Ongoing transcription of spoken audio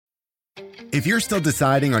If you're still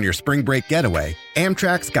deciding on your spring break getaway,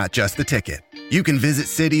 Amtrak's got just the ticket. You can visit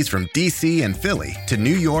cities from D.C. and Philly to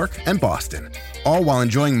New York and Boston, all while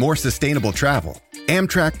enjoying more sustainable travel.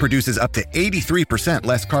 Amtrak produces up to 83%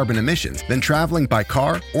 less carbon emissions than traveling by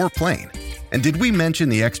car or plane. And did we mention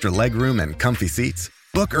the extra legroom and comfy seats?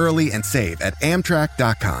 Book early and save at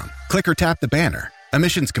Amtrak.com. Click or tap the banner.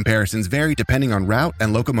 Emissions comparisons vary depending on route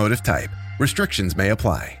and locomotive type. Restrictions may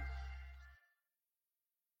apply.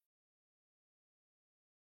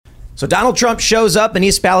 So Donald Trump shows up in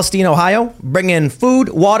East Palestine, Ohio, bringing food,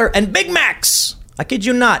 water, and Big Macs. I kid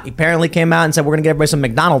you not. He apparently came out and said, we're going to get everybody some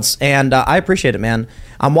McDonald's. And I appreciate it, man.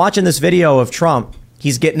 I'm watching this video of Trump.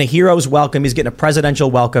 He's getting a hero's welcome. He's getting a presidential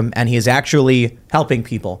welcome. And he is actually helping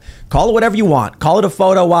people. Call it whatever you want. Call it a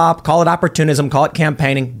photo op. Call it opportunism. Call it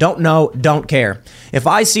campaigning. Don't know. Don't care. If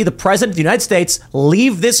I see the president of the United States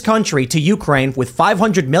leave this country to Ukraine with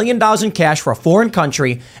 $500 million in cash for a foreign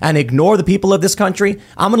country and ignore the people of this country,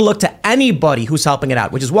 I'm going to look to anybody who's helping it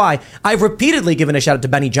out, which is why I've repeatedly given a shout out to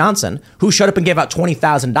Benny Johnson, who showed up and gave out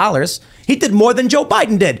 $20,000. He did more than Joe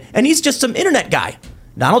Biden did. And he's just some internet guy.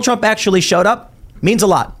 Donald Trump actually showed up. Means a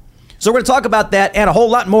lot. So we're going to talk about that and a whole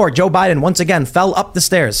lot more. Joe Biden, once again, fell up the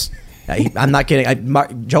stairs. I'm not kidding.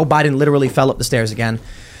 Joe Biden literally fell up the stairs again.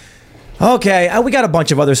 Okay, we got a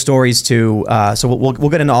bunch of other stories too. So we'll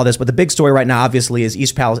get into all this. But the big story right now, obviously, is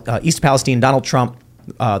East Palestine, Donald Trump,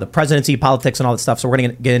 the presidency, politics, and all that stuff. So we're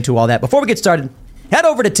going to get into all that. Before we get started, head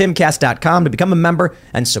over to timcast.com to become a member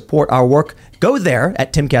and support our work. Go there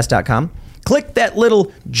at timcast.com. Click that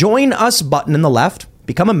little join us button in the left.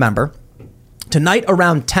 Become a member. Tonight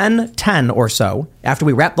around 10:10 or so, after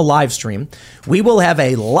we wrap the live stream, we will have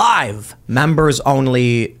a live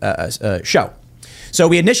members-only show. So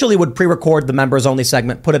we initially would pre-record the members-only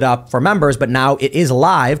segment, put it up for members, but now it is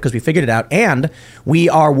live because we figured it out. And we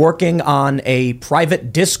are working on a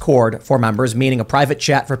private Discord for members, meaning a private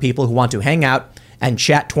chat for people who want to hang out and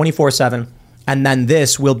chat 24/7. And then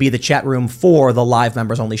this will be the chat room for the live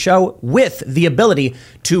members only show with the ability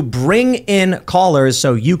to bring in callers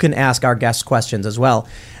so you can ask our guests questions as well.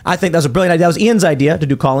 I think that was a brilliant idea. That was Ian's idea to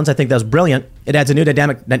do call-ins. I think that was brilliant. It adds a new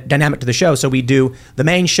dynamic to the show. So we do the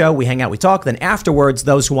main show, we hang out, we talk. Then afterwards,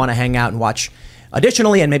 those who want to hang out and watch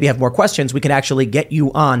additionally, and maybe have more questions, we can actually get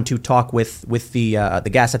you on to talk with the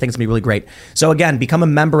guests. I think it's going to be really great. So again, become a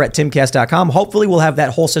member at timcast.com. Hopefully we'll have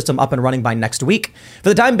that whole system up and running by next week. For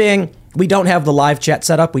the time being, we don't have the live chat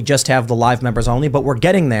set up. We just have the live members only, but we're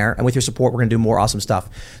getting there. And with your support, we're going to do more awesome stuff.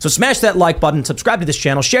 So smash that like button, subscribe to this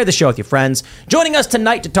channel, share the show with your friends. Joining us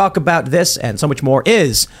tonight to talk about this and so much more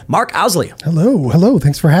is Mark Ousley. Hello.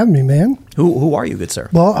 Thanks for having me, man. Who are you, good sir?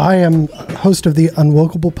 Well, I am host of the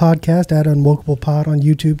Unwokeable podcast at Unwokeable Pod on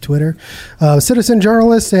YouTube, Twitter. Citizen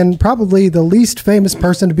journalist and probably the least famous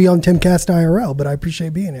person to be on Timcast IRL, but I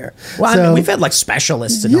appreciate being here. Well, I mean, we've had like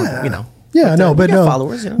specialists and you know. Yeah, but no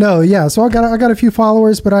followers. You know? No, yeah. So I got a few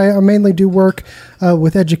followers, but I mainly do work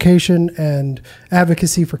with education and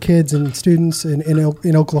advocacy for kids and students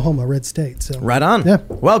in Oklahoma, red state. So right on. Yeah.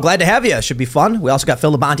 Well, glad to have you. Should be fun. We also got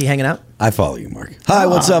Phil Labonte hanging out. I follow you, Mark. Hi,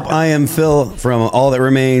 what's up? I am Phil from All That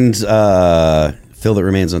Remains. Phil That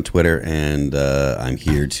Remains on Twitter, and I'm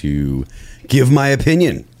here to give my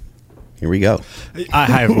opinion. Here we go.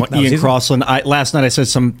 Hi, everyone. Ian Crossland. Last night I said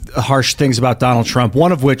some harsh things about Donald Trump,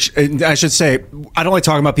 one of which, I should say, I don't like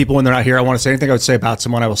talking about people when they're not here. I want to say anything I would say about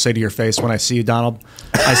someone, I will say to your face when I see you, Donald.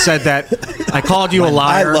 I said that I called you a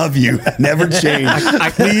liar. I love you. Never change.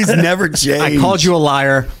 Please never change. I called you a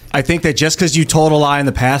liar. I think that just because you told a lie in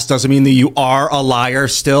the past doesn't mean that you are a liar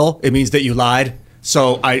still. It means that you lied.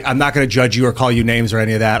 So I'm not going to judge you or call you names or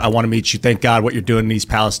any of that. I want to meet you. Thank God what you're doing in East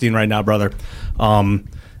Palestine right now, brother.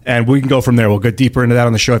 And we can go from there. We'll get deeper into that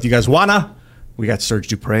on the show if you guys wanna. We got Serge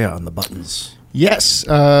Dupre on the buttons. Yes.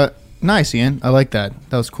 Nice, Ian. I like that.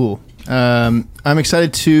 That was cool. I'm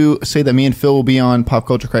excited to say that me and Phil will be on Pop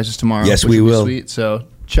Culture Crisis tomorrow. Yes, we will. Sweet. So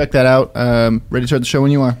check that out. Ready to start the show when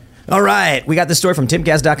you are. All right. We got this story from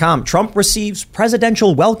timcast.com. Trump receives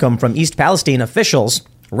presidential welcome from East Palestine officials.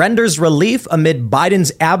 Renders relief amid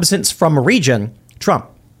Biden's absence from region. Trump.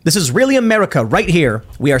 This is really America right here.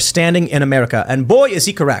 We are standing in America. And boy, is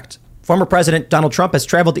he correct. Former President Donald Trump has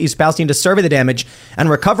traveled to East Palestine to survey the damage and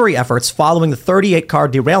recovery efforts following the 38-car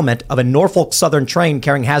derailment of a Norfolk Southern train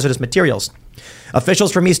carrying hazardous materials.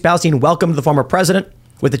 Officials from East Palestine welcomed the former president,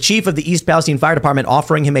 with the chief of the East Palestine Fire Department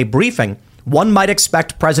offering him a briefing one might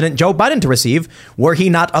expect President Joe Biden to receive were he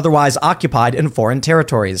not otherwise occupied in foreign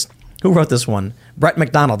territories. Who wrote this one? Brett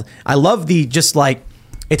McDonald. I love the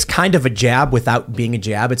it's kind of a jab without being a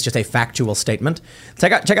jab. It's just a factual statement.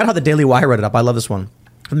 Check out how the Daily Wire wrote it up. I love this one.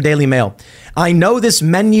 from Daily Mail. I know this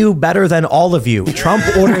menu better than all of you. Trump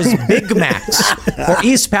orders Big Macs for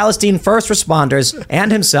East Palestine first responders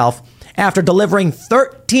and himself after delivering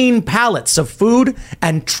 13 pallets of food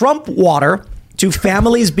and Trump water to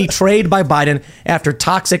families betrayed by Biden after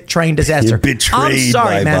toxic train disaster. Betrayed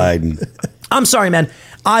by Biden. I'm sorry, man.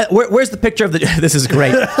 Where's the picture of the... This is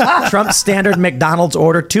great. Trump's standard McDonald's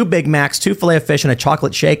order, 2 Big Macs, 2 Filet-O-Fish, and a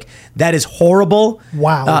chocolate shake. That is horrible.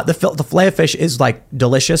 Wow. The Filet-O-Fish is like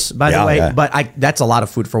delicious, by the way, yeah. but that's a lot of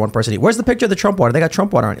food for one person to eat. Where's the picture of the Trump water? They got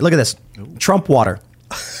Trump water on it. Look at this. Trump water.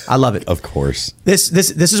 I love it. Of course. This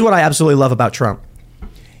is what I absolutely love about Trump.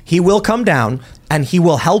 He will come down and he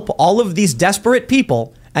will help all of these desperate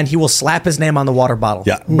people and he will slap his name on the water bottle.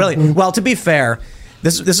 Yeah. Brilliant. Well, to be fair,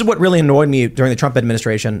 this is what really annoyed me during the Trump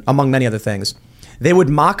administration, among many other things. They would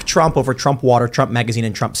mock Trump over Trump water, Trump magazine,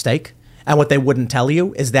 and Trump steak. And what they wouldn't tell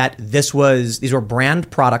you is that these were brand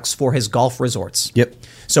products for his golf resorts. Yep.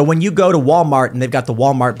 So when you go to Walmart and they've got the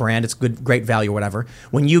Walmart brand, it's good, great value or whatever.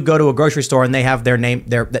 When you go to a grocery store and they have their name,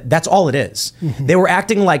 that's all it is. Mm-hmm. They were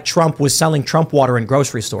acting like Trump was selling Trump water in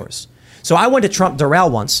grocery stores. So I went to Trump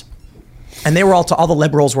Doral once, and they were all the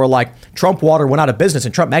liberals were like, Trump water went out of business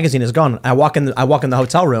and Trump magazine is gone. I walk in the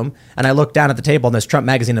hotel room and I look down at the table and there's Trump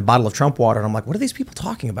magazine and a bottle of Trump water. And I'm like, what are these people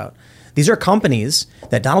talking about? These are companies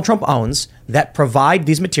that Donald Trump owns that provide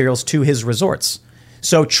these materials to his resorts.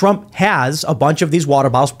 So Trump has a bunch of these water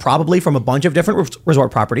bottles, probably from a bunch of different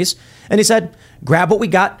resort properties. And he said, grab what we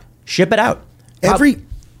got, ship it out.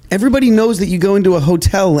 Everybody knows that you go into a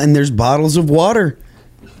hotel and there's bottles of water.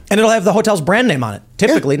 And it'll have the hotel's brand name on it.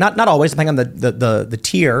 Typically, not always, depending on the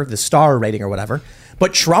tier, the star rating or whatever.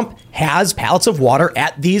 But Trump has pallets of water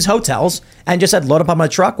at these hotels and just said, load up on my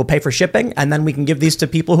truck, we'll pay for shipping, and then we can give these to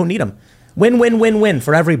people who need them. Win, win, win, win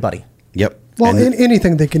for everybody. Yep. Well,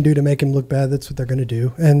 anything they can do to make him look bad, that's what they're going to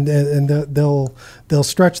do, and they'll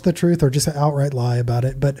stretch the truth or just outright lie about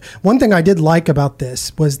it. But one thing I did like about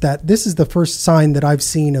this was that this is the first sign that I've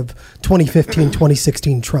seen of 2015,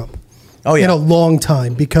 2016 Trump. Oh yeah, in a long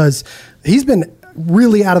time, because he's been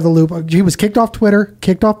really out of the loop. He was kicked off Twitter,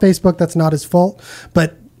 kicked off Facebook. That's not his fault,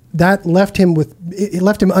 but that left him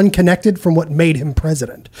unconnected from what made him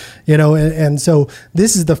president. And so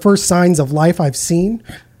this is the first signs of life I've seen,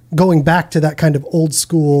 going back to that kind of old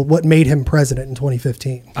school, what made him president in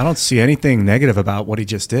 2015. I don't see anything negative about what he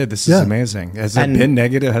just did. This is amazing. Has there been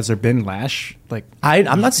negative? Has there been lash?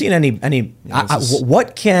 I'm not seeing any.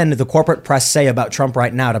 What can the corporate press say about Trump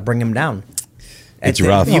right now to bring him down? It's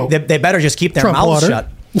rough. They better just keep their Trump mouths water.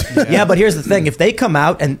 shut. Yeah, but here's the thing. If they come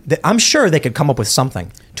out, and I'm sure they could come up with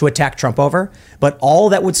something to attack Trump over, but all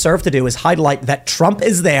that would serve to do is highlight that Trump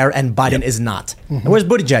is there and Biden is not. Mm-hmm. And where's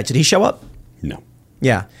Buttigieg? Did he show up? No.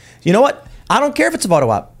 Yeah. You know what? I don't care if it's a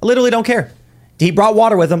photo op. I literally don't care. He brought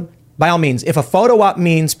water with him. By all means, if a photo op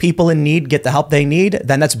means people in need get the help they need,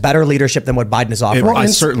 then that's better leadership than what Biden is offering. I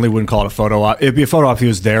certainly wouldn't call it a photo op. It'd be a photo op if he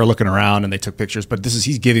was there looking around and they took pictures. But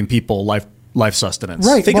he's giving people life sustenance.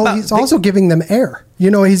 Right. He's also giving them air.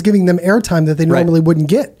 He's giving them airtime that they normally wouldn't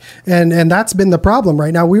get. And that's been the problem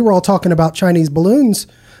right now. We were all talking about Chinese balloons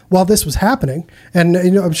while this was happening. And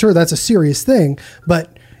I'm sure that's a serious thing,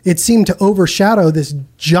 but it seemed to overshadow this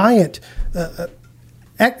giant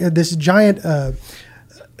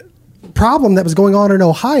problem that was going on in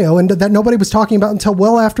Ohio and that nobody was talking about until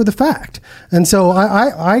well after the fact. And so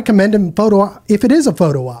I commend him if it is a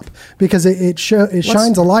photo op, because it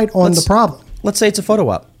shines a light on the problem. Let's say it's a photo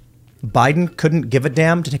op. Biden couldn't give a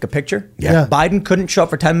damn to take a picture. Yeah. Biden couldn't show up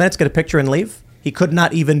for 10 minutes, get a picture and leave. He could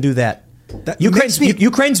not even do that.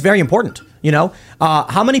 Ukraine's very important.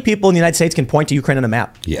 How many people in the United States can point to Ukraine on a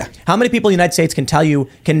map? Yeah. How many people in the United States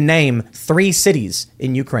can name 3 cities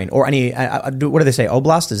in Ukraine or any? What do they say?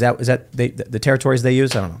 Oblast? Is that the territories they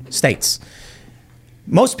use? I don't know. States.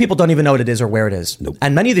 Most people don't even know what it is or where it is. Nope.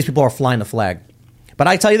 And many of these people are flying the flag. But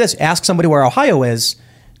I tell you this: ask somebody where Ohio is.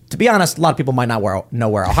 To be honest, a lot of people might not know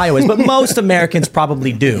where Ohio is, but most Americans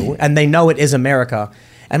probably do, and they know it is America.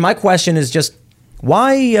 And my question is just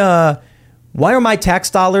why are my tax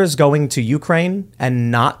dollars going to Ukraine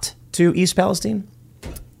and not to East Palestine?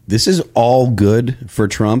 This is all good for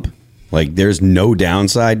Trump. There's no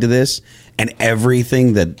downside to this. And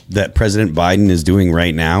everything that President Biden is doing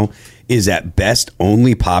right now is at best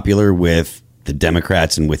only popular with the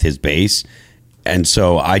Democrats and with his base. And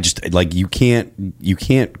so I just you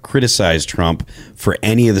can't criticize Trump for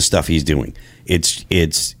any of the stuff he's doing. It's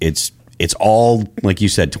all, like you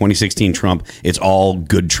said, 2016 Trump. It's all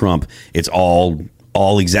good Trump. It's all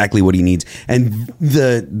exactly what he needs. And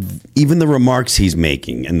even the remarks he's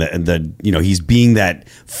making and the he's being that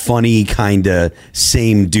funny kind of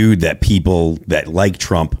same dude that people that like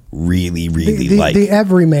Trump really, really like. The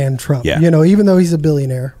everyman Trump, Yeah. Even though he's a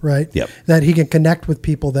billionaire, right? Yep. That he can connect with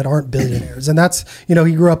people that aren't billionaires. And that's, he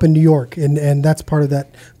grew up in New York and that's part of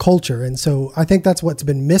that culture. And so I think that's what's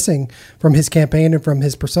been missing from his campaign and from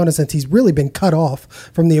his persona, since he's really been cut off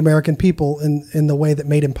from the American people in the way that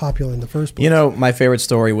made him popular in the first place. My favorite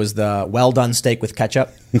story was the well-done steak with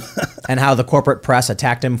ketchup and how the corporate press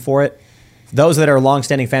attacked him for it. Those that are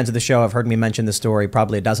longstanding fans of the show have heard me mention this story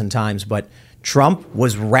probably a dozen times, but Trump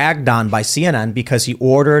was ragged on by CNN because he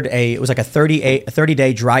ordered it was like a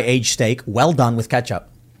 30-day dry aged steak, well done with ketchup.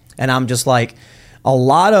 And I'm just like, a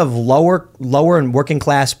lot of lower and working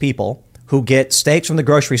class people who get steaks from the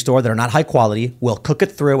grocery store that are not high quality will cook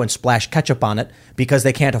it through and splash ketchup on it because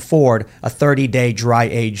they can't afford a 30-day dry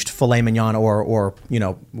aged filet mignon or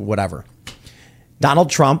whatever. Donald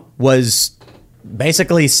Trump was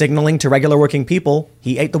basically signaling to regular working people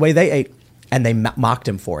he ate the way they ate, and they mocked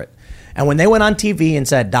him for it. And when they went on TV and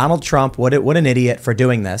said, Donald Trump, what an idiot for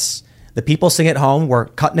doing this, the people sitting at home were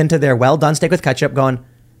cutting into their well-done steak with ketchup going,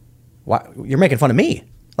 "Why, you're making fun of me.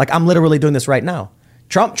 Like, I'm literally doing this right now."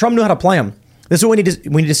 Trump knew how to play him. This is what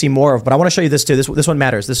we need to see more of, but I want to show you this too. This one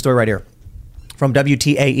matters, this story right here. From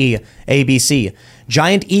WTAE, ABC.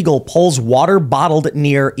 Giant eagle pulls water bottled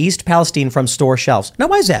near East Palestine from store shelves. Now,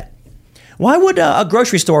 why is that? Why would a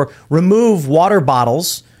grocery store remove water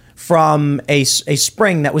bottles from a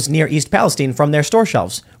spring that was near East Palestine from their store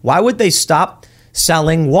shelves? Why would they stop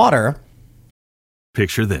selling water?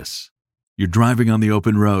 Picture this. You're driving on the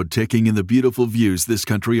open road, taking in the beautiful views this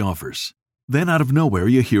country offers. Then out of nowhere,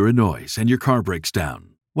 you hear a noise and your car breaks down.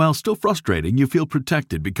 While still frustrating, you feel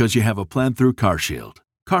protected because you have a plan through CarShield.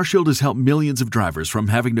 CarShield has helped millions of drivers from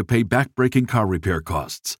having to pay back-breaking car repair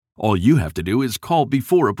costs. All you have to do is call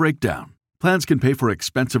before a breakdown. Plans can pay for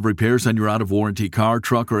expensive repairs on your out-of-warranty car,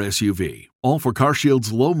 truck, or SUV. All for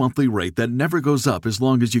CarShield's low monthly rate that never goes up as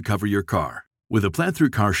long as you cover your car. With a plan through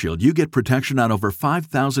CarShield, you get protection on over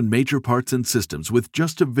 5,000 major parts and systems with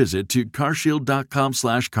just a visit to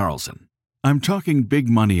carshield.com/Carlson. I'm talking big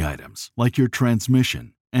money items like your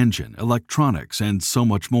transmission, engine, electronics, and so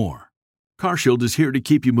much more. CarShield is here to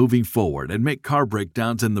keep you moving forward and make car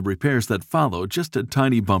breakdowns and the repairs that follow just a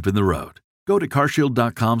tiny bump in the road. Go to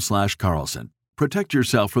carshield.com/Carlson. Protect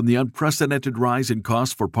yourself from the unprecedented rise in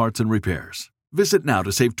costs for parts and repairs. Visit now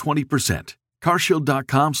to save 20%.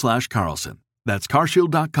 carshield.com/Carlson. That's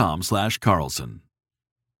carshield.com/Carlson.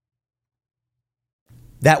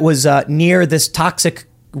 That was near this toxic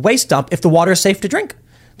waste dump if the water is safe to drink.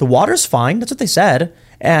 The water's fine. That's what they said.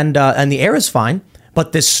 And the air is fine.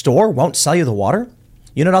 But this store won't sell you the water?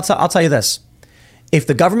 You know what? I'll tell you this. If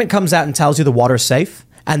the government comes out and tells you the water's safe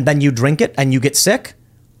and then you drink it and you get sick,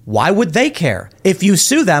 why would they care? If you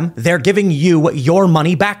sue them, they're giving you your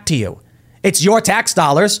money back to you. It's your tax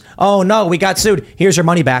dollars. Oh, no, we got sued. Here's your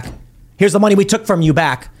money back. Here's the money we took from you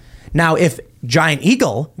back. Now, if Giant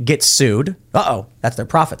Eagle gets sued, that's their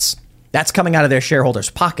profits. That's coming out of their shareholders'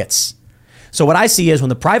 pockets. So what I see is when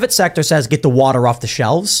the private sector says get the water off the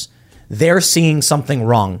shelves, they're seeing something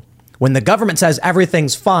wrong. When the government says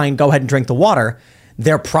everything's fine, go ahead and drink the water,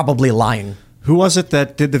 they're probably lying. Who was it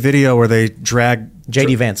that did the video where they drag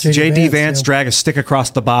J.D. Vance? J.D. Vance drag a stick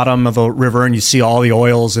across the bottom of a river and you see all the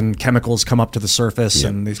oils and chemicals come up to the surface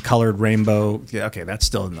and these colored rainbow. Yeah, okay, that's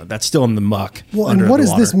still in the muck. Well, and what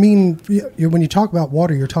does this mean? When you talk about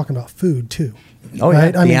water, you're talking about food too. Oh,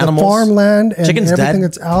 right? Yeah. I mean, animals, the farmland and chicken's everything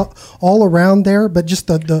dead. that's out all around there, but just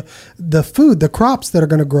the food, the crops that are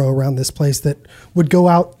going to grow around this place that would go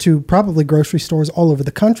out to probably grocery stores all over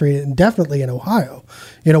the country and definitely in Ohio.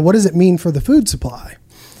 What does it mean for the food supply?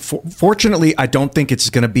 Fortunately, I don't think it's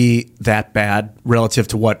going to be that bad relative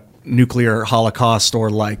to what nuclear holocaust or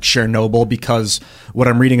like Chernobyl, because what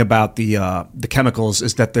I'm reading about the chemicals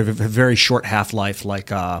is that they have a very short half-life, like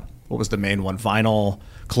what was the main one? Vinyl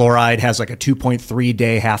chloride has like a 2.3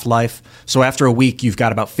 day half-life. So after a week, you've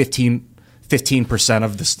got about 15%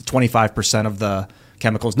 of this, 25% of the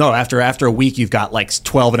chemicals. No, after a week, you've got like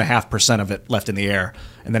 12.5% of it left in the air.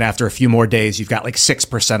 And then after a few more days, you've got like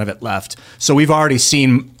 6% of it left. So we've already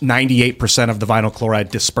seen 98% of the vinyl chloride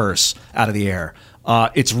disperse out of the air.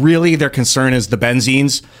 It's really, their concern is the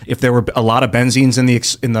benzenes. If there were a lot of benzenes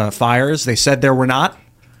in the fires, they said there were not.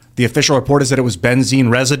 The official report is that it was benzene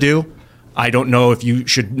residue. I don't know if you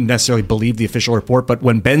should necessarily believe the official report, but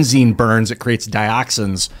when benzene burns, it creates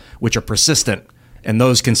dioxins, which are persistent. And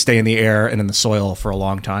those can stay in the air and in the soil for a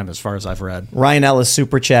long time, as far as I've read. Ryan Ellis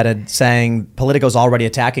super chatted saying Politico's already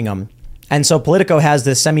attacking him. And so Politico has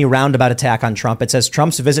this semi-roundabout attack on Trump. It says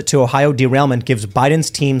Trump's visit to Ohio derailment gives Biden's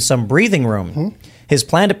team some breathing room. His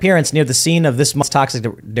planned appearance near the scene of this month's toxic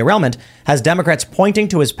derailment has Democrats pointing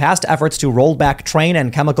to his past efforts to roll back train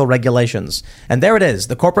and chemical regulations. And there it is.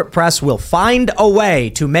 The corporate press will find a way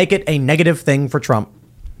to make it a negative thing for Trump.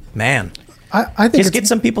 Man. I think just get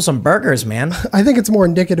some people some burgers, man. I think it's more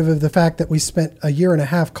indicative of the fact that we spent a year and a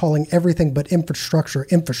half calling everything but infrastructure,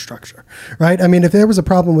 right? I mean, if there was a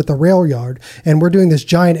problem with the rail yard and we're doing this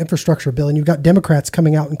giant infrastructure bill and you've got Democrats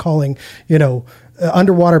coming out and calling,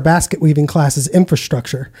 underwater basket weaving classes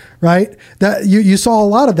infrastructure, right? That you saw a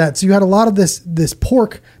lot of that. So you had a lot of this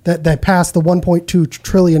pork that passed the $1.2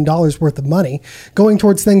 trillion worth of money going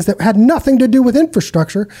towards things that had nothing to do with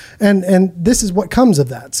infrastructure. And this is what comes of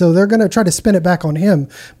that. So they're going to try to spin it back on him.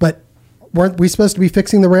 But weren't we supposed to be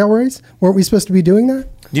fixing the railways? Weren't we supposed to be doing that?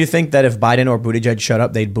 Do you think that if Biden or Buttigieg showed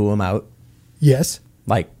up, they'd boo him out? Yes.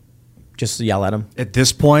 Just yell at him? At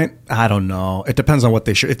this point, I don't know. It depends on what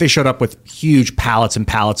they show. If they showed up with huge pallets and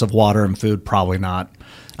pallets of water and food, probably not.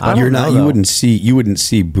 You wouldn't see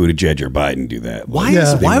Buttigieg or Biden do that. Why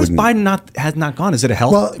was Biden has not gone? Is it a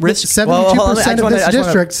health risk?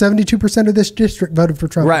 72% of this district voted for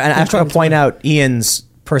Trump. Right, and I try to point out Ian's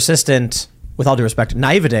persistent, with all due respect,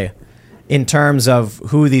 naivete in terms of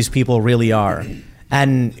who these people really are.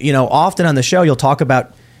 And, often on the show, you'll talk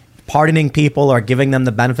about pardoning people or giving them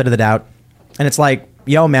the benefit of the doubt. And it's like,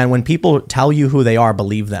 yo, man, when people tell you who they are,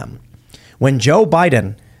 believe them. When Joe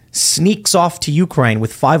Biden sneaks off to Ukraine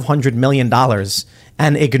with $500 million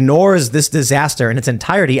and ignores this disaster in its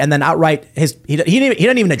entirety, and then outright, he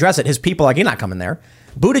didn't even address it. His people are like, you're not coming there.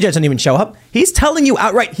 Buttigieg doesn't even show up. He's telling you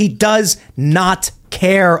outright he does not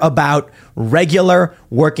care about regular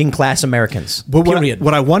working class Americans. But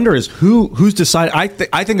what I wonder is who's decided. I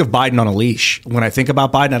think of Biden on a leash. When I think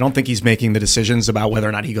about Biden, I don't think he's making the decisions about whether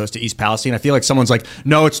or not he goes to East Palestine. I feel like someone's like,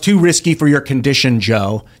 no, it's too risky for your condition,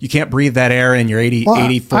 Joe. You can't breathe that air and you're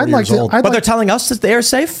 84 years old. But they're telling us that they're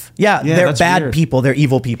safe? Yeah, they're bad weird. People. They're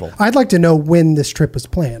evil people. I'd like to know when this trip was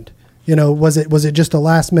planned. Was it just a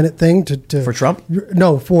last minute thing to for Trump?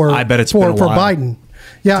 No, I bet it's been a for while. Biden.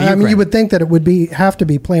 Yeah, I mean, you would think that it would have to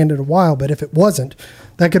be planned in a while, but if it wasn't,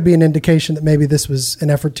 that could be an indication that maybe this was an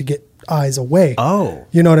effort to get eyes away. Oh,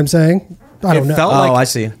 you know what I'm saying? I don't know. I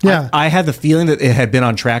see. Yeah, I had the feeling that it had been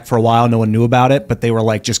on track for a while. No one knew about it, but they were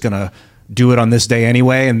like just gonna do it on this day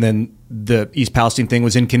anyway, and then the East Palestine thing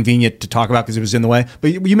was inconvenient to talk about because it was in the way.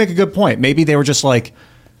 But you make a good point. Maybe they were just like,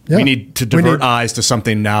 we need to divert eyes to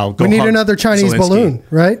something now. We need another Chinese balloon,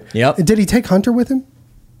 right? Yep. Did he take Hunter with him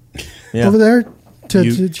over there to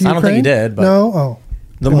Ukraine? I don't think he did. But no. Oh,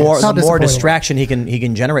 the more distraction he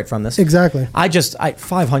can generate from this. Exactly.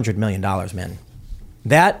 $500 million, man.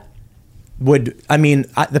 That would,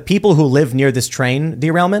 the people who live near this train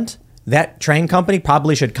derailment, that train company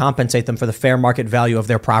probably should compensate them for the fair market value of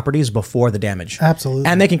their properties before the damage. Absolutely.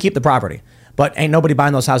 And they can keep the property. But ain't nobody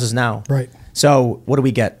buying those houses now. Right. So what do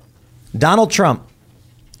we get? Donald Trump,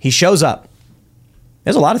 he shows up.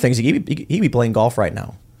 There's a lot of things. He'd be playing golf right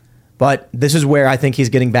now. But this is where I think he's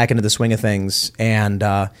getting back into the swing of things. And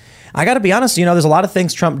I got to be honest, there's a lot of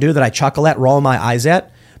things Trump do that I chuckle at, roll my eyes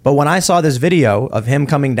at. But when I saw this video of him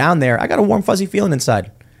coming down there, I got a warm, fuzzy feeling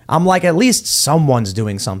inside. I'm like, at least someone's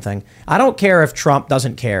doing something. I don't care if Trump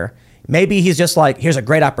doesn't care. Maybe he's just like, here's a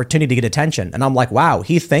great opportunity to get attention. And I'm like, wow,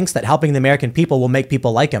 he thinks that helping the American people will make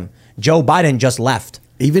people like him. Joe Biden just left.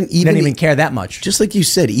 He didn't even care that much. Just like you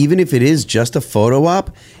said, even if it is just a photo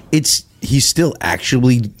op, he's still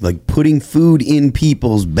actually like putting food in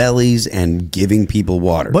people's bellies and giving people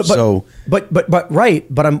water. What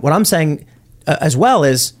I'm saying as well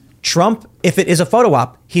is Trump, if it is a photo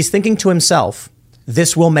op, he's thinking to himself,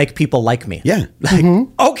 this will make people like me. Yeah.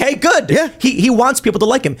 Okay, good. Yeah. He wants people to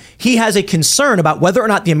like him. He has a concern about whether or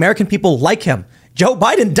not the American people like him. Joe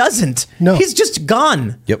Biden doesn't. No. He's just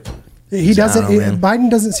gone. Yep. He doesn't.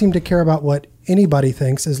 Biden doesn't seem to care about what anybody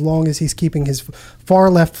thinks, as long as he's keeping his far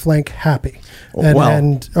left flank happy.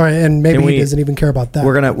 And maybe he doesn't even care about that.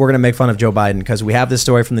 We're gonna make fun of Joe Biden because we have this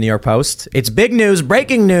story from the New York Post. It's big news,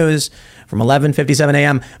 breaking news from 11:57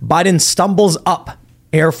 a.m. Biden stumbles up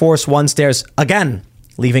Air Force One stairs again,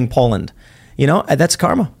 leaving Poland. That's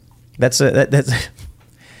karma. That's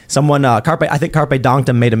someone. I think Carpe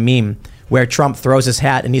Donktum made a meme where Trump throws his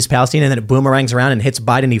hat in East Palestine and then it boomerangs around and hits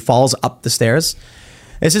Biden. He falls up the stairs.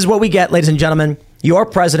 This is what we get, ladies and gentlemen. Your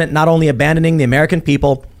president not only abandoning the American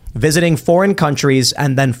people, visiting foreign countries,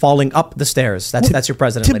 and then falling up the stairs. That's your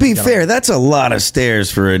president. To be fair, that's a lot of stairs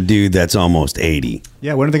for a dude that's almost 80.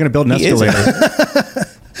 Yeah, when are they going to build an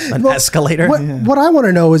escalator? Escalator? What I want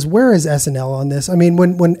to know is, where is SNL on this? I mean,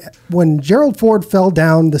 when Gerald Ford fell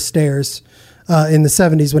down the stairs in the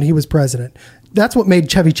 70s when he was president, that's what made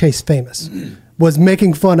Chevy Chase famous, was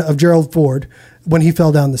making fun of Gerald Ford when he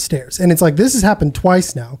fell down the stairs. And it's like, this has happened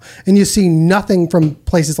twice now. And you see nothing from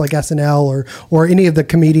places like SNL or any of the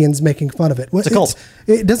comedians making fun of it. It's a cult.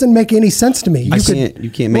 It doesn't make any sense to me. You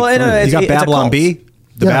can't make fun of it. You got it's a Babylon cult. B.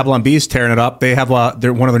 The Babylon Bee's tearing it up. They have one of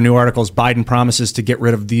their new articles. Biden promises to get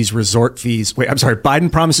rid of these resort fees. Wait, I'm sorry.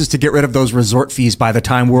 Biden promises to get rid of those resort fees by the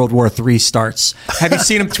time World War III starts. Have you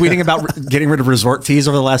seen him tweeting about getting rid of resort fees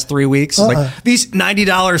over the last 3 weeks? Like, these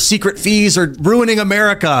 $90 secret fees are ruining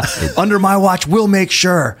America. Under my watch, we'll make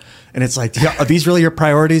sure. And it's like, are these really your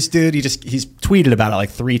priorities, dude? He's tweeted about it like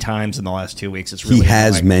 3 times in the last 2 weeks. It's really he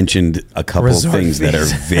has annoying. mentioned a couple of things that are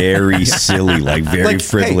very silly, like very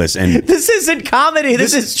frivolous. Hey, and this isn't comedy.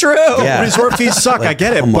 This is true. Yeah. Resort fees suck. Like, I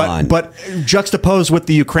get it, come on. but juxtaposed with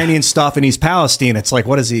the Ukrainian stuff in East Palestine, it's like,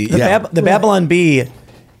 what is he? The Babylon Bee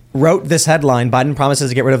wrote this headline: Biden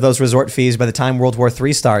promises to get rid of those resort fees by the time World War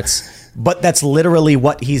III starts. But that's literally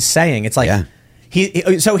what he's saying. It's like he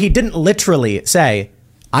didn't literally say,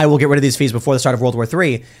 I will get rid of these fees before the start of World War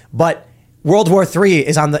III. But World War III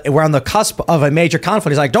is we're on the cusp of a major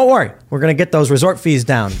conflict. He's like, don't worry, we're going to get those resort fees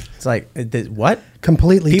down. It's like, what?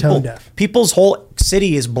 Completely tone deaf. People's whole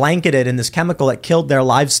city is blanketed in this chemical that killed their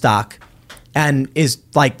livestock and is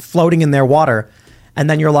like floating in their water. And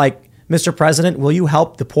then you're like, Mr. President, will you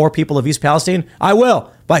help the poor people of East Palestine? I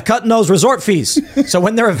will, by cutting those resort fees. So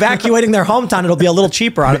when they're evacuating their hometown, it'll be a little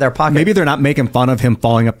cheaper out of their pocket. Maybe they're not making fun of him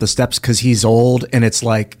falling up the steps because he's old and it's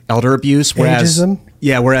like elder abuse.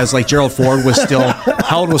 Whereas like Gerald Ford was still,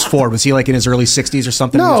 how old was Ford? Was he like in his early 60s or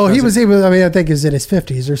something? No, he was, I think he was in his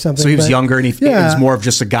 50s or something. So he was younger and he was more of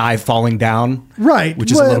just a guy falling down. Right.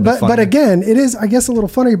 Which is a little bit funny. But again, it is, I guess, a little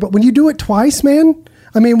funnier. But when you do it twice, man,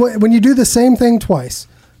 I mean, when you do the same thing twice,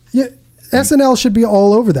 SNL should be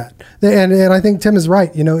all over that. And I think Tim is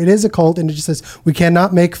right. You know, it is a cult, and it just says we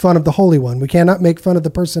cannot make fun of the Holy One. We cannot make fun of the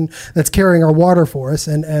person that's carrying our water for us.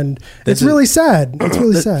 And it's really sad. It's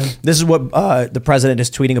really sad. This is what the president is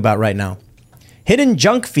tweeting about right now. Hidden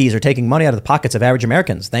junk fees are taking money out of the pockets of average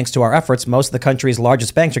Americans. Thanks to our efforts, most of the country's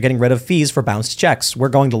largest banks are getting rid of fees for bounced checks. We're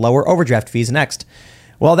going to lower overdraft fees next.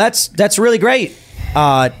 Well, that's really great.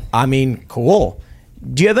 I mean, cool.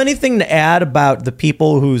 Do you have anything to add about the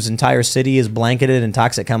people whose entire city is blanketed in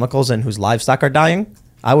toxic chemicals and whose livestock are dying?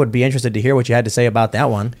 I would be interested to hear what you had to say about that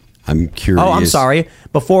one. I'm curious. Oh, I'm sorry.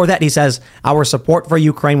 Before that, he says, our support for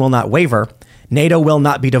Ukraine will not waver. NATO will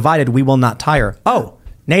not be divided. We will not tire. Oh,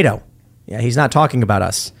 NATO. Yeah, he's not talking about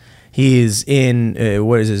us. He's in,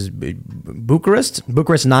 Bucharest?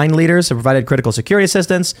 Bucharest 9 leaders have provided critical security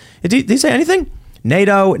assistance. Did he say anything?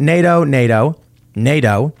 NATO.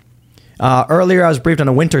 Earlier, I was briefed on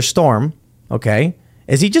a winter storm. Okay.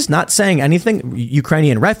 Is he just not saying anything?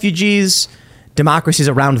 Ukrainian refugees, democracies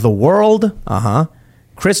around the world.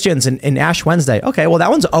 Christians in Ash Wednesday. Okay, well,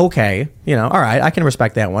 that one's okay. You know, all right, I can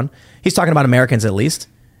respect that one. He's talking about Americans at least.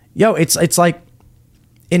 Yo, it's like,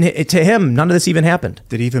 to him, none of this even happened.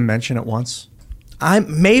 Did he even mention it once?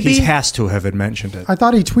 Maybe. He has to have mentioned it. I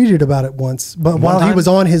thought he tweeted about it once, but while he was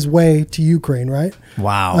on his way to Ukraine, right?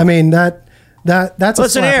 Wow. I mean, that's a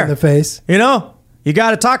slap in the face. You know, you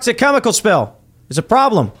got a toxic chemical spill. It's a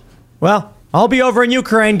problem. Well, I'll be over in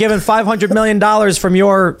Ukraine giving $500 million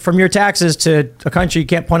from your taxes to a country you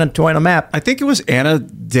can't point to on a map. I think it was Ana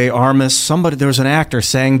de Armas. There was an actor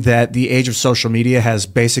saying that the age of social media has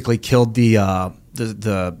basically killed the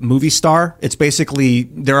movie star. It's basically,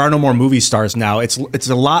 there are no more movie stars now. It's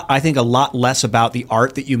a lot less about the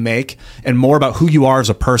art that you make and more about who you are as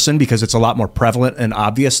a person, because it's a lot more prevalent and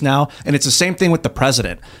obvious now. And it's the same thing with the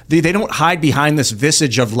president. They don't hide behind this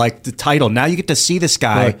visage of like the title. Now you get to see this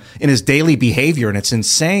guy in his daily behavior, and it's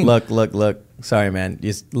insane. Look. Sorry, man.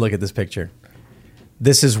 Just look at this picture.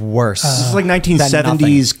 This is worse. This is like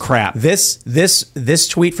 1970s crap. This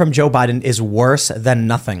tweet from Joe Biden is worse than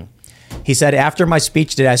nothing. He said, after my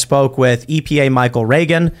speech today, I spoke with EPA Michael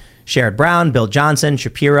Reagan, Sherrod Brown, Bill Johnson,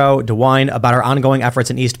 Shapiro, DeWine about our ongoing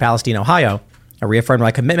efforts in East Palestine, Ohio. I reaffirmed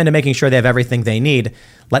my commitment to making sure they have everything they need.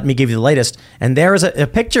 Let me give you the latest. And there is a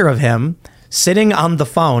picture of him sitting on the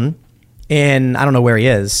phone in, I don't know where he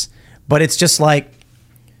is, but it's just like,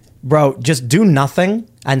 bro, just do nothing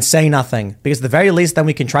and say nothing. Because at the very least, then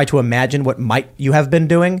we can try to imagine what might you have been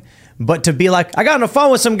doing. But to be like, I got on the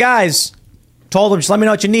phone with some guys, told them, just let me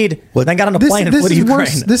know what you need. Then got on a plane and flew to Ukraine.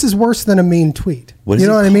 This is worse than a mean tweet. You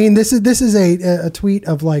know what I mean? This is a tweet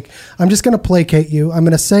of like, I'm just going to placate you. I'm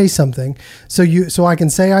going to say something so I can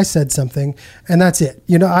say I said something, and that's it.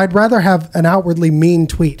 You know, I'd rather have an outwardly mean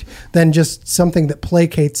tweet than just something that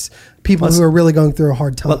placates people who are really going through a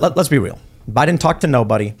hard time. Let's be real. Biden talked to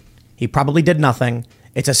nobody. He probably did nothing.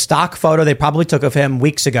 It's a stock photo they probably took of him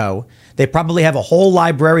weeks ago. They probably have a whole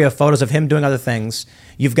library of photos of him doing other things.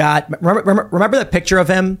 You've got remember that picture of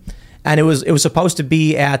him, and it was supposed to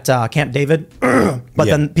be at Camp David, but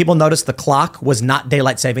then people noticed the clock was not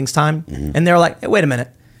daylight savings time, and they're like, hey, wait a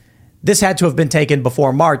minute, this had to have been taken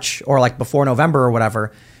before March or like before November or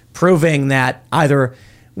whatever, proving that either,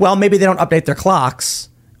 well, maybe they don't update their clocks,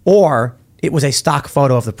 or it was a stock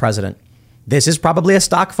photo of the president. This is probably a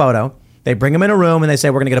stock photo. They bring him in a room and they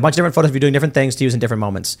say, we're going to get a bunch of different photos of you doing different things to use in different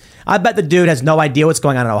moments. I bet the dude has no idea what's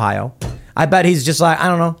going on in Ohio. I bet he's just like, I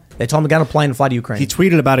don't know. They told him to get on a plane and fly to Ukraine. He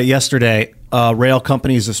tweeted about it yesterday. Rail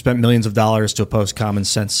companies have spent millions of dollars to oppose common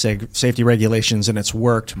sense safety regulations, and it's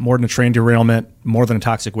worked. More than a train derailment, more than a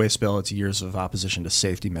toxic waste spill. It's years of opposition to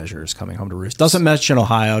safety measures coming home to roost. Doesn't mention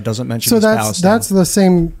Ohio, doesn't mention East Palestine. That's the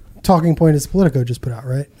same talking point as Politico just put out,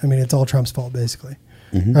 right? I mean, it's all Trump's fault, basically.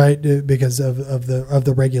 Right, because of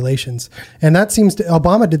the regulations, and that seems to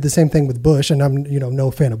Obama did the same thing with Bush, and I'm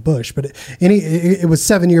no fan of Bush, but it was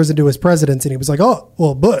 7 years into his presidency, and he was like, oh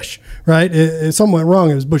well, Bush, right? If something went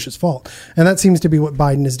wrong, it was Bush's fault, and that seems to be what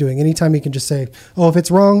Biden is doing. Anytime he can just say, oh, if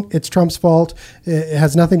it's wrong, it's Trump's fault. It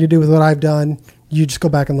has nothing to do with what I've done. You just go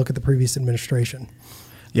back and look at the previous administration.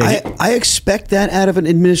 Yeah, I expect that out of an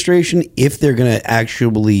administration if they're going to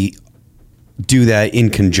actually do that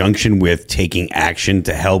in conjunction with taking action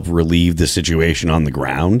to help relieve the situation on the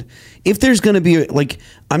ground. If there's going to be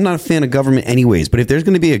I'm not a fan of government anyways, but if there's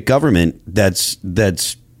going to be a government that's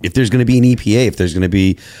if there's going to be an EPA, if there's going to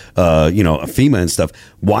be a FEMA and stuff,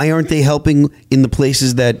 why aren't they helping in the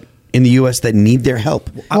places that in the U.S. that need their help?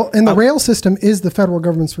 Well, and the rail system is the federal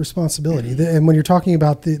government's responsibility. And when you're talking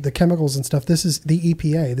about the chemicals and stuff, this is the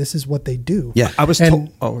EPA. This is what they do. Yeah, I was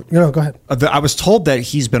told. Go ahead. I was told that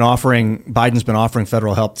Biden's been offering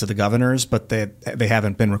federal help to the governors, but they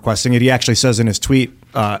haven't been requesting it. He actually says in his tweet,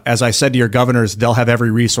 "As I said to your governors, they'll have every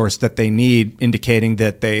resource that they need," indicating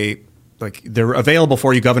that they're available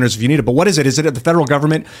for you, governors, if you need it. But what is it? Is it that the federal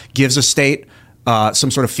government gives a state some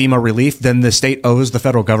sort of FEMA relief, then the state owes the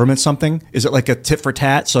federal government something? Is it like a tit for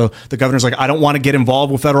tat? So the governor's like, I don't want to get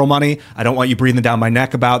involved with federal money. I don't want you breathing down my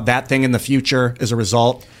neck about that thing in the future as a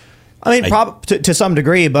result. I mean, to some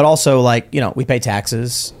degree, but also we pay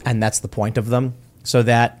taxes, and that's the point of them, so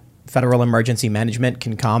that federal emergency management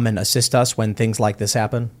can come and assist us when things like this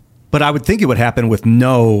happen. But I would think it would happen with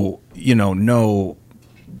no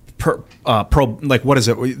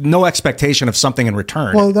expectation of something in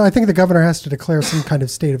return. Well, I think the governor has to declare some kind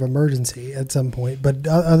of state of emergency at some point. But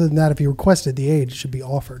other than that, if he requested the aid, it should be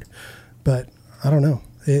offered. But I don't know.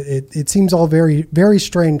 It seems all very, very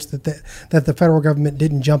strange that the federal government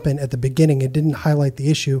didn't jump in at the beginning. It didn't highlight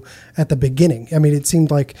the issue at the beginning. I mean, it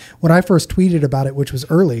seemed like when I first tweeted about it, which was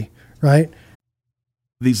early, right?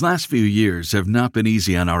 These last few years have not been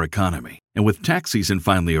easy on our economy. And with tax season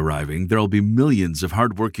finally arriving, there'll be millions of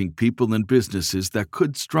hardworking people and businesses that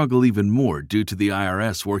could struggle even more due to the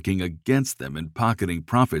IRS working against them and pocketing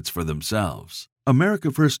profits for themselves. America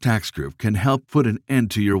First Tax Group can help put an end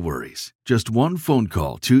to your worries. Just one phone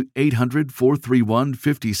call to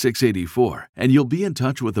 800-431-5684, and you'll be in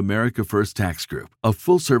touch with America First Tax Group, a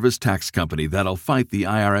full-service tax company that'll fight the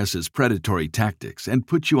IRS's predatory tactics and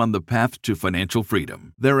put you on the path to financial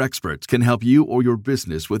freedom. Their experts can help you or your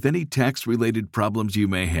business with any tax-related problems you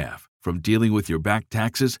may have, from dealing with your back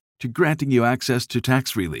taxes to granting you access to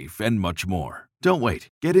tax relief and much more. Don't wait.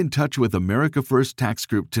 Get in touch with America First Tax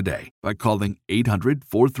Group today by calling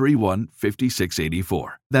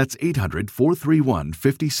 800-431-5684. That's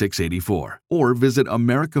 800-431-5684. Or visit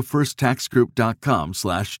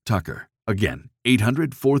americafirsttaxgroup.com/Tucker. Again,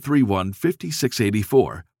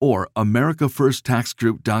 800-431-5684 or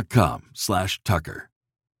americafirsttaxgroup.com/Tucker.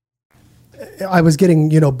 I was getting,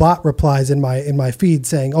 bot replies in my feed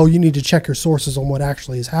saying, "Oh, you need to check your sources on what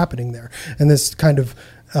actually is happening there," and this kind of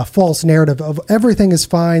false narrative of everything is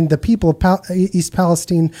fine. The people of East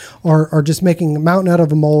Palestine are just making a mountain out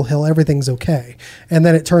of a molehill. Everything's okay. And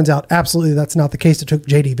then it turns out absolutely that's not the case. It took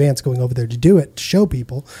J.D. Vance going over there to do it, to show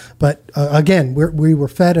people. But again, we were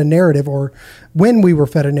fed a narrative, or when we were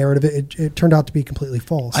fed a narrative, it turned out to be completely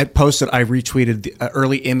false. I retweeted the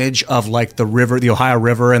early image of the river, the Ohio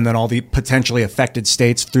River, and then all the potentially affected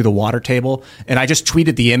states through the water table. And I just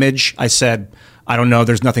tweeted the image. I said, I don't know.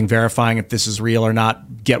 There's nothing verifying if this is real or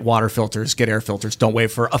not. Get water filters, get air filters. Don't wait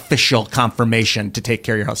for official confirmation to take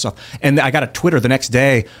care of your stuff. And I got a Twitter the next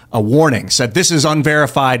day, a warning said this is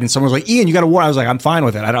unverified. And someone was like, Ian, you got a warning. I was like, I'm fine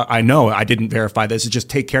with it. I know I didn't verify this. It's just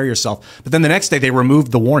take care of yourself. But then the next day they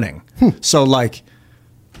removed the warning. So I don't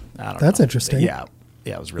know. That's interesting. Yeah.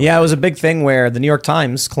 Yeah, it was really Yeah, bad. it was a big thing where the New York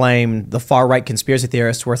Times claimed the far-right conspiracy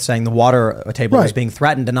theorists were saying the water table was Right. being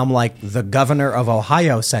threatened, and I'm like, the governor of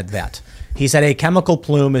Ohio said that. He said a chemical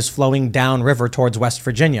plume is flowing downriver towards West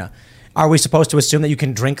Virginia. Are we supposed to assume that you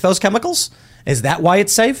can drink those chemicals? Is that why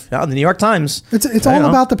it's safe? No, the New York Times. It's I all don't know.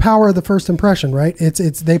 about the power of the first impression, right?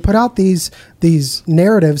 It's they put out these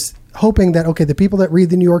narratives hoping that, okay, the people that read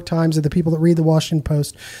the New York Times or the people that read the Washington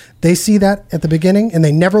Post, they see that at the beginning and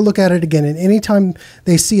they never look at it again. And anytime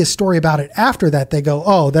they see a story about it after that, they go,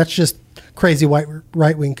 oh, that's just crazy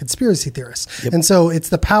right-wing conspiracy theorists. Yep. And so it's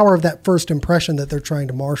the power of that first impression that they're trying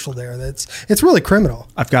to marshal there. It's really criminal.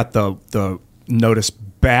 I've got the notice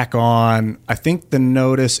back on. I think the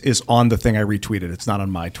notice is on the thing I retweeted. It's not on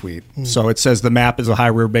my tweet. So it says the map is a high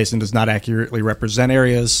river basin, does not accurately represent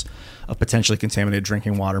areas of potentially contaminated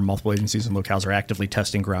drinking water. Multiple agencies and locales are actively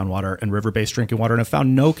testing groundwater and river-based drinking water and have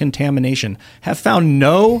found no contamination.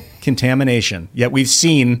 Yet we've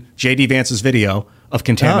seen J.D. Vance's video of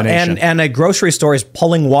contamination. And a grocery store is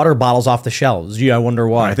pulling water bottles off the shelves. Gee, I wonder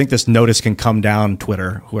why. I think this notice can come down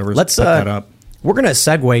Twitter, whoever's put that up. We're going to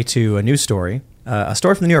segue to a news story, a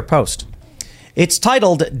story from the New York Post. It's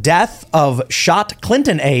titled, Death of Shot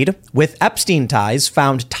Clinton Aide with Epstein Ties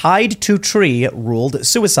Found Tied to Tree Ruled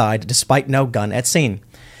Suicide Despite No Gun at Scene.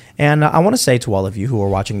 And I want to say to all of you who are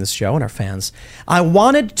watching this show and are fans, I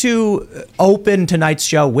wanted to open tonight's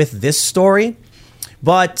show with this story,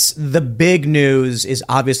 but the big news is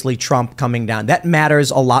obviously Trump coming down. That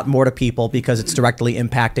matters a lot more to people because it's directly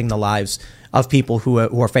impacting the lives of people who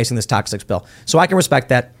are facing this toxic spill. So I can respect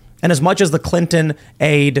that. And as much as the Clinton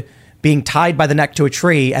aide being tied by the neck to a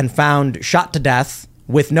tree and found shot to death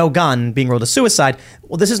with no gun being ruled a suicide,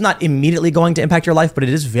 well, this is not immediately going to impact your life, but it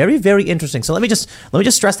is very, very interesting. So let me just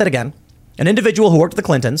stress that again. An individual who worked at the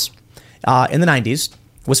Clintons in the 90s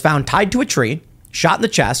was found tied to a tree, shot in the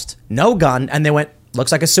chest, no gun, and they went,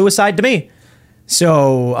 looks like a suicide to me.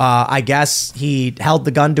 So I guess he held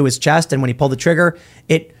the gun to his chest, and when he pulled the trigger,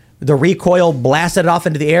 the recoil blasted it off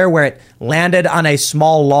into the air where it landed on a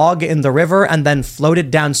small log in the river and then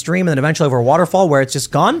floated downstream and then eventually over a waterfall where it's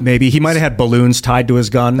just gone. Maybe he might have had balloons tied to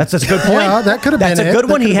his gun. That's a good point. Yeah, that could have been That's a good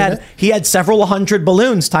one. He had several hundred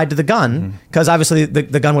balloons tied to the gun because obviously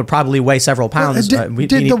the gun would probably weigh several pounds.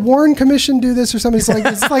 Did the Warren Commission do this or something?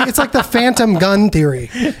 It's like the phantom gun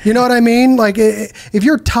theory. You know what I mean? Like if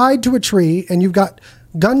you're tied to a tree and you've got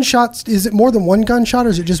gunshots, is it more than one gunshot or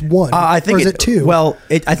is it just one? I think or is it two? Well,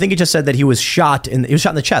 I think it just said that he was shot in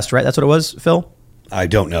the chest, right? That's what it was, Phil? I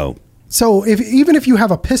don't know. So even if you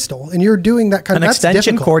have a pistol and you're doing that kind An of that's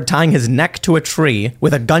extension difficult. cord tying his neck to a tree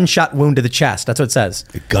with a gunshot wound to the chest. That's what it says.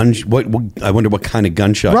 What? I wonder what kind of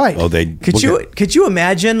gunshot. Right. Oh, Could you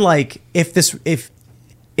imagine like if this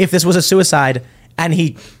was a suicide and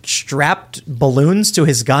he strapped balloons to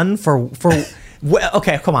his gun for well,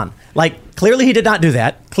 okay, come on. Like, clearly he did not do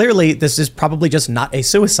that. Clearly, this is probably just not a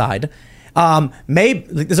suicide. Maybe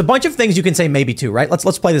there's a bunch of things you can say maybe too, right?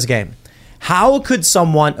 Let's play this game. How could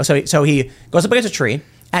someone? So he goes up against a tree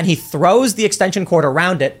and he throws the extension cord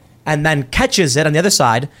around it and then catches it on the other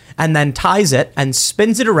side and then ties it and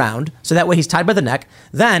spins it around so that way he's tied by the neck.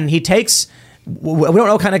 Then he takes, we don't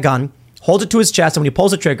know what kind of gun, holds it to his chest, and when he pulls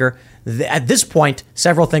the trigger, at this point,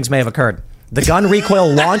 several things may have occurred. The gun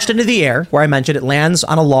recoil launched into the air, where I mentioned it lands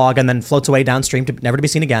on a log and then floats away downstream never to be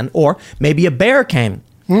seen again. Or maybe a bear came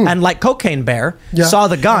and, like Cocaine Bear, saw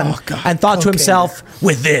the gun and thought to himself,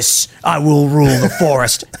 with this, I will rule the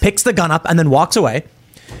forest. Picks the gun up and then walks away.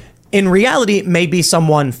 In reality, maybe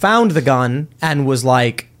someone found the gun and was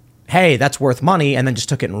like, hey, that's worth money, and then just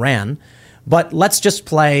took it and ran. But let's just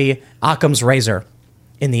play Occam's razor.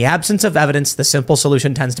 In the absence of evidence, the simple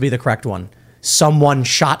solution tends to be the correct one. Someone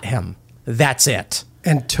shot him. That's it.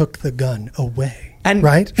 And took the gun away. And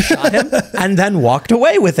right? Shot him and then walked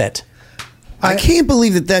away with it. I can't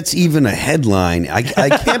believe that that's even a headline. I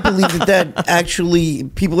can't believe that actually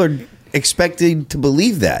people are expected to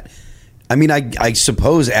believe that. I mean, I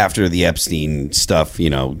suppose after the Epstein stuff,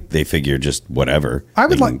 they figure just whatever. I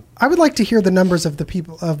would like to hear the numbers of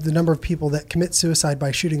the number of people that commit suicide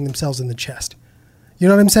by shooting themselves in the chest. You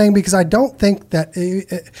know what I'm saying? Because I don't think that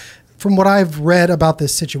from what I've read about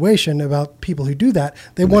this situation, about people who do that,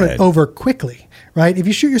 they want it over quickly, right? If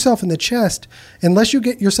you shoot yourself in the chest, unless you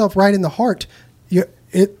get yourself right in the heart,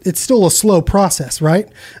 it's still a slow process,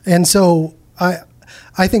 right? And so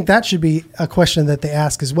I think that should be a question that they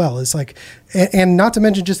ask as well. It's like, and not to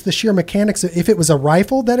mention just the sheer mechanics. If it was a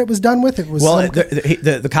rifle that it was done with, it was. Well,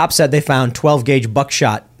 the cops said they found 12 gauge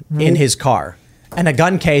buckshot in his car and a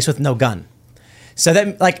gun case with no gun. So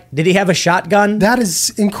that, did he have a shotgun? That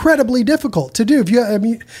is incredibly difficult to do.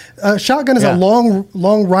 A shotgun is a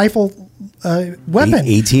long rifle weapon.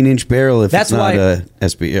 18-inch barrel if That's it's not why- a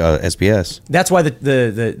SPS. That's why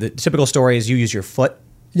the typical story is you use your foot.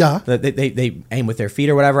 Yeah. They aim with their feet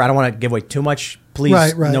or whatever. I don't want to give away too much. Please,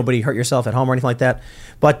 Right. nobody hurt yourself at home or anything like that.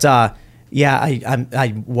 But I'm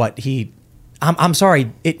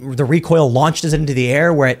sorry. The recoil launched it into the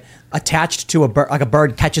air where it attached to a bird, like a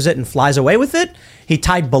bird catches it and flies away with it. He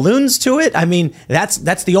tied balloons to it. I mean, that's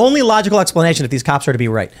the only logical explanation if these cops are to be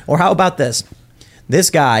right. Or how about this? This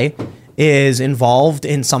guy is involved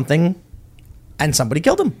in something and somebody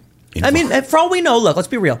killed him. I mean, for all we know, look, let's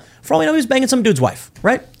be real. For all we know, he was banging some dude's wife,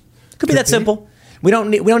 right? Could be that simple. We don't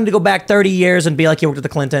need to go back 30 years and be like he worked with the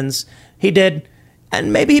Clintons. He did.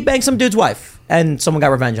 And maybe he banged some dude's wife and someone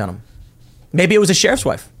got revenge on him. Maybe it was a sheriff's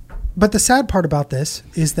wife. But the sad part about this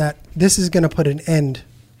is that this is going to put an end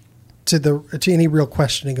to any real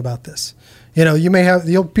questioning about this. You know, you may have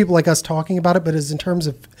people like us talking about it, but as in terms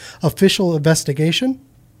of official investigation,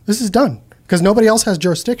 this is done because nobody else has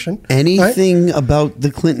jurisdiction. Anything about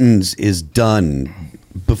the Clintons is done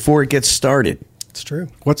before it gets started. It's true.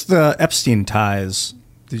 What's the Epstein ties?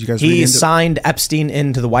 Did you guys read He into signed Epstein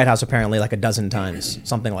into the White House apparently like a dozen times,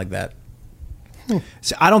 something like that.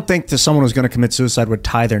 See, I don't think that someone who's going to commit suicide would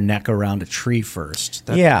tie their neck around a tree first.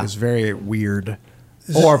 That is very weird.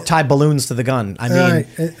 Or tie balloons to the gun. I mean,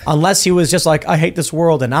 unless he was just like, I hate this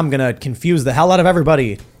world and I'm going to confuse the hell out of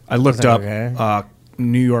everybody. I looked up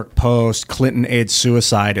New York Post, Clinton aids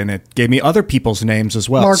suicide, and it gave me other people's names as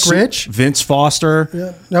well. Mark Rich? Vince Foster.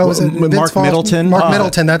 Yeah. No, was it Mark Middleton? Mark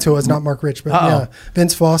Middleton, that's who it was, not Mark Rich. But yeah,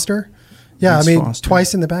 Vince Foster. Yeah, Vince Foster.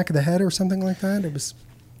 Twice in the back of the head or something like that. It was...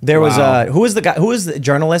 There was who was the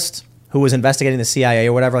journalist who was investigating the CIA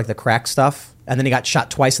or whatever, like the crack stuff, and then he got shot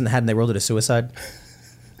twice in the head and they ruled it a suicide.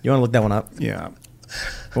 You want to look that one up? Yeah.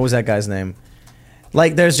 What was that guy's name?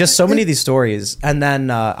 Like, there's just so many of these stories. And then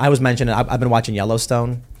I was mentioning, I've been watching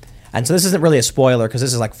Yellowstone. And so this isn't really a spoiler because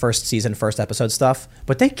this is like first season, first episode stuff.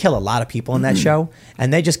 But they kill a lot of people in that show.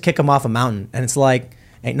 And they just kick them off a mountain. And it's like,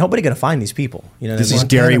 ain't nobody going to find these people. You know what This I is mean?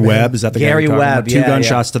 Gary Webb. Is that the Gary guy? Webb, Two yeah,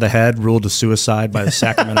 gunshots to the head, ruled a suicide by the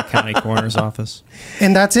Sacramento County Coroner's Office.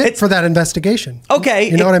 And that's it for that investigation. Okay.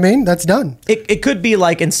 You know what I mean? That's done. It could be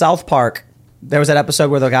like in South Park. There was that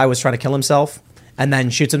episode where the guy was trying to kill himself and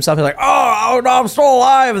then shoots himself. He's like, oh, no, I'm still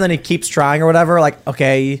alive. And then he keeps trying or whatever. Like,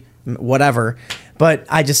 okay, whatever. But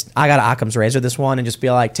I got Occam's razor this one and just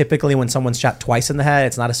be like, typically when someone's shot twice in the head,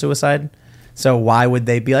 it's not a suicide. So why would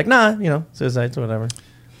they be like, nah, suicide's whatever.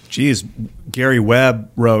 Geez, Gary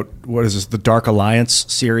Webb wrote, what is this, the Dark Alliance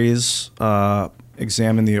series,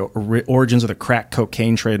 examined the origins of the crack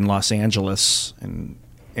cocaine trade in Los Angeles and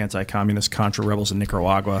anti-communist Contra rebels in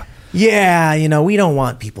Nicaragua. Yeah, we don't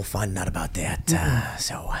want people finding out about that.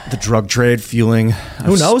 So the drug trade fueling.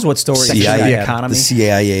 Who knows what story? The economy. The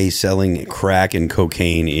CIA selling crack and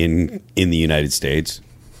cocaine in the United States.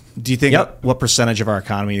 Do you think what percentage of our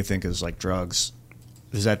economy you think is like drugs?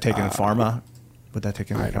 Is that taken in pharma? Would that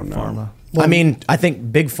take in pharma? Well, I mean, I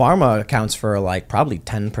think big pharma accounts for like probably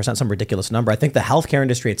 10%, some ridiculous number. I think the healthcare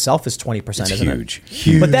industry itself is 20%, isn't it?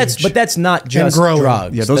 Huge. But that's not just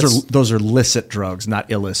drugs. Yeah, those are licit drugs,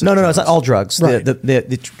 not illicit. No, drugs. it's not all drugs. Right. The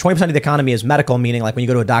 20% of the economy is medical, meaning like when you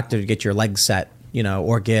go to a doctor to get your legs set,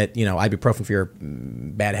 or get ibuprofen for your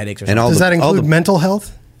bad headaches or something. Does that include mental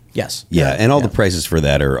health? Yes. Yeah, and all the prices for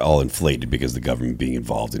that are all inflated because the government being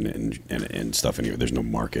involved in it and stuff. Anyway, there's no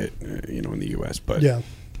market, in the U.S. But yeah.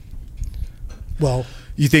 Well,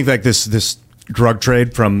 you think like this drug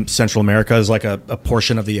trade from Central America is like a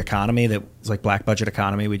portion of the economy that is like black budget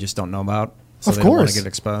economy we just don't know about? So of they course, don't want to get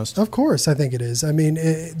exposed. Of course, I think it is. I mean,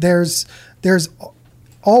 there's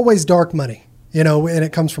always dark money, and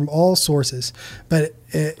it comes from all sources. But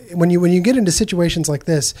when you get into situations like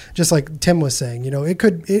this, just like Tim was saying,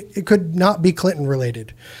 it could not be Clinton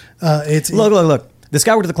related. Look. This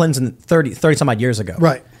guy worked at the Clintons 30 some odd years ago.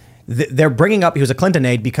 Right. They're bringing up he was a Clinton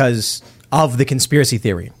aide because of the conspiracy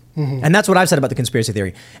theory. Mm-hmm. And that's what I've said about the conspiracy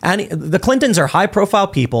theory. And the Clintons are high-profile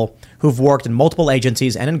people who've worked in multiple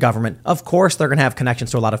agencies and in government. Of course, they're going to have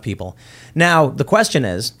connections to a lot of people. Now, the question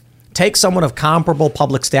is, take someone of comparable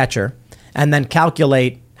public stature and then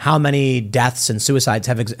calculate how many deaths and suicides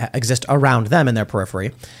exist around them in their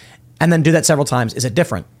periphery, and then do that several times. Is it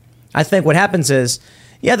different? I think what happens is,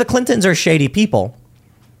 the Clintons are shady people,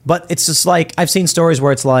 but it's just like, I've seen stories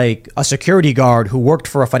where it's like a security guard who worked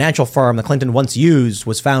for a financial firm the Clinton once used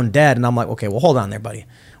was found dead. And I'm like, okay, well, hold on there, buddy.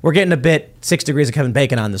 We're getting a bit 6 degrees of Kevin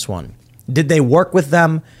Bacon on this one. Did they work with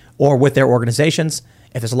them or with their organizations?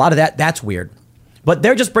 If there's a lot of that, that's weird. But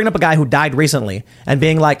they're just bringing up a guy who died recently and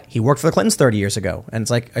being like, he worked for the Clintons 30 years ago. And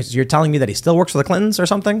it's like, you're telling me that he still works for the Clintons or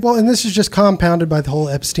something? Well, and this is just compounded by the whole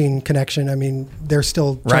Epstein connection. I mean, they're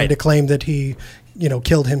still trying to claim that he,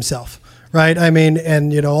 killed himself. Right. I mean,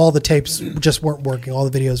 and, all the tapes just weren't working. All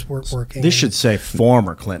the videos weren't working. This should say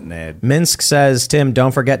former Clinton aide. Minsk says, Tim,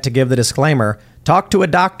 don't forget to give the disclaimer. Talk to a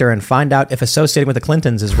doctor and find out if associating with the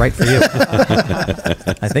Clintons is right for you.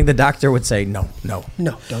 I think the doctor would say, no,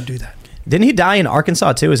 don't do that. Didn't he die in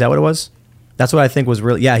Arkansas too? Is that what it was? That's what I think was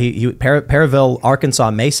really. Yeah, he Perryville,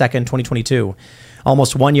 Arkansas, May 2nd, 2022.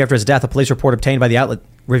 Almost 1 year after his death, a police report obtained by the outlet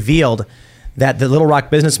revealed that the Little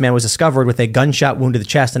Rock businessman was discovered with a gunshot wound to the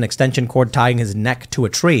chest and extension cord tying his neck to a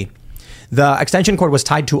tree. The extension cord was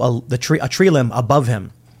tied to a tree limb above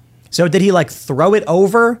him. So did he throw it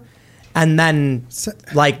over and then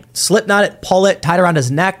slip knot it, pull it, tie it around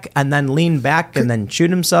his neck, and then lean back and then shoot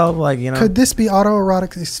himself? Could this be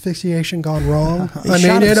autoerotic asphyxiation gone wrong?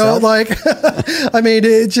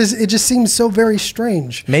 It just seems so very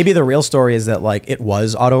strange. Maybe the real story is that it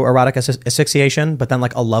was autoerotic asphyxiation, but then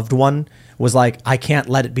a loved one was I can't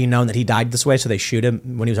let it be known that he died this way, so they shoot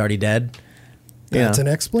him when he was already dead. That's an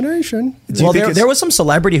explanation. Well, there was some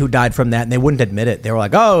celebrity who died from that, and they wouldn't admit it. They were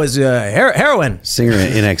like, "Oh, it was heroin." Singer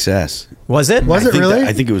in excess. Was it?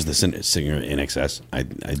 I think it was the singer in excess.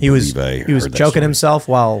 He was choking himself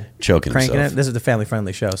while cranking himself. it. This is the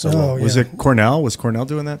family-friendly show. So was it Cornell? Was Cornell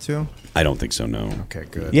doing that too? I don't think so. No. Okay,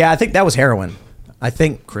 good. Yeah, I think that was heroin. I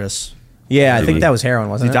think Chris. Yeah, I think that was heroin,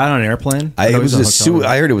 wasn't it? He died on an airplane? I heard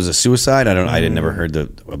it was a suicide. I didn't never heard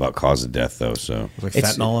about cause of death though. So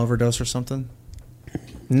fentanyl overdose or something.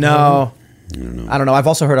 No, I don't know. I've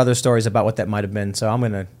also heard other stories about what that might have been, so I'm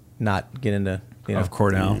gonna not get into of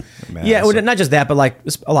Cornell. Yeah, not just that, but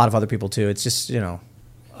a lot of other people too. It's just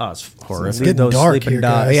it's horrific. It's getting dark here,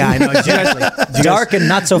 guys. Yeah, I know exactly. Dark and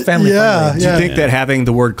not so family friendly. Do you think that having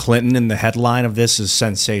the word Clinton in the headline of this is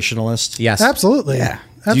sensationalist? Yes, absolutely. Yeah.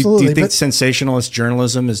 Absolutely. Do you think sensationalist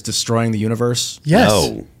journalism is destroying the universe? Yes.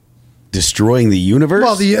 No. Destroying the universe?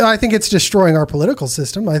 Well, I think it's destroying our political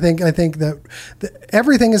system. I think that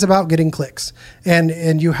everything is about getting clicks,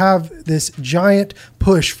 and you have this giant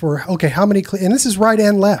push for how many clicks, and this is right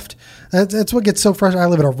and left. That's what gets so frustrating. I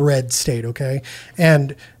live in a red state,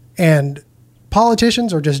 and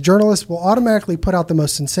politicians or just journalists will automatically put out the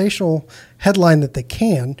most sensational headline that they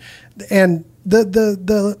can, and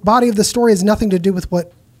the body of the story has nothing to do with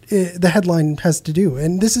what the headline has to do.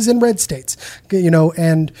 And this is in red states,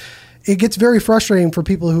 and it gets very frustrating for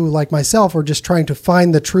people who, like myself, are just trying to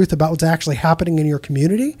find the truth about what's actually happening in your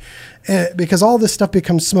community, because all this stuff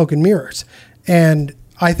becomes smoke and mirrors. And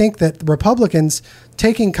I think that Republicans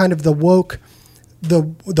taking kind of the woke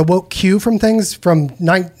cue from things from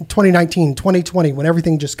 2019, 2020, when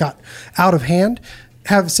everything just got out of hand,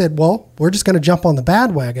 have said, well, we're just going to jump on the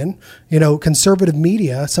bandwagon. Conservative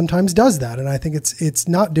media sometimes does that. And I think it's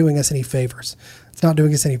not doing us any favors. It's not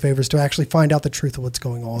doing us any favors to actually find out the truth of what's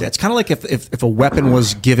going on. It's kind of like if a weapon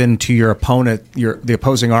was given to your opponent, the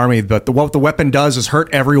opposing army, but what the weapon does is hurt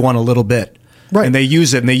everyone a little bit. Right. And they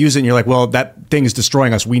use it, and you're like, well, that thing is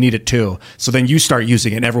destroying us. We need it too. So then you start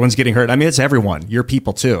using it, and everyone's getting hurt. I mean, it's everyone. You're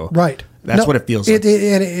people too. Right. That's what it feels like.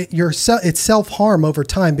 It's self-harm over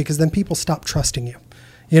time, because then people stop trusting you.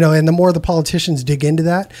 And the more the politicians dig into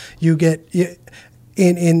that, you get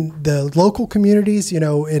in the local communities,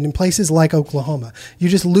 and in places like Oklahoma, you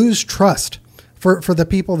just lose trust for the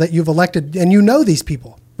people that you've elected, and these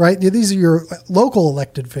people. Right? These are your local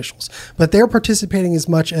elected officials, but they're participating as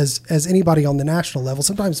much as anybody on the national level,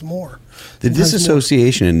 sometimes more. The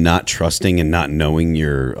disassociation and not trusting and not knowing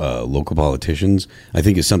your local politicians, I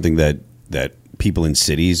think, is something that people in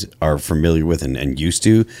cities are familiar with and used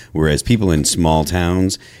to, whereas people in small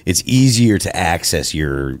towns, it's easier to access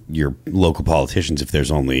your local politicians if there's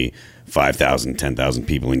only 5,000, 10,000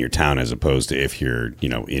 people in your town, as opposed to if you're,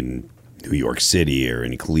 in New York City or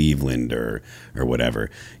in Cleveland or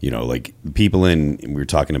whatever. Like people we were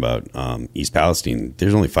talking about East Palestine,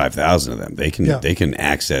 there's only 5,000 of them. They can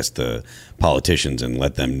access the politicians and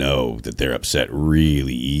let them know that they're upset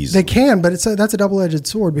really easily. They can, but that's a double-edged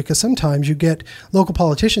sword, because sometimes you get local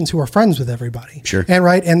politicians who are friends with everybody. Sure.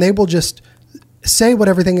 And they will just say what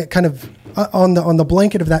everything kind of on the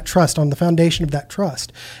blanket of that trust, on the foundation of that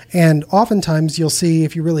trust. And oftentimes you'll see,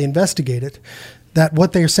 if you really investigate it, that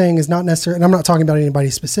what they're saying is not necessarily, and I'm not talking about anybody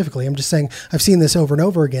specifically, I'm just saying I've seen this over and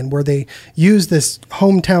over again, where they use this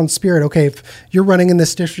hometown spirit. Okay, if you're running in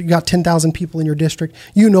this district, you got 10,000 people in your district,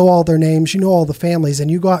 you know all their names, you know all the families,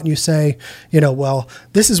 and you go out and you say, well,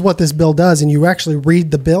 this is what this bill does, and you actually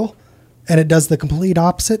read the bill, and it does the complete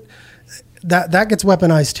opposite. that gets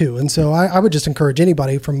weaponized too. And so I would just encourage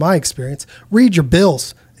anybody, from my experience, read your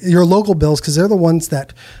bills, your local bills, because they're the ones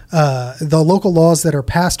that the local laws that are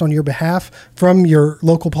passed on your behalf from your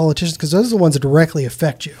local politicians, because those are the ones that directly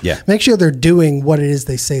affect you. Yeah. Make sure they're doing what it is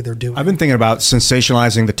they say they're doing. I've been thinking about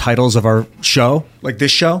sensationalizing the titles of our show, like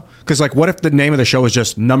this show, because like, what if the name of the show is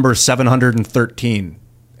just number 713?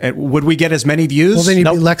 And would we get as many views? Well, then you'd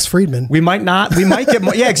be Lex Friedman. We might not. We might get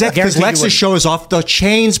more. Yeah, exactly. Because Lex's show is off the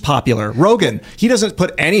chains popular. Rogan, he doesn't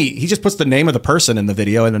put any. He just puts the name of the person in the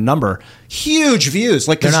video and a number. Huge views,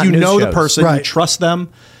 like because you know the person, you trust them,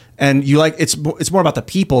 and you like. It's more about the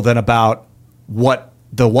people than about what.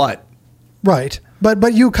 Right.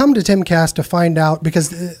 But you come to Timcast to find out,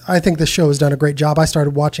 because I think the show has done a great job. I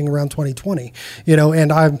started watching around 2020,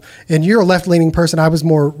 and you're a left leaning person. I was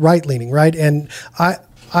more right leaning, right? And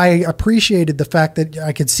I appreciated the fact that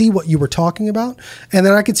I could see what you were talking about, and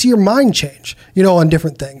then I could see your mind change, on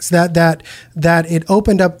different things. That it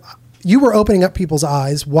opened up. You were opening up people's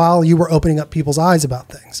eyes while you were opening up people's eyes about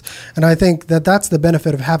things, and I think that that's the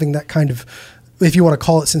benefit of having that kind of, if you want to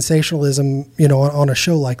call it sensationalism, on a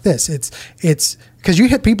show like this. It's because you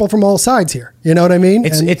hit people from all sides here. You know what I mean?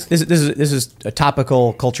 This is a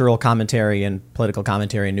topical cultural commentary and political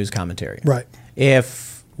commentary and news commentary. Right.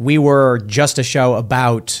 If we were just a show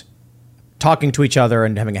about talking to each other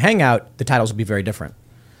and having a hangout, the titles would be very different.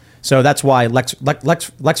 So that's why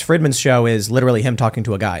Lex Friedman's show is literally him talking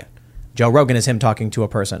to a guy. Joe Rogan is him talking to a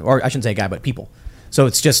person, or I shouldn't say guy, but people. So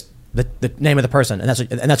it's just the name of the person, and that's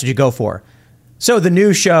what you go for. So the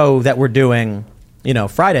new show that we're doing,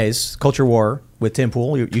 Fridays, Culture War with Tim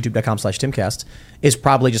Pool, youtube.com/Timcast, is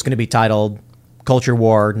probably just going to be titled Culture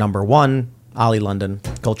War #1, Ollie London,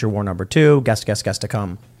 Culture War #2, guest to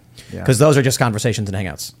come. Because those are just conversations and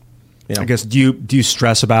hangouts. I guess, do you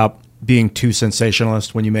stress about being too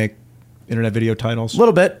sensationalist when you make internet video titles? A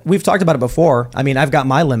little bit. We've talked about it before. I mean, I've got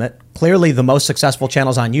my limit. Clearly, the most successful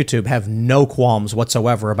channels on YouTube have no qualms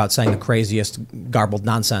whatsoever about saying the craziest garbled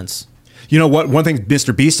nonsense. You know what? One thing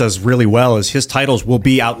Mr. Beast does really well is his titles will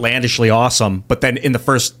be outlandishly awesome, but then in the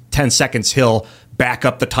first 10 seconds, he'll back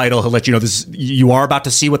up the title. He'll let you know this. You are about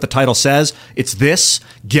to see what the title says. It's this.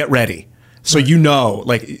 Get ready. So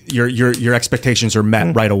like your expectations are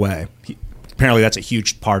met right away. Apparently, that's a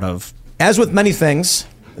huge part of. As with many things,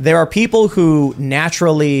 there are people who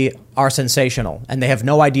naturally are sensational and they have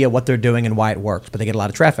no idea what they're doing and why it works, but they get a lot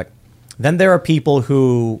of traffic. Then there are people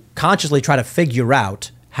who consciously try to figure out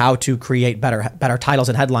how to create better titles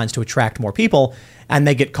and headlines to attract more people, and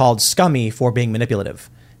they get called scummy for being manipulative.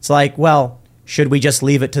 It's like, well, should we just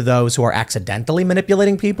leave it to those who are accidentally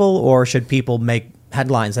manipulating people, or should people make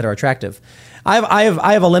headlines that are attractive? I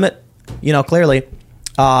have a limit, clearly,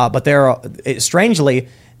 but there are, strangely,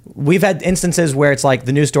 we've had instances where it's like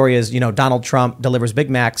the news story is, Donald Trump delivers Big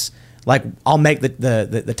Macs. Like, I'll make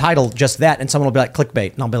the title just that, and someone will be like,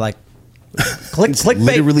 clickbait, and I'll be like, clickbait.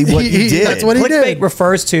 Literally what he did. That's what he did. Clickbait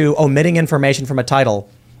refers to omitting information from a title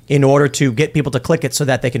in order to get people to click it so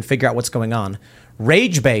that they can figure out what's going on.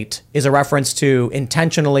 Rage bait is a reference to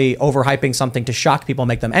intentionally overhyping something to shock people,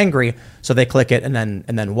 make them angry, so they click it and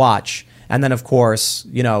then watch. And then, of course,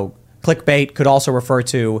 clickbait could also refer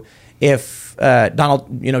to if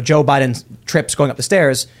Joe Biden trips going up the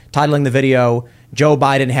stairs, titling the video, Joe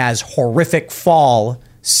Biden has horrific fall,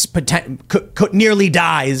 nearly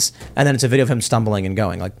dies, and then it's a video of him stumbling and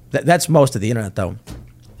going. Like that's most of the internet, though.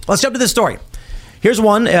 Let's jump to this story. Here's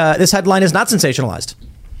one. This headline is not sensationalized.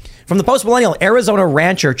 From the Post-Millennial, Arizona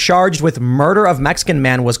rancher charged with murder of Mexican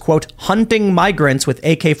man was, quote, hunting migrants with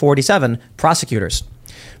AK-47, prosecutors.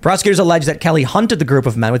 Prosecutors allege that Kelly hunted the group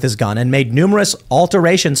of men with his gun and made numerous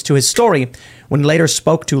alterations to his story when he later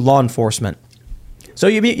spoke to law enforcement. So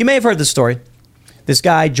you may have heard this story. This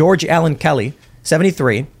guy, George Allen Kelly,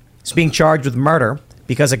 73, is being charged with murder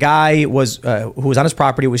because a guy who was on his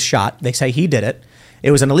property was shot. They say he did it.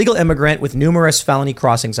 It was an illegal immigrant with numerous felony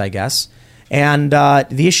crossings, I guess. And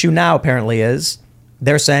the issue now apparently is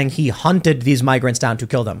they're saying he hunted these migrants down to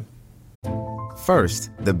kill them. First,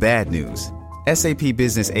 the bad news. SAP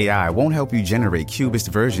Business AI won't help you generate cubist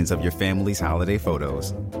versions of your family's holiday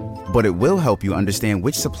photos. But it will help you understand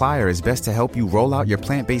which supplier is best to help you roll out your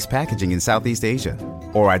plant-based packaging in Southeast Asia,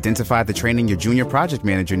 or identify the training your junior project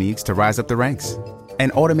manager needs to rise up the ranks,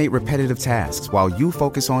 and automate repetitive tasks while you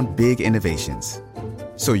focus on big innovations,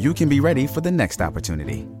 so you can be ready for the next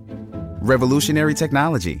opportunity. Revolutionary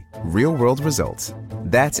technology, real-world results.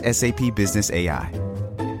 That's SAP Business AI.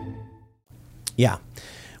 Yeah.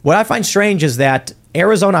 What I find strange is that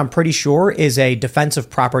Arizona, I'm pretty sure, is a defensive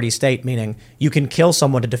property state, meaning you can kill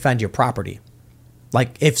someone to defend your property.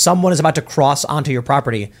 Like, if someone is about to cross onto your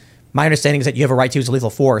property, My understanding is that you have a right to use lethal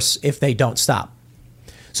force if they don't stop.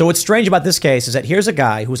 So what's strange about this case is that here's a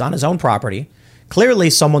guy who's on his own property. Clearly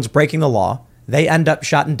someone's breaking the law. They end up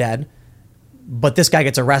shot and dead. But this guy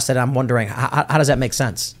gets arrested. I'm wondering, how does that make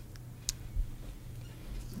sense?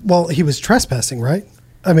 Well, he was trespassing, right?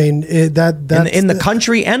 I mean, that's in the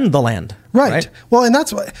country and the land. Right. Well, and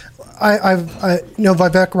that's what I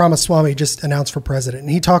Vivek Ramaswamy just announced for president,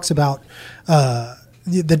 and he talks about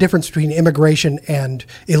the difference between immigration and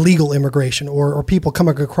illegal immigration, or people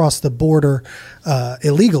coming across the border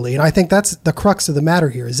illegally. And I think that's the crux of the matter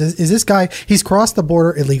here. Is this guy, he's crossed the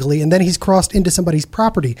border illegally, and then he's crossed into somebody's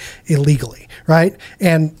property illegally, right?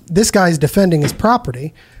 And this guy's defending his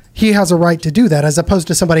property. He has a right to do that, as opposed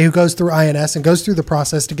to somebody who goes through INS and goes through the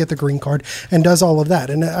process to get the green card and does all of that.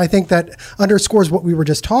 And I think that underscores what we were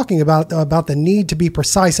just talking about the need to be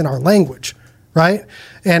precise in our language, right?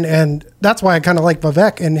 And that's why I kind of like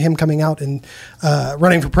Vivek and him coming out and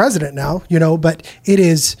running for president now, but it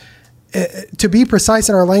is to be precise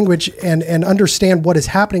in our language and understand what is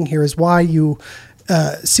happening here is why you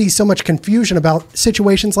see so much confusion about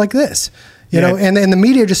situations like this. You know, and the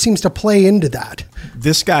media just seems to play into that.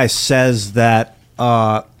 This guy says that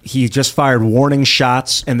he just fired warning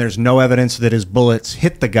shots and there's no evidence that his bullets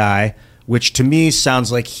hit the guy, which to me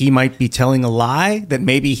sounds like he might be telling a lie, that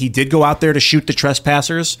maybe he did go out there to shoot the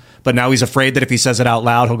trespassers, but now he's afraid that if he says it out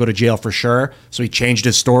loud, he'll go to jail for sure. So he changed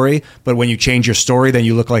his story. But when you change your story, then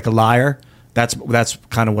you look like a liar. That's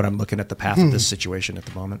kind of what I'm looking at the path of this situation at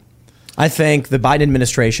the moment. I think the Biden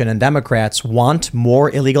administration and Democrats want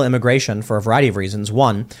more illegal immigration for a variety of reasons.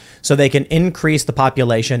 One, so they can increase the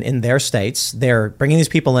population in their states. They're bringing these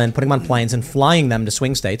people in, putting them on planes and flying them to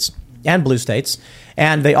swing states and blue states.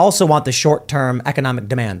 And they also want the short-term economic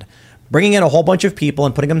demand. Bringing in a whole bunch of people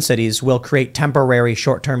and putting them in cities will create temporary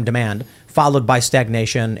short-term demand, followed by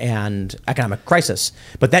stagnation and economic crisis.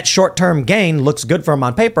 But that short-term gain looks good for them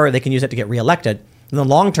on paper. They can use it to get reelected. And the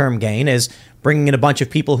long-term gain is bringing in a bunch of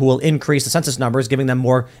people who will increase the census numbers, giving them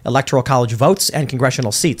more electoral college votes and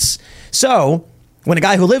congressional seats. So when a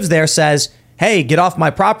guy who lives there says, hey, get off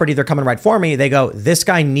my property, they're coming right for me, they go, this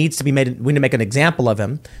guy needs to be made, we need to make an example of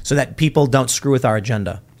him so that people don't screw with our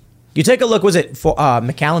agenda. You take a look, was it for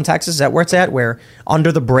McAllen, Texas? Is that where it's at? Where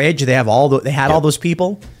under the bridge, they had all those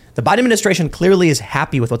people? The Biden administration clearly is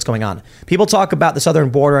happy with what's going on. People talk about the southern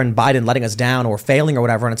border and Biden letting us down or failing or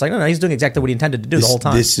whatever. And it's like, no, he's doing exactly what he intended to do the whole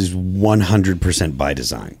time. This is 100% by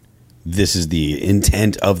design. This is the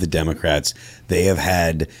intent of the Democrats. They have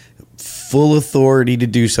had full authority to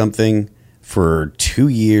do something for 2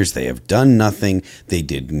 years. They have done nothing. They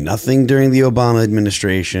did nothing during the Obama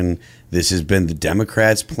administration. This has been the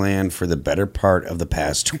Democrats' plan for the better part of the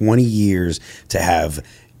past 20 years to have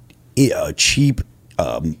cheap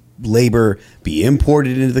labor be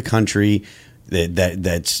imported into the country.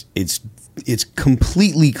 It's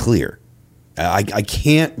completely clear. I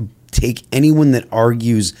can't take anyone that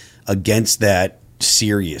argues against that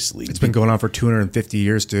seriously. It's been going on for 250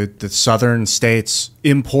 years, dude. The southern states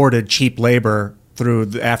imported cheap labor through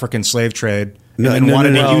the African slave trade. And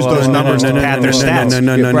wanted to use those numbers to pad their stats.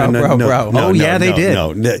 No. Oh, yeah, they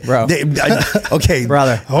did. Bro. Okay,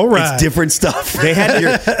 brother. All right. It's different stuff. They had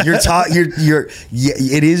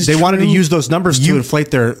it is. They true. wanted to use those numbers to inflate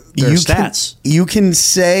their stats. You can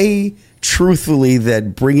say truthfully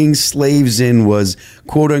that bringing slaves in was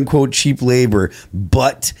quote unquote cheap labor,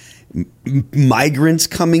 but migrants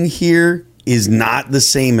coming here is not the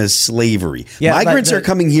same as slavery. Yeah, migrants are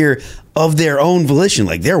coming here of their own volition.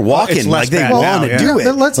 Like they're walking, like they want to do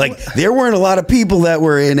it. Like there weren't a lot of people that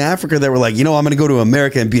were in Africa that were like, I'm going to go to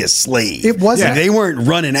America and be a slave. It wasn't. Like, they weren't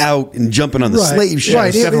running out and jumping on the slave ship. Right.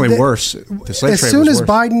 It's definitely worse. The slave trade as soon as worse.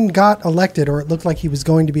 Biden got elected, or it looked like he was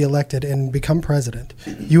going to be elected and become president,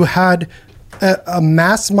 you had a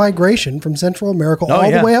mass migration from Central America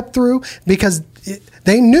the way up through, because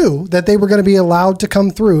they knew that they were going to be allowed to come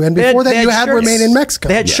through. And before that, you had to remain in Mexico.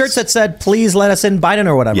 They had shirts that said, please let us in Biden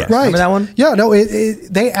or whatever. Yes. Right. Remember that one? Yeah, no,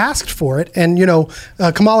 they asked for it. And,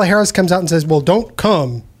 Kamala Harris comes out and says, well, don't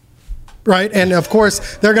come. Right. And of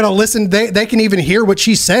course, they're going to listen. They can even hear what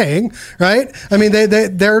she's saying. Right. I mean,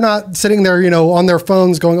 they're not sitting there, on their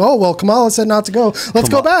phones going, oh, well, Kamala said not to go. Let's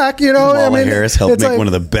go back. Kamala Harris helped make one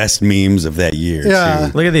of the best memes of that year. Yeah.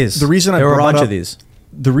 Too. Look at these. The reason there were a bunch of these.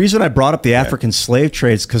 The reason I brought up the African slave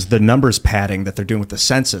trade is because the numbers padding that they're doing with the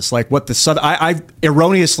census, like what I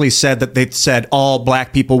erroneously said that they said all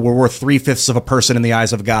black people were worth 3/5 of a person in the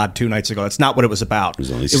eyes of God 2 nights ago. That's not what it was about.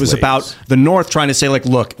 It was about the North trying to say, like,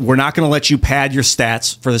 look, we're not going to let you pad your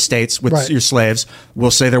stats for the states with your slaves.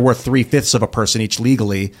 We'll say they're worth 3/5 of a person each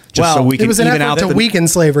legally, just so we can even out to weaken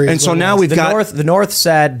slavery. And so now we've got the North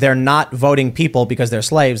said they're not voting people because they're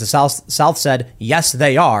slaves. The South said yes,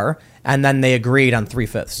 they are. And then they agreed on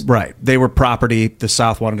 3/5. Right. They were property. The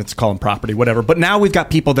South wanted to call them property, whatever. But now we've got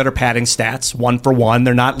people that are padding stats 1 for 1.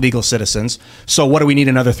 They're not legal citizens. So what do we need?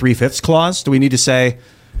 Another 3/5 clause? Do we need to say,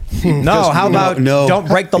 no, how about don't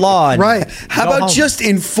break the law? Right. How about just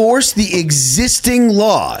enforce the existing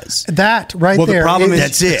laws? That right well, there. The problem is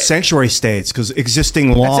that's it. Sanctuary states, because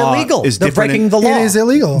existing law That's illegal. is They're different. breaking the law. It is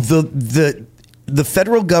illegal. The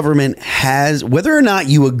federal government has, whether or not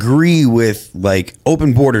you agree with like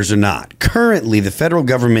open borders or not, currently the federal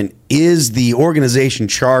government is the organization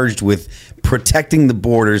charged with protecting the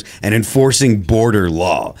borders and enforcing border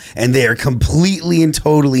law. And they are completely and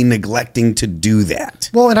totally neglecting to do that.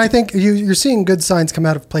 Well, and I think you're seeing good signs come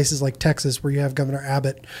out of places like Texas where you have Governor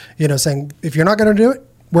Abbott, saying, if you're not going to do it,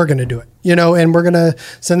 we're going to do it, and we're going to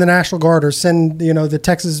send the National Guard or send, the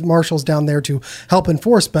Texas Marshals down there to help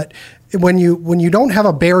enforce. But when you don't have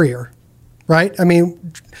a barrier, right? I mean,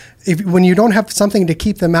 when you don't have something to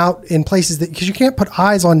keep them out in places because you can't put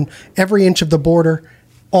eyes on every inch of the border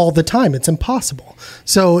all the time. It's impossible.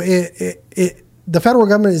 So the federal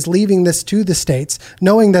government is leaving this to the states,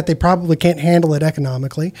 knowing that they probably can't handle it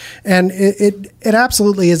economically. And it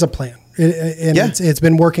absolutely is a plan. It's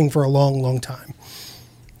been working for a long, long time.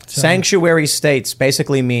 So. Sanctuary states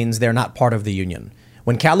basically means they're not part of the union.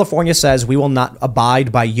 When California says we will not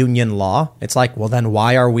abide by union law, it's like, well, then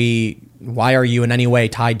why are you in any way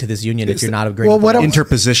tied to this union if you're not agreeing with the law?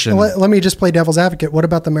 Interposition. Let me just play devil's advocate. What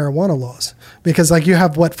about the marijuana laws? Because you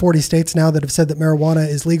have 40 states now that have said that marijuana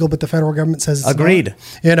is legal, but the federal government says it's agreed.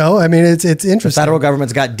 Not. I mean, it's interesting. The federal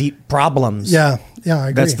government's got deep problems. Yeah, I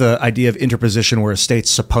agree. That's the idea of interposition, where a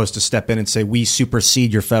state's supposed to step in and say, we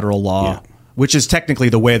supersede your federal law. Yeah. Which is technically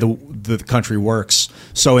the way the country works.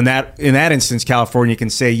 So in that instance, California can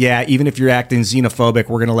say, yeah, even if you're acting xenophobic,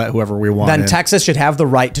 we're going to let whoever we want Then in. Texas should have the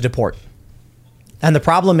right to deport. And the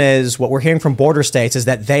problem is, what we're hearing from border states is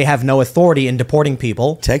that they have no authority in deporting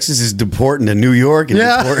people. Texas is deporting to New York and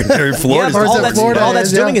deporting to Florida. All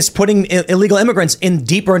that's doing is putting illegal immigrants in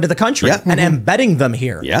deeper into the country and embedding them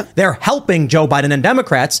here. Yeah. They're helping Joe Biden and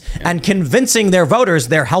Democrats and convincing their voters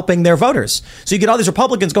they're helping their voters. So you get all these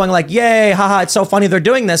Republicans going like, yay, haha, it's so funny they're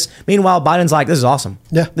doing this. Meanwhile, Biden's like, this is awesome.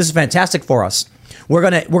 Yeah. This is fantastic for us. We're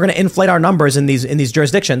gonna inflate our numbers in these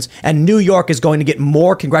jurisdictions, and New York is going to get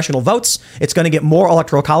more congressional votes. It's going to get more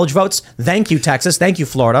electoral college votes. Thank you, Texas. Thank you,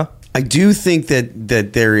 Florida. I do think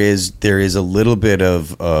that there is a little bit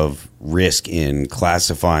of risk in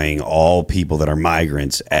classifying all people that are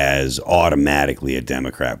migrants as automatically a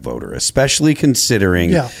Democrat voter, especially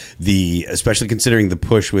considering the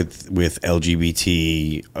push with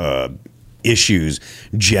LGBT issues,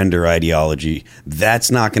 gender ideology. That's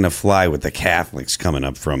not going to fly with the Catholics coming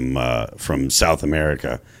up from South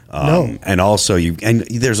America. No. And also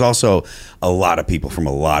there's also a lot of people from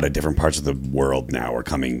a lot of different parts of the world now are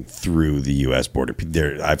coming through the U.S. border.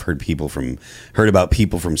 I've heard about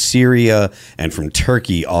people from Syria and from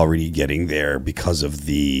Turkey already getting there because of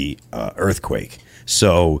the earthquake.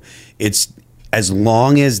 So it's, as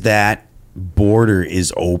long as that border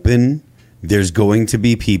is open, there's going to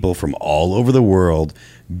be people from all over the world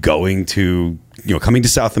coming to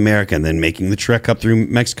South America and then making the trek up through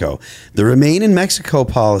Mexico. The remain in Mexico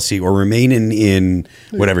policy, or remain in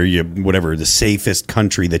whatever the safest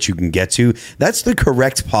country that you can get to, that's the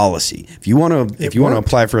correct policy. If you want to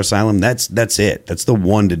apply for asylum, that's it. That's the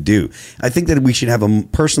one to do. I think that we should have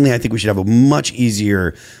a much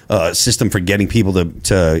easier system for getting people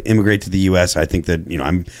to immigrate to the U.S. I think that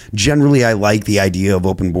I like the idea of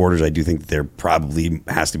open borders. I do think that there probably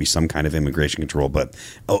has to be some kind of immigration control, but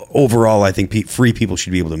overall, I think free people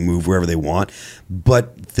should be able to move wherever they want.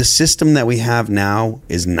 But the system that we have now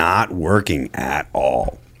is not working at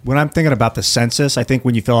all. When I'm thinking about the census, I think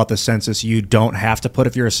when you fill out the census, you don't have to put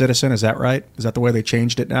if you're a citizen. Is that right? Is that the way they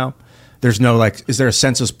changed it now? There's no is there a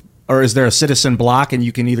census or is there a citizen block and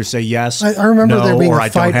you can either say yes, I remember no, there being or a I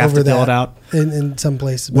fight don't have over to fill that. it out? in some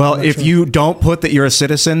places. but Well, I'm not if sure. you don't put that you're a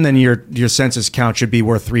citizen, then your census count should be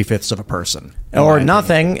worth 3/5 of a person. or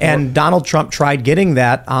nothing. And Donald Trump tried getting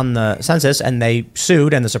that on the census, and they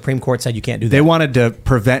sued, and the Supreme Court said you can't do that. They wanted to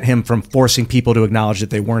prevent him from forcing people to acknowledge that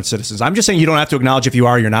they weren't citizens. I'm just saying you don't have to acknowledge if you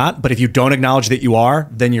are or you're not, but if you don't acknowledge that you are,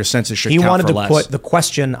 then your census should He count wanted for to less. put the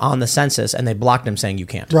question on the census, and they blocked him, saying you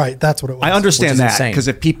can't. Right, that's what it was. I Which understand is that, insane. because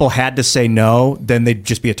if people had to say no, then they'd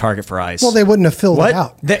just be a target for ICE. Well, they wouldn't have filled it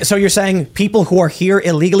out. So you're saying people who are here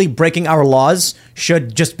illegally breaking our laws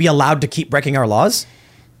should just be allowed to keep breaking our laws?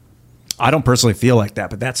 I don't personally feel like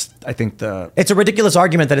that, but that's, I think, It's a ridiculous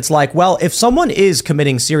argument that it's like, well, if someone is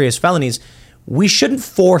committing serious felonies, we shouldn't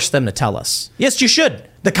force them to tell us. Yes, you should.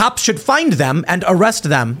 The cops should find them and arrest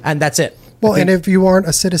them, and that's it. Well, and if you aren't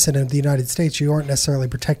a citizen of the United States, you aren't necessarily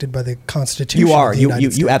protected by the Constitution. You are. Of the You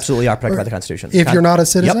United States. absolutely are protected by the Constitution. If you're not a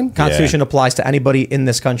citizen? Yep. Constitution applies to anybody in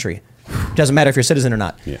this country. Doesn't matter if you're a citizen or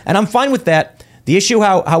not. Yeah. And I'm fine with that. The issue,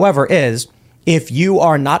 however, is if you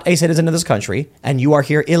are not a citizen of this country and you are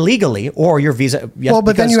here illegally, or your visa. Yes, Well,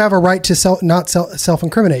 but then because- you have a right to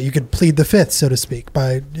self-incriminate. You could plead the fifth, so to speak,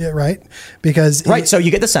 right? Because Right. So you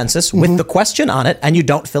get the census with the question on it, and you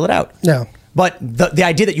don't fill it out. Yeah. But the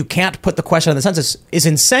idea that you can't put the question on the census is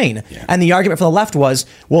insane. Yeah. And the argument for the left was,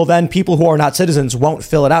 well, then people who are not citizens won't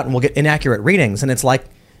fill it out and we'll get inaccurate readings. And it's like,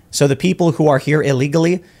 so the people who are here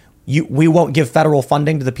illegally, we won't give federal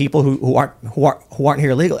funding to the people who aren't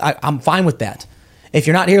here illegally. I'm fine with that. If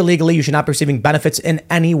you're not here legally, you should not be receiving benefits in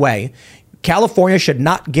any way. California should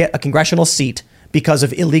not get a congressional seat because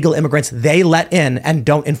of illegal immigrants they let in and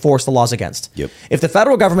don't enforce the laws against. Yep. If the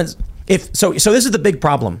federal government, so this is the big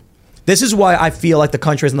problem. This is why I feel like the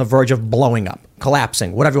country is on the verge of blowing up,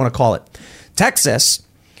 collapsing, whatever you want to call it. Texas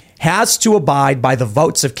has to abide by the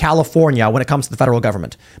votes of California when it comes to the federal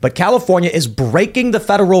government. But California is breaking the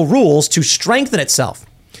federal rules to strengthen itself.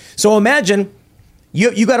 So imagine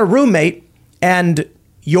you got a roommate and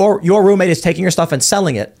your roommate is taking your stuff and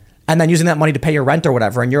selling it and then using that money to pay your rent or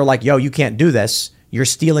whatever. And you're like, yo, you can't do this. You're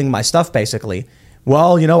stealing my stuff, basically.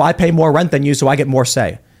 Well, I pay more rent than you, so I get more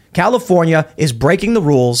say. California is breaking the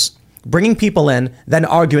rules, bringing people in, then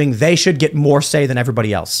arguing they should get more say than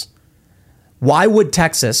everybody else. Why would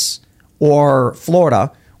Texas or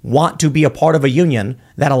Florida want to be a part of a union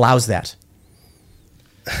that allows that?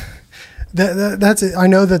 That's it. I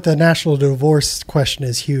know that the national divorce question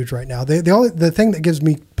is huge right now. The thing that gives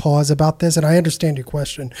me pause about this, and I understand your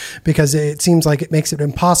question because it seems like it makes it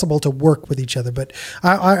impossible to work with each other. But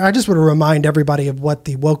I just want to remind everybody of what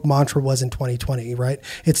the woke mantra was in 2020. Right?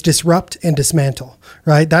 It's disrupt and dismantle.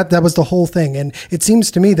 Right? That was the whole thing. And it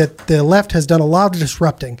seems to me that the left has done a lot of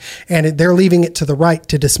disrupting, and they're leaving it to the right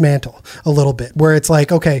to dismantle a little bit. Where it's like,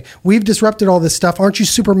 okay, we've disrupted all this stuff. Aren't you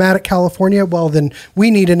super mad at California? Well, then we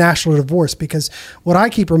need a national divorce. Because what I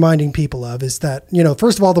keep reminding people of is that,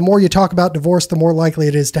 first of all, the more you talk about divorce, the more likely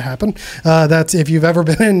it is to happen. That's if you've ever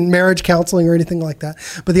been in marriage counseling or anything like that.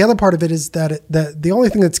 But the other part of it is that the only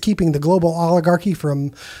thing that's keeping the global oligarchy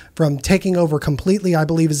from taking over completely, I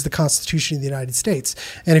believe, is the Constitution of the United States.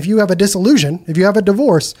 And if you have a dissolution, if you have a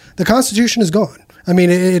divorce, the Constitution is gone. I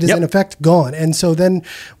mean, it is in effect gone. And so then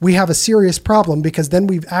we have a serious problem because then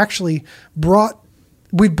we've actually brought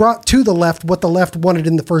to the left what the left wanted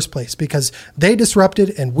in the first place because they disrupted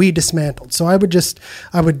and we dismantled. So I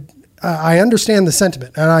understand the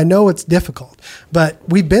sentiment and I know it's difficult, but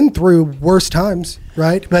we've been through worse times,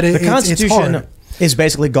 right? But the Constitution it's hard. is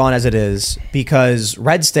basically gone as it is because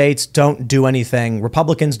red states don't do anything.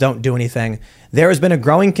 Republicans don't do anything. There has been a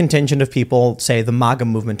growing contingent of people, say the MAGA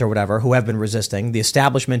movement or whatever, who have been resisting. The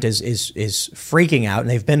establishment is freaking out, and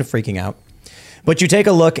they've been freaking out. But you take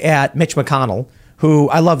a look at Mitch McConnell, who,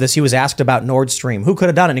 I love this, he was asked about Nord Stream. Who could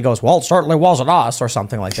have done it? And he goes, well, it certainly wasn't us, or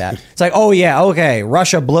something like that. It's like, oh, yeah, okay,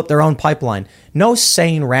 Russia blew up their own pipeline. No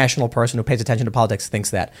sane, rational person who pays attention to politics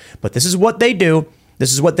thinks that. But this is what they do.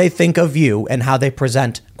 This is what they think of you and how they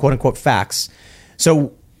present, quote unquote, facts.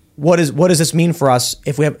 So what does this mean for us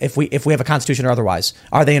if we have a constitution or otherwise?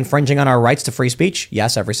 Are they infringing on our rights to free speech?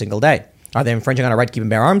 Yes, every single day. Are they infringing on our right to keep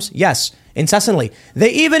and bear arms? Yes, incessantly.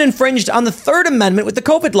 They even infringed on the Third Amendment with the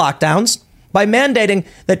COVID lockdowns by mandating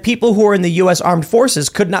that people who are in the U.S. Armed Forces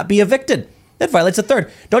could not be evicted. That violates the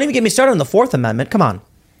Third. Don't even get me started on the Fourth Amendment. Come on.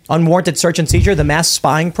 Unwarranted search and seizure, the mass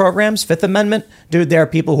spying programs, Fifth Amendment. Dude, there are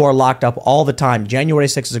people who are locked up all the time. January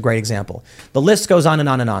 6th is a great example. The list goes on and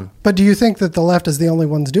on and on. But do you think that the left is the only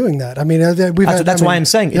ones doing that? I mean, that's why I'm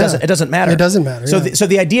saying it doesn't matter. It doesn't matter. So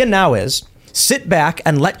the idea now is sit back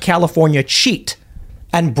and let California cheat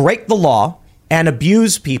and break the law and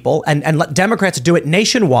abuse people and let Democrats do it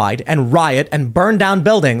nationwide and riot and burn down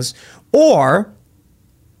buildings, or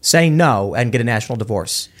say no and get a national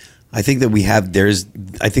divorce. I think that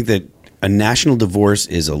I think that a national divorce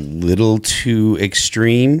is a little too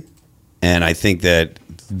extreme. And I think that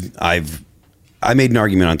I made an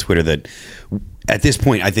argument on Twitter that at this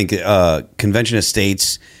point, I think convention of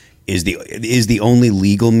states is the only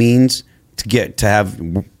legal means to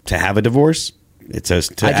have a divorce. It's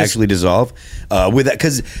to actually dissolve with that,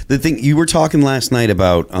 because the thing you were talking last night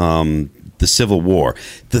about the Civil War.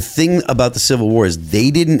 The thing about the Civil War is they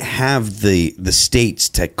didn't have the states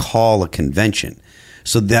to call a convention,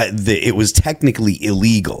 so that it was technically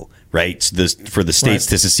illegal, right? For the states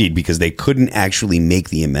to secede because they couldn't actually make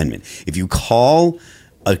the amendment. If you call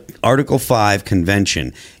a Article 5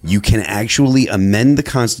 convention, you can actually amend the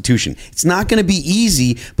Constitution. It's not going to be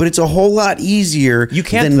easy, but it's a whole lot easier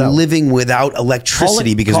than living without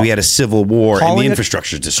electricity because we had a civil war and the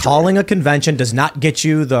infrastructure is destroyed. Calling a convention does not get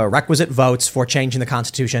you the requisite votes for changing the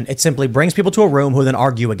Constitution. It simply brings people to a room who then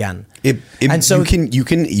argue again. You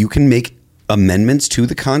can make amendments to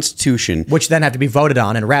the Constitution, which then have to be voted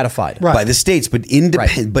on and ratified by the states, but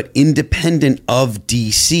independent of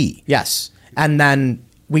DC. Yes, and then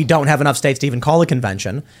we don't have enough states to even call a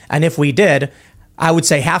convention. And if we did, I would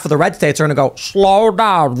say half of the red states are going to go, slow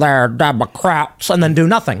down there, Democrats, and then do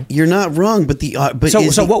nothing. You're not wrong, but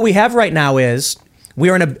so what we have right now is we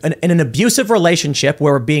are in an abusive relationship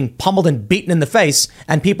where we're being pummeled and beaten in the face,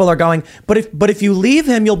 and people are going, but if you leave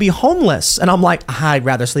him, you'll be homeless. And I'm like, I'd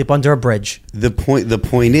rather sleep under a bridge. The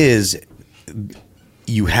point is,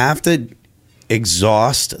 you have to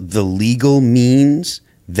exhaust the legal means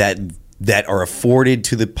that are afforded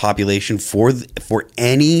to the population for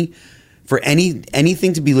anything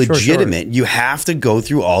to be legitimate. Sure. You have to go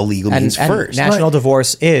through all legal means first. National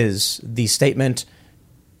divorce is the statement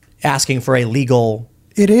asking for a legal.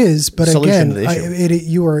 It is, but again,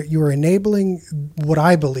 you are enabling what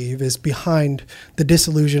I believe is behind the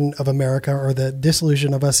dissolution of America or the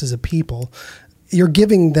dissolution of us as a people. You're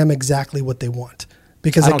giving them exactly what they want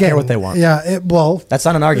because I don't care what they want. Yeah, that's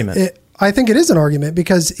not an argument. I think it is an argument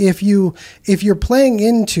because if you're playing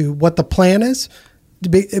into what the plan is,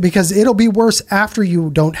 because it'll be worse after you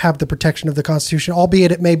don't have the protection of the Constitution,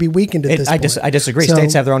 albeit it may be weakened at this point. I disagree.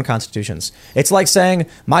 States have their own constitutions. It's like saying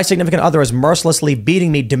my significant other is mercilessly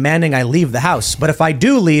beating me, demanding I leave the house. But if I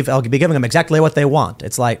do leave, I'll be giving them exactly what they want.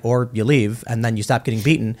 It's like, or you leave and then you stop getting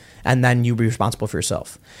beaten and then you be responsible for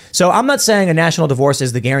yourself. So I'm not saying a national divorce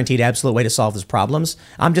is the guaranteed absolute way to solve these problems.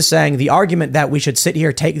 I'm just saying the argument that we should sit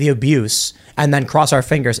here, take the abuse, and then cross our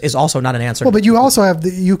fingers is also not an answer. Well, but you also have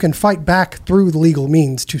you can fight back through the legal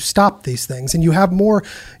means to stop these things, and you have more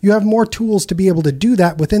tools to be able to do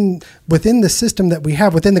that within the system that we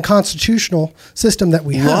have, within the constitutional system that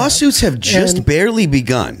we have. Lawsuits have just barely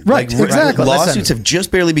begun. Right, exactly. Lawsuits have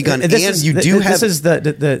just barely begun, This is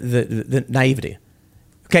the naivety.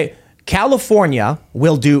 Okay, California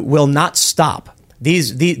will not stop.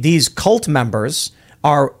 These cult members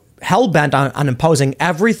are hell-bent on imposing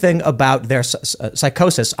everything about their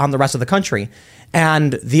psychosis on the rest of the country.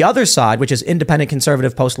 And the other side, which is independent,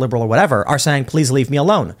 conservative, post-liberal, or whatever, are saying, please leave me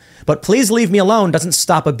alone. But please leave me alone doesn't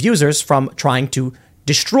stop abusers from trying to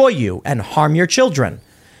destroy you and harm your children.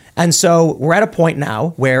 And so we're at a point now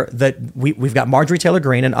where we've got Marjorie Taylor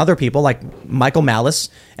Greene and other people like Michael Malice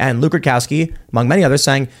and Luke Rudkowski, among many others,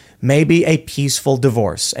 saying maybe a peaceful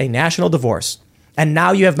divorce, a national divorce. And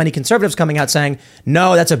now you have many conservatives coming out saying,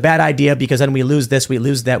 no, that's a bad idea because then we lose this, we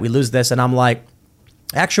lose that, we lose this. And I'm like,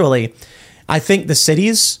 actually, I think the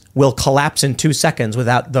cities will collapse in 2 seconds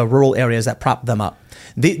without the rural areas that prop them up.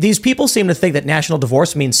 These people seem to think that national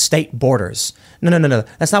divorce means state borders. No.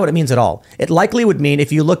 That's not what it means at all. It likely would mean,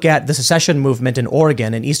 if you look at the secession movement in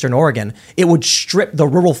Oregon, in Eastern Oregon, it would strip the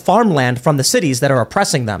rural farmland from the cities that are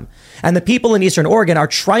oppressing them. And the people in Eastern Oregon are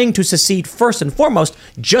trying to secede first and foremost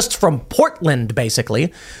just from Portland,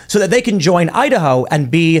 basically, so that they can join Idaho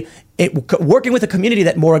and be working with a community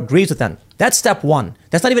that more agrees with them. That's step one.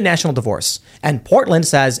 That's not even national divorce. And Portland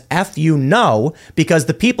says, F you no, because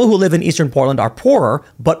the people who live in Eastern Portland are poorer,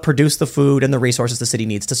 but produce the food and the resources the city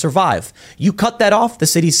needs to survive. You cut that off, the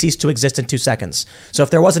city ceased to exist in 2 seconds. So if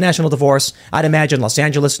there was a national divorce, I'd imagine Los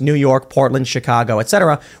Angeles, New York, Portland, Chicago,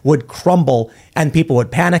 etc., would crumble and people would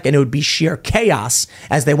panic and it would be sheer chaos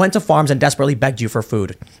as they went to farms and desperately begged you for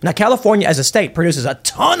food. Now, California as a state produces a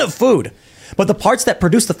ton of food, but the parts that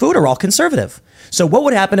produce the food are all conservative. So what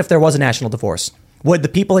would happen if there was a national divorce? Would the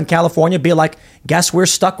people in California be like, guess we're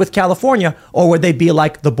stuck with California? Or would they be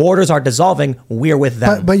like, the borders are dissolving, we're with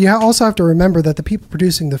them? But you also have to remember that the people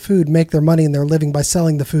producing the food make their money and their living by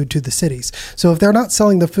selling the food to the cities. So if they're not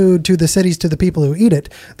selling the food to the cities, to the people who eat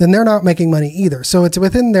it, then they're not making money either. So it's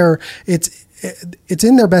within it's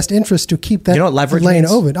in their best interest to keep that leverage lane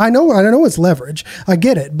means? open. I know it's leverage. I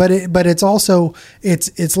get it, but it's also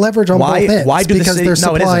it's leverage on both ends. Why do because there's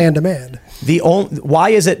supply and demand. Why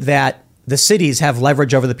is it that the cities have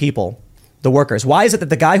leverage over the people, the workers? Why is it that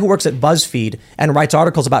the guy who works at BuzzFeed and writes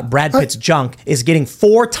articles about Brad Pitt's junk is getting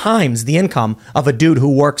 4 times the income of a dude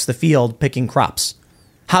who works the field picking crops?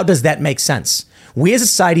 How does that make sense? We as a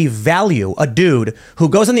society value a dude who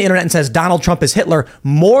goes on the internet and says Donald Trump is Hitler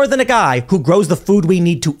more than a guy who grows the food we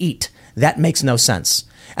need to eat. That makes no sense.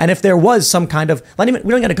 And if there was some kind of, we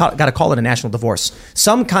don't got to call it a national divorce,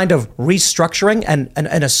 some kind of restructuring and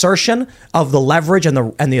an assertion of the leverage and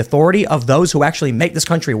the authority of those who actually make this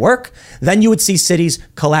country work, then you would see cities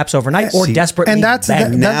collapse overnight or desperately. And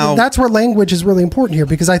that's where language is really important here,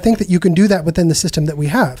 because I think that you can do that within the system that we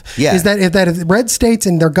have. Yeah. Is that if red states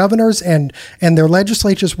and their governors and their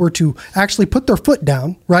legislatures were to actually put their foot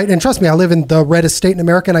down, right? And trust me, I live in the reddest state in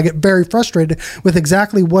America, and I get very frustrated with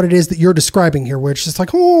exactly what it is that you're describing here, where it's just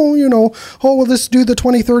like, well, let's do the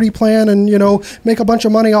 2030 plan and, make a bunch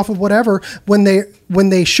of money off of whatever, when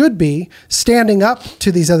they should be standing up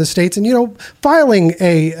to these other states and, filing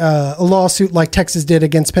a lawsuit like Texas did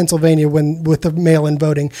against Pennsylvania with the mail-in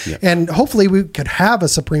voting. Yeah. And hopefully we could have a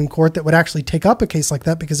Supreme Court that would actually take up a case like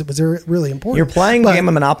that, because it was really important. You're playing a game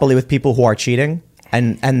of Monopoly with people who are cheating,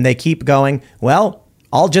 and they keep going, well,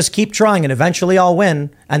 I'll just keep trying and eventually I'll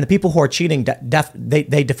win. And the people who are cheating,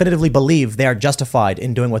 they definitively believe they are justified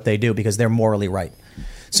in doing what they do because they're morally right.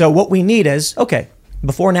 So what we need is, okay,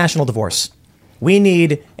 before national divorce, we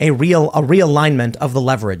need a realignment of the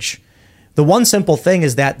leverage. The one simple thing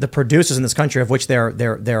is that the producers in this country, of which there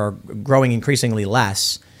are growing increasingly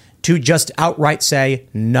less, to just outright say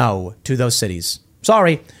no to those cities.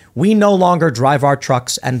 Sorry, we no longer drive our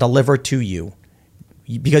trucks and deliver to you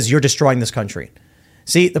because you're destroying this country.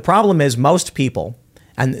 See, the problem is most people,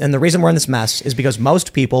 and the reason we're in this mess is because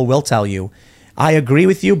most people will tell you, I agree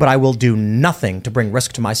with you, but I will do nothing to bring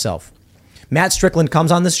risk to myself. Matt Strickland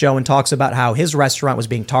comes on this show and talks about how his restaurant was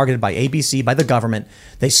being targeted by ABC, by the government.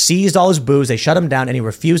 They seized all his booze, they shut him down, and he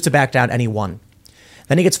refused to back down, and he won.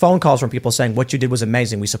 Then he gets phone calls from people saying, what you did was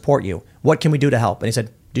amazing, we support you. What can we do to help? And he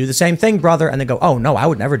said, do the same thing, brother. And they go, oh, no, I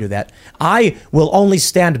would never do that. I will only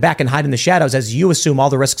stand back and hide in the shadows as you assume all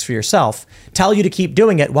the risks for yourself, tell you to keep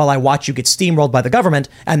doing it while I watch you get steamrolled by the government,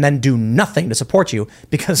 and then do nothing to support you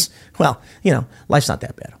because, well, life's not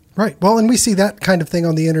that bad. Right. Well, and we see that kind of thing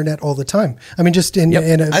on the internet all the time. I mean, just in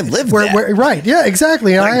I live that. Right. Yeah,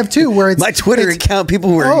 exactly. And I have too, where it's my Twitter account.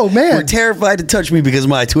 People were terrified to touch me because of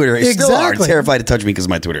my Twitter. Still are terrified to touch me because of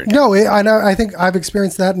my Twitter account. No, I think I've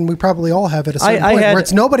experienced that, and we probably all have at a certain point, where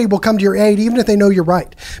it's nobody will come to your aid, even if they know you're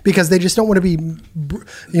right, because they just don't want to be,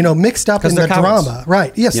 mixed up in the drama.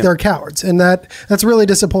 Right. Yes, they're cowards, and that's really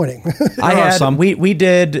disappointing. We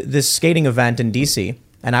did this skating event in DC.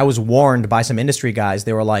 And I was warned by some industry guys.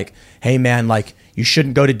 They were like, hey, man, you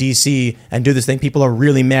shouldn't go to D.C. and do this thing. People are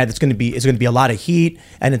really mad. It's going to be a lot of heat.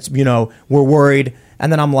 And it's, we're worried.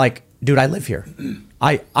 And then I'm like, dude, I live here.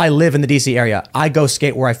 I live in the D.C. area. I go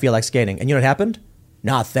skate where I feel like skating. And you know what happened?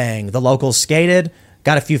 Nothing. The locals skated,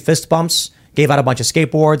 got a few fist bumps, gave out a bunch of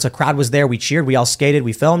skateboards. A crowd was there. We cheered. We all skated.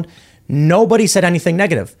 We filmed. Nobody said anything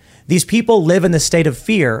negative. These people live in the state of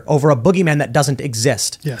fear over a boogeyman that doesn't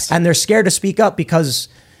exist. Yes. And they're scared to speak up because,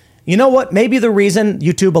 you know what? Maybe the reason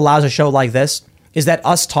YouTube allows a show like this is that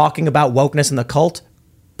us talking about wokeness and the cult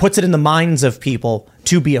puts it in the minds of people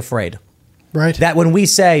to be afraid. Right. That when we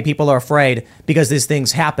say people are afraid because these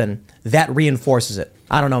things happen, that reinforces it.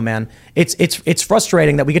 I don't know, man. It's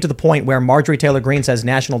frustrating that we get to the point where Marjorie Taylor Greene says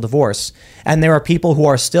national divorce, and there are people who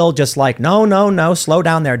are still just like, no, slow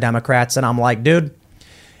down there, Democrats. And I'm like, dude,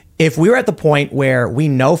 if we're at the point where we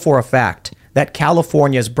know for a fact that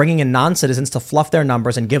California is bringing in non-citizens to fluff their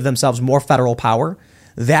numbers and give themselves more federal power,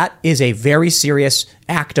 that is a very serious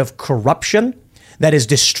act of corruption that is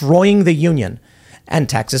destroying the union. And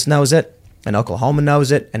Texas knows it, and Oklahoma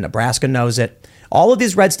knows it, and Nebraska knows it. All of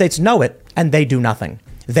these red states know it, and they do nothing.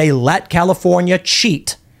 They let California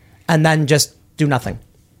cheat and then just do nothing.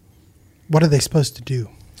 What are they supposed to do?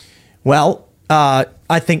 Well,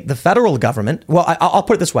 I think the federal government, I'll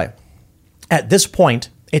put it this way. At this point,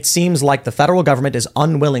 it seems like the federal government is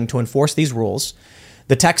unwilling to enforce these rules.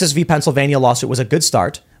 The Texas v. Pennsylvania lawsuit was a good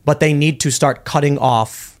start, but they need to start cutting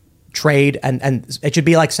off trade, and it should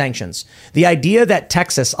be like sanctions. The idea that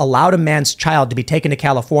Texas allowed a man's child to be taken to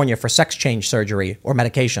California for sex change surgery or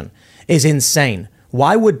medication is insane.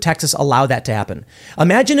 Why would Texas allow that to happen?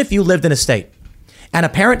 Imagine if you lived in a state and a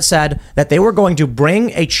parent said that they were going to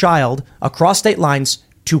bring a child across state lines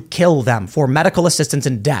to kill them for medical assistance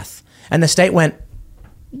in death. And the state went,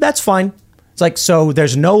 that's fine. It's like, so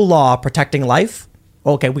there's no law protecting life?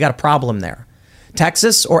 Okay, we got a problem there.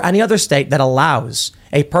 Texas or any other state that allows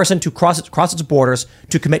a person to cross its borders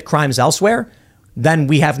to commit crimes elsewhere, then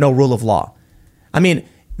we have no rule of law. I mean,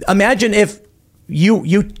 imagine if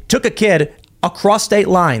you took a kid across state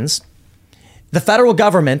lines, the federal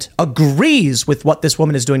government agrees with what this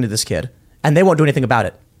woman is doing to this kid, and they won't do anything about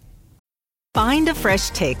it. Find a fresh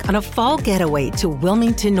take on a fall getaway to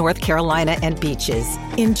Wilmington, North Carolina and beaches.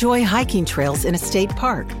 Enjoy hiking trails in a state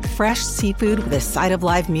park, fresh seafood with a side of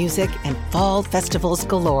live music, and fall festivals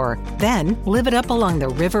galore. Then live it up along the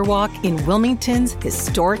Riverwalk in Wilmington's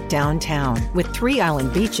historic downtown. With 3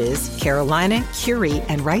 island beaches, Carolina, Curie,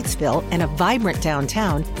 and Wrightsville, and a vibrant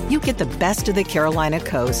downtown, you get the best of the Carolina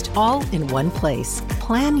coast, all in one place.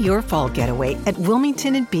 Plan your fall getaway at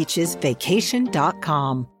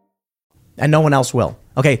WilmingtonandBeachesVacation.com. And no one else will.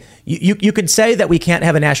 Okay, you could say that we can't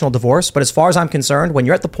have a national divorce, but as far as I'm concerned, when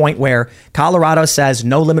you're at the point where Colorado says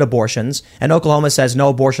no limit abortions, and Oklahoma says no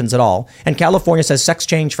abortions at all, and California says sex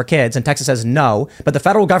change for kids, and Texas says no, but the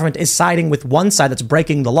federal government is siding with one side that's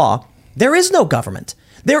breaking the law, there is no government.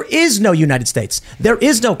 There is no United States. There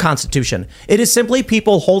is no Constitution. It is simply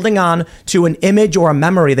people holding on to an image or a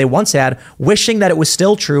memory they once had, wishing that it was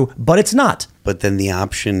still true, but it's not. But then the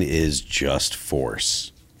option is just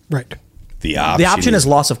force. Right. The option is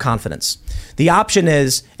loss of confidence. The option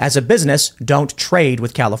is, as a business, don't trade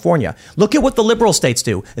with California. Look at what the liberal states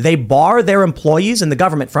do. They bar their employees in the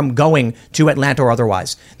government from going to Atlanta or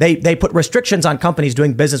otherwise. They put restrictions on companies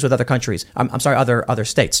doing business with other countries. Other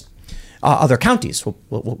states, other counties.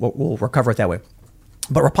 We'll recover it that way.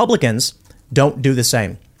 But Republicans don't do the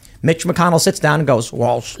same. Mitch McConnell sits down and goes,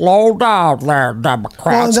 well, slow down there,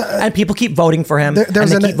 Democrats. And people keep voting for him, and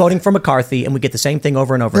they keep voting for McCarthy, and we get the same thing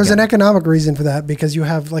over and over again. There's an economic reason for that, because you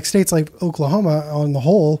have like states like Oklahoma on the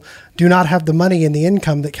whole do not have the money and the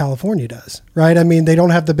income that California does, right? I mean, they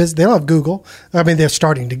don't have the business. They don't have Google. I mean, they're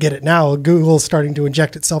starting to get it now. Google's starting to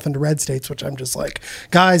inject itself into red states, which I'm just like,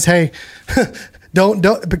 guys, hey,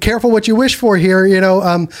 don't be careful what you wish for here,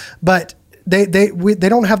 but they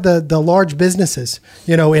don't have the large businesses,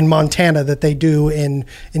 in Montana that they do in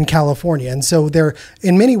California. And so they're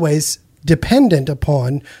in many ways dependent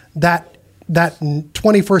upon that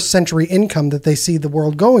 21st century income that they see the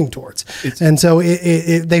world going towards. And so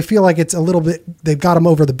they feel like it's a little bit, they've got them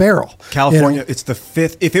over the barrel. California, it's the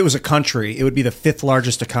 5th. If it was a country, it would be the 5th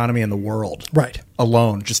largest economy in the world. Right.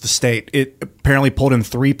 Alone, just the state. It apparently pulled in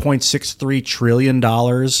 $3.63 trillion in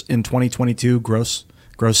 2022 gross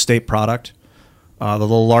state product. The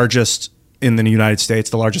largest in the United States,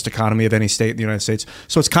 the largest economy of any state in the United States.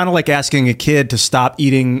 So it's kind of like asking a kid to stop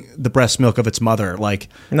eating the breast milk of its mother. Like,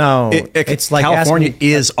 no, it's like California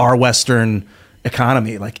is our Western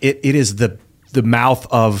economy. Like it is the mouth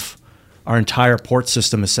of our entire port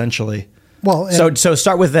system, essentially. Well, so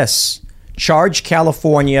start with this: charge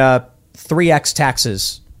California 3x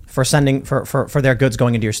taxes for sending for their goods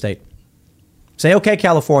going into your state. Say, okay,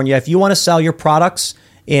 California, if you want to sell your products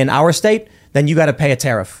in our state, then you got to pay a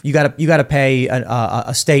tariff. You got to pay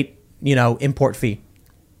a state, import fee.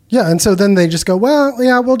 Yeah, and so then they just go, well,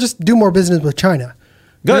 yeah, we'll just do more business with China.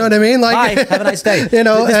 Good. You know what I mean? Like, bye. Have a nice day.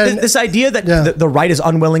 This idea that the right is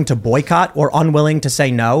unwilling to boycott or unwilling to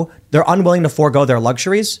say no, they're unwilling to forego their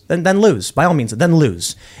luxuries, then lose. By all means, then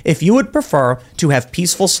lose. If you would prefer to have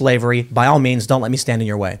peaceful slavery, by all means, don't let me stand in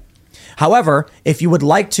your way. However, if you would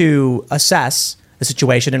like to assess the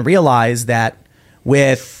situation and realize that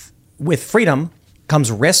with freedom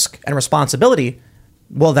comes risk and responsibility,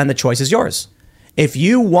 well, then the choice is yours. If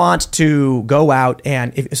you want to go out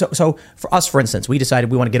and so for us, for instance, we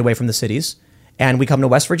decided we want to get away from the cities and we come to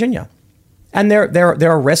West Virginia. And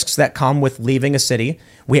there are risks that come with leaving a city.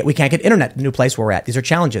 We can't get internet in the new place where we're at. These are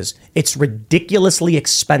challenges. It's ridiculously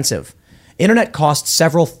expensive. Internet costs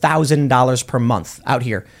several $1,000s per month out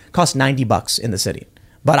here. It costs $90 in the city.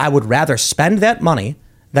 But I would rather spend that money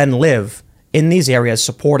than live in these areas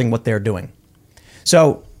supporting what they're doing.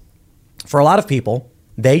 So for a lot of people,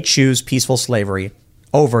 they choose peaceful slavery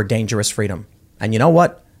over dangerous freedom. And you know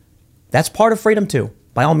what? That's part of freedom too.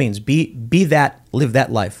 By all means, be that, live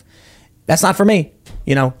that life. That's not for me.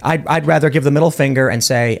 I'd rather give the middle finger and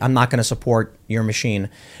say, I'm not going to support your machine.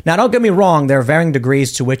 Now, don't get me wrong. There are varying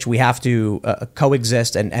degrees to which we have to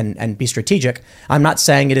coexist and be strategic. I'm not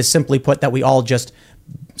saying it is simply put that we all just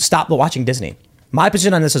stop watching Disney. My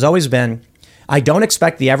position on this has always been, I don't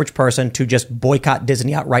expect the average person to just boycott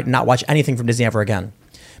Disney outright and not watch anything from Disney ever again,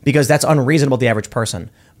 because that's unreasonable to the average person.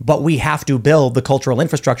 But we have to build the cultural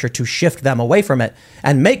infrastructure to shift them away from it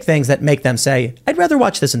and make things that make them say, I'd rather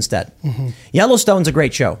watch this instead. Mm-hmm. Yellowstone's a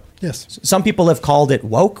great show. Yes. Some people have called it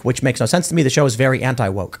woke, which makes no sense to me. The show is very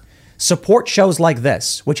anti-woke. support shows like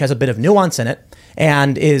this, which has a bit of nuance in it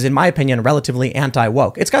and is, in my opinion, relatively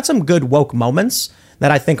anti-woke. It's got some good woke moments that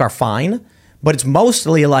I think are fine, but it's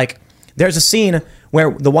mostly like there's a scene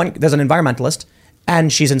where there's an environmentalist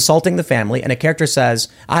and she's insulting the family, and a character says,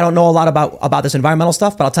 I don't know a lot about this environmental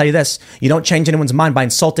stuff, but I'll tell you this, you don't change anyone's mind by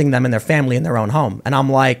insulting them and their family in their own home. And I'm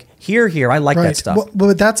like, here, I like that stuff. Well,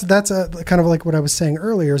 but that's kind of like what I was saying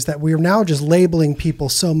earlier, is that we are now just labeling people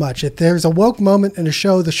so much. If there's a woke moment in a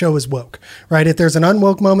show, the show is woke, right? If there's an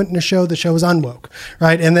unwoke moment in a show, the show is unwoke,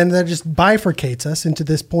 right? And then that just bifurcates us into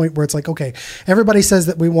this point where it's like, okay, everybody says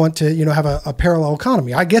that we want to, have a parallel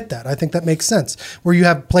economy. I get that. I think that makes sense, where you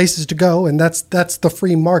have places to go, and that's the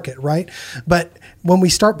free market, right? But when we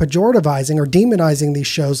start pejorativizing or demonizing these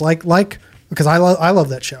shows, like because I love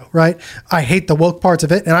that show, right? I hate the woke parts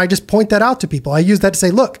of it, and I just point that out to people. I use that to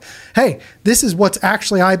say, look, hey, this is what's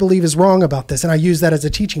actually I believe is wrong about this, and I use that as a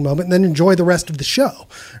teaching moment, and then enjoy the rest of the show,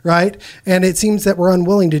 right? And it seems that we're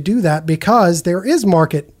unwilling to do that because there is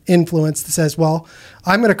market influence that says, well,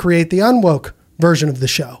 I'm going to create the unwoke version of the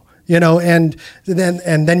show. And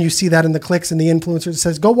then you see that in the clicks and the influencer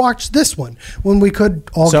says, go watch this one, when we could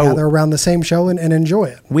all gather around the same show and enjoy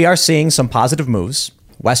it. We are seeing some positive moves.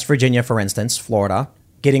 West Virginia, for instance, Florida,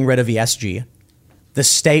 getting rid of ESG. The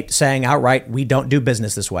state saying outright, we don't do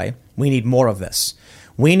business this way. We need more of this.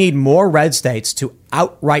 We need more red states to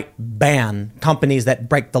outright ban companies that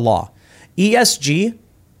break the law. ESG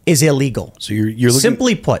is illegal. So you're looking,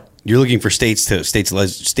 simply put. You're looking for state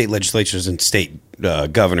legislatures and state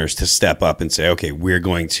governors to step up and say, okay, we're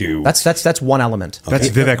going to. That's one element. That's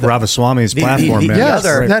Vivek Ramaswamy's platform, man. Yes,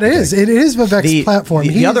 that is. It is Vivek's platform.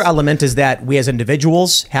 The other element is that we as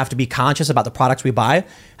individuals have to be conscious about the products we buy.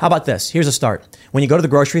 How about this? Here's a start. When you go to the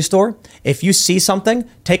grocery store, if you see something,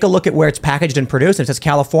 take a look at where it's packaged and produced. If it says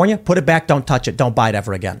California, put it back, don't touch it, don't buy it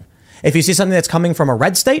ever again. If you see something that's coming from a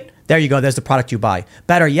red state, there you go. There's the product you buy.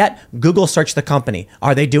 Better yet, Google search the company.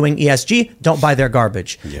 Are they doing ESG? Don't buy their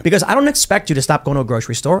garbage. Yep. Because I don't expect you to stop going to a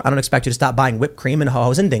grocery store. I don't expect you to stop buying whipped cream and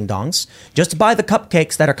ho-hos and ding-dongs. Just buy the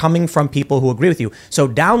cupcakes that are coming from people who agree with you. So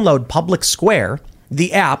download Public Square,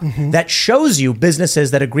 the app that shows you businesses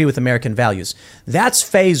that agree with American values. That's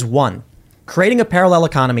phase one. Creating a parallel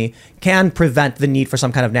economy can prevent the need for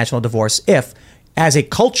some kind of national divorce if, as a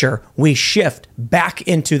culture, we shift back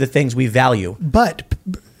into the things we value. But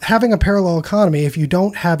having a parallel economy, if you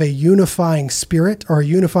don't have a unifying spirit or a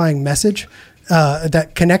unifying message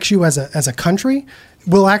that connects you as a country,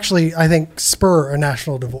 will actually, I think, spur a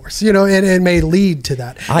national divorce. And it may lead to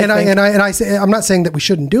that. I say, I'm not saying that we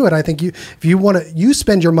shouldn't do it. I think if you want to, you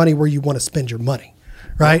spend your money where you want to spend your money.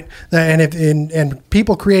 Right. And and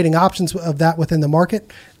people creating options of that within the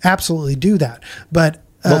market, absolutely do that. But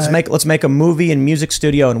let's make a movie and music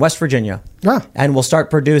studio in West Virginia, and we'll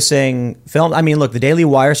start producing film. I mean, look, the Daily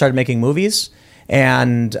Wire started making movies,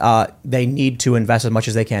 and they need to invest as much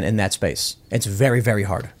as they can in that space. It's very, very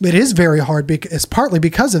hard. It is very hard because it's partly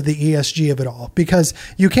because of the ESG of it all. Because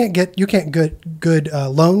you can't get good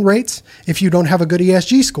loan rates if you don't have a good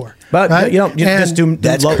ESG score. But right? Just do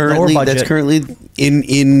that's currently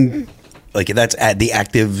in. Like that's at the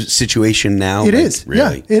active situation now. It is.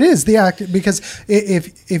 Really? Yeah, it is the active, because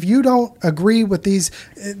if you don't agree with these,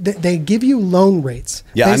 they give you loan rates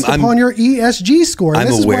based upon your ESG score. And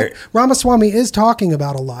this aware. is what Ramaswamy is talking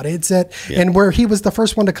about a lot. It's that, and where he was the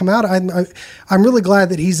first one to come out. I'm really glad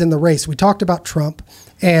that he's in the race. We talked about Trump,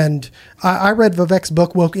 and I read Vivek's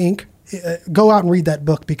book, Woke Inc. Go out and read that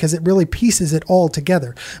book because it really pieces it all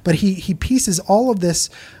together. But he pieces all of this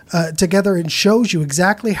together and shows you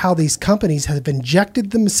exactly how these companies have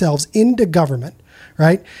injected themselves into government,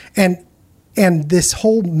 right? And this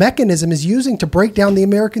whole mechanism is using to break down the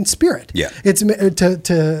American spirit. Yeah, it's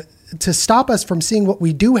to stop us from seeing what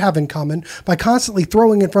we do have in common by constantly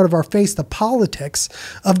throwing in front of our face the politics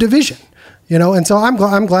of division. And so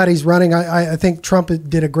I'm glad he's running. I think Trump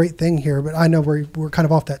did a great thing here, but I know we're kind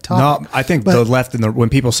of off that topic. No, I think the left and when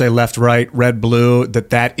people say left, right, red, blue,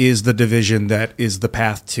 that is the division, that is the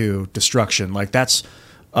path to destruction. Like that's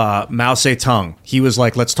Mao Zedong. He was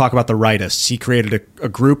like, let's talk about the rightists. He created a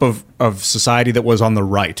group of society that was on the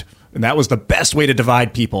right. And that was the best way to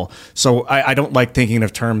divide people. So I don't like thinking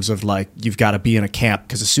of terms of like, you've got to be in a camp,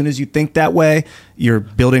 because as soon as you think that way, you're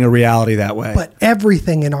building a reality that way. But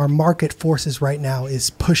everything in our market forces right now is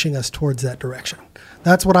pushing us towards that direction.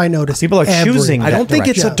 That's what I notice. People are choosing. I don't think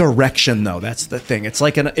it's a direction, though. That's the thing. It's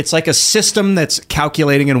like a system that's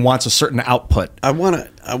calculating and wants a certain output. I want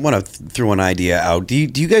to throw an idea out. Do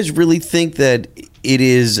you guys really think that it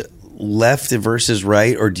is left versus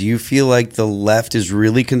right, or do you feel like the left is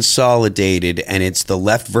really consolidated and it's the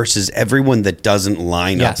left versus everyone that doesn't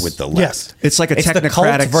line up with the left? Yes. It's like a It's the cult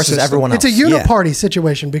technocratic versus system. everyone else. It's a uniparty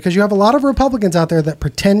situation because you have a lot of Republicans out there that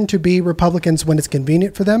pretend to be Republicans when it's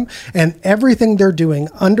convenient for them, and everything they're doing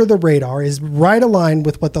under the radar is right aligned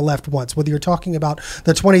with what the left wants. Whether you're talking about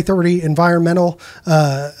the 2030 environmental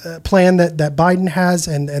plan that Biden has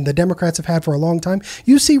and the Democrats have had for a long time,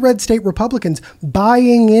 you see red state Republicans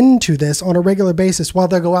buying into this on a regular basis while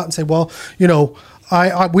they go out and say, well,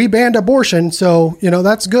 we banned abortion, so,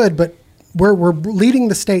 that's good, but we're leading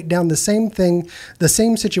the state down the same thing, the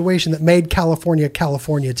same situation that made California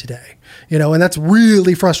today, and that's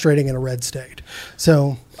really frustrating in a red state.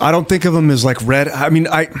 So I don't think of them as like red. I mean,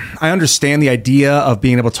 I understand the idea of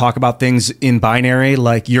being able to talk about things in binary,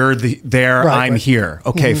 like you're there, Right, I'm right. here.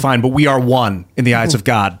 Okay, fine, but we are one in the eyes of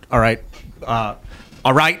God. All right.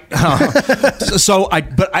 All right.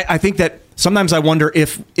 I think that sometimes I wonder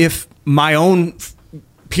if my own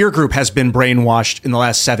peer group has been brainwashed in the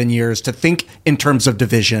last 7 years to think in terms of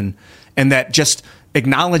division, and that just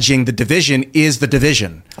acknowledging the division is the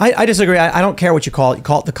division. I disagree. I don't care what you call it. You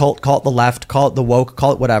call it the cult, call it the left, call it the woke,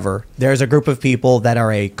 call it whatever. There's a group of people that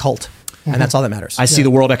are a cult, and that's all that matters. I see the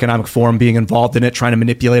World Economic Forum being involved in it, trying to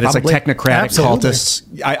manipulate it. It's Probably. like technocratic Absolutely.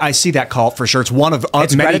 cultists. I see that cult for sure. It's one of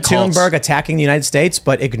It's many Greta cults. Thunberg attacking the United States,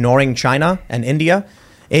 but ignoring China and India.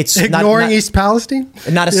 It's ignoring East Palestine?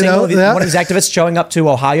 Not a single one of these activists showing up to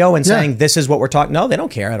Ohio and saying, this is what we're talking. No, they don't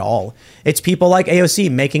care at all. It's people like AOC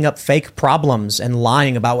making up fake problems and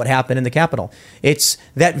lying about what happened in the Capitol. It's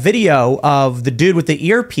that video of the dude with the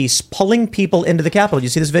earpiece pulling people into the Capitol. Did you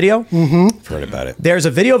see this video? I've heard about it. There's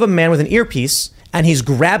a video of a man with an earpiece, and he's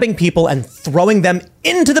grabbing people and throwing them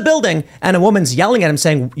into the building, and a woman's yelling at him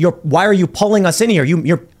saying, why are you pulling us in here?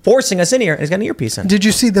 You're forcing us in here. And he's got an earpiece in. Did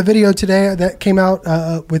you see the video today that came out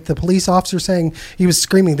with the police officer saying he was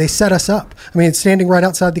screaming, they set us up? I mean, it's standing right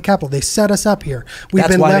outside the Capitol. They set us up here. We've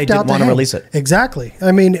That's been why left they didn't out to want to hang. release it. Exactly.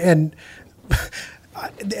 I mean, and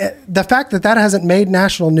the fact that hasn't made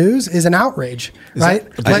national news is an outrage, right?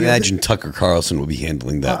 I imagine Tucker Carlson will be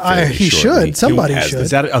handling that. fairly he shortly. should. Somebody Who has should. this?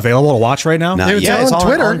 Is that available to watch right now? Not It's yet. It's on all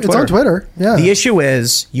Twitter. on It's on Twitter. Yeah. The issue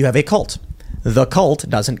is you have a cult. The cult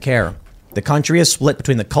doesn't care. The country is split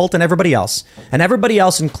between the cult and everybody else. And everybody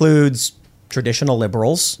else includes traditional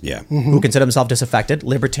liberals who consider themselves disaffected,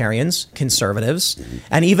 libertarians, conservatives,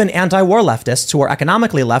 and even anti-war leftists who are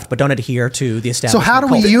economically left but don't adhere to the So establishment. how do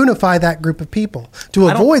we cult. unify that group of people to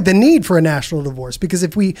avoid the need for a national divorce? Because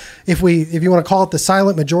if you want to call it the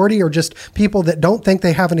silent majority or just people that don't think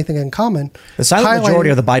they have anything in common, The silent majority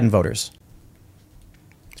are the Biden voters.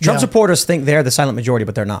 Trump Yeah. supporters think they're the silent majority,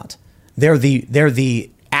 but they're not. They're the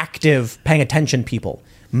active, paying attention people.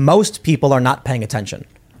 Most people are not paying attention.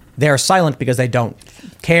 They are silent because they don't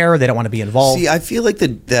care. They don't want to be involved. See, I feel like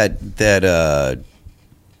that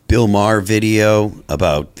Bill Maher video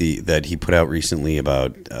about that he put out recently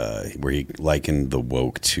about where he likened the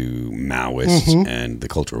woke to Maoists and the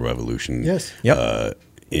Cultural Revolution Yes.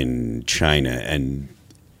 in China, and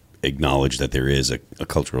acknowledge that there is a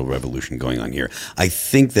cultural revolution going on here. I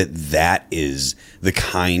think that is the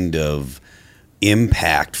kind of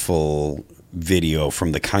impactful video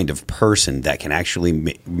from the kind of person that can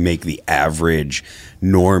actually make the average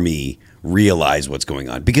normie realize what's going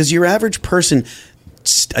on. Because your average person,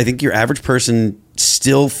 I think your average person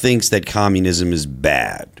still thinks that communism is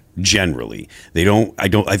bad. Generally, they don't. I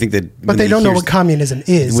think that, but they don't know what communism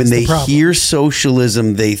is. When they the problem. hear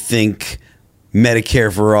socialism, they think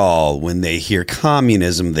Medicare for all. When they hear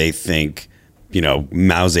communism, they think,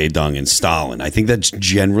 Mao Zedong and Stalin. I think that's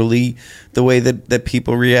generally the way that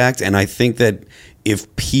people react. And I think that if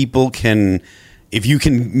you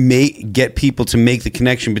can get people to make the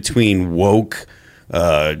connection between woke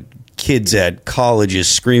kids at colleges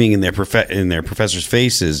screaming in their professors'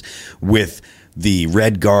 faces with the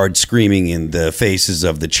Red Guard screaming in the faces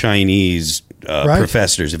of the Chinese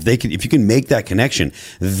professors, if you can make that connection,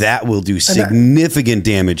 that will do significant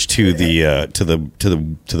damage to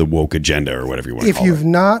the woke agenda, or whatever you want to call it. If you've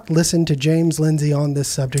not listened to James Lindsay on this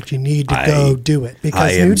subject, you need to go do it. Because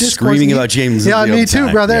I am screaming about James Lindsay. Yeah, all me the too,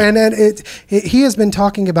 time. brother. Yeah. And he has been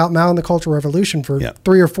talking about Mao and the Cultural Revolution for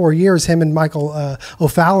 3 or 4 years. Him and Michael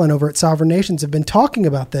O'Fallon over at Sovereign Nations have been talking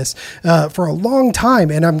about this for a long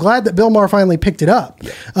time. And I'm glad that Bill Maher finally picked it up.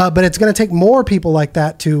 But it's going to take more people like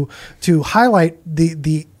that to highlight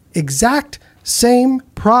the exact same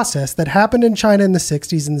process that happened in China in the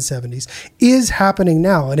 60s and the 70s is happening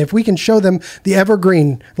now. And if we can show them the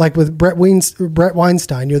evergreen, like with Brett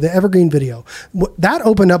Weinstein, the evergreen video, that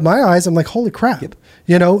opened up my eyes. I'm like, holy crap.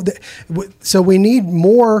 So we need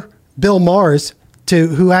more Bill Mahers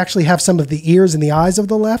who actually have some of the ears and the eyes of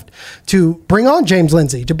the left, to bring on James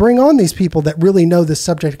Lindsay, to bring on these people that really know this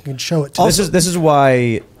subject and can show it to us. This is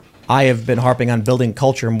why I have been harping on building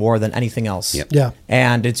culture more than anything else. Yep. Yeah.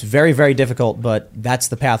 And it's very, very difficult, but that's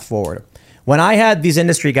the path forward. When I had these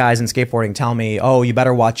industry guys in skateboarding tell me, oh, you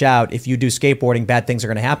better watch out. If you do skateboarding, bad things are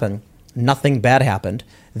going to happen. Nothing bad happened.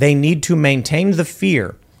 They need to maintain the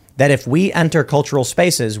fear that if we enter cultural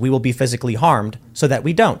spaces, we will be physically harmed, so that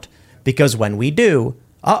we don't. Because when we do,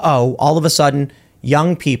 all of a sudden,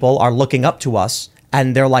 young people are looking up to us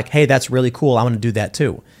and they're like, hey, that's really cool. I'm going to do that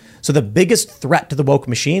too. So the biggest threat to the woke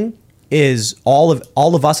machine is all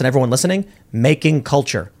of us and everyone listening making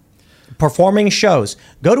culture. Performing shows.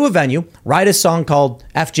 Go to a venue, write a song called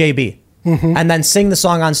FJB, and then sing the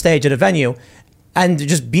song on stage at a venue, and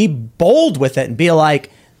just be bold with it and be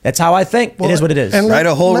like, that's how I think. It is what it is. and Write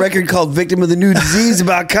a whole record called "Victim of the New Disease"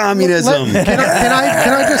 about communism. Can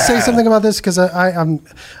I just say something about this? Because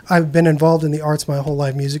I've been involved in the arts my whole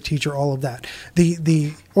life, music teacher, all of that.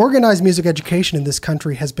 The organized music education in this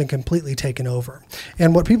country has been completely taken over.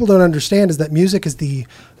 And what people don't understand is that music is the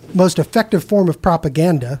most effective form of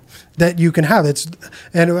propaganda that you can have.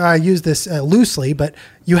 And I use this loosely, but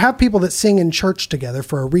you have people that sing in church together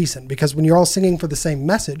for a reason, because when you're all singing for the same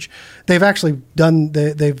message, they've actually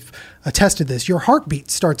they've attested this. Your heartbeat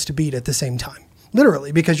starts to beat at the same time.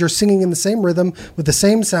 Literally, because you're singing in the same rhythm, with the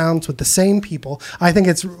same sounds, with the same people. I think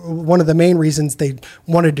it's one of the main reasons they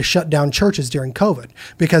wanted to shut down churches during COVID,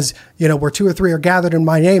 because, where 2 or 3 are gathered in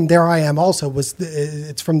my name, there I am also,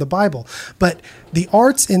 it's from the Bible. But the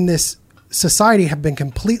arts in this society have been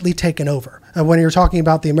completely taken over. When you're talking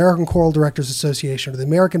about the American Choral Directors Association or the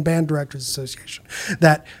American Band Directors Association,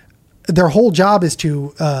 that their whole job is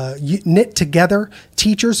to knit together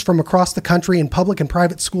teachers from across the country in public and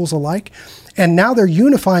private schools alike. And now they're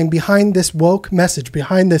unifying behind this woke message,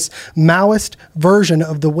 behind this Maoist version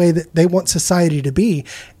of the way that they want society to be.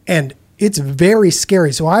 And it's very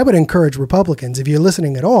scary. So I would encourage Republicans, if you're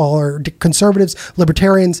listening at all, or conservatives,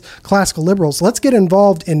 libertarians, classical liberals, let's get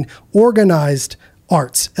involved in organized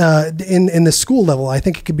arts in the school level. I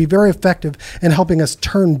think it could be very effective in helping us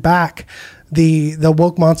turn back the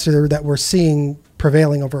woke monster that we're seeing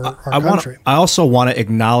prevailing over our country. I also want to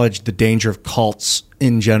acknowledge the danger of cults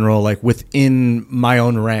in general, like within my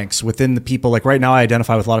own ranks, within the people. Like right now, I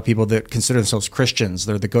identify with a lot of people that consider themselves Christians.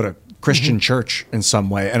 They go to Christian church in some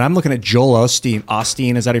way. And I'm looking at Joel Osteen.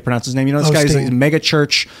 Osteen, is that how you pronounce his name? This guy is a mega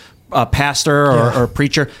church pastor or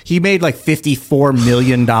preacher. He made like $54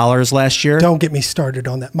 million last year. Don't get me started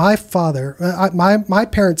on that. My father, my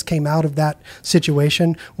parents came out of that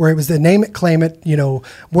situation where it was the name it, claim it,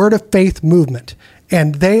 word of faith movement.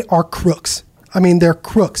 And they are crooks. I mean, they're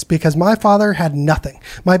crooks, because my father had nothing.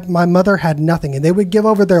 My mother had nothing. And they would give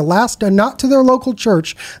over their last, not to their local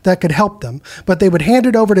church that could help them, but they would hand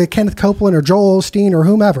it over to Kenneth Copeland or Joel Osteen or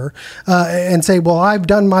whomever and say, well, I've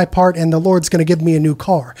done my part and the Lord's going to give me a new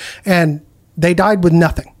car. And they died with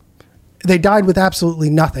nothing. They died with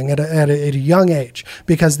absolutely nothing at a young age,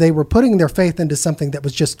 because they were putting their faith into something that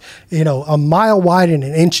was just, a mile wide and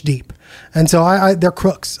an inch deep. And so they're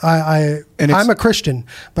crooks. I'm a Christian,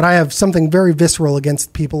 but I have something very visceral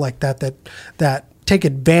against people like that take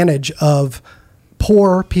advantage of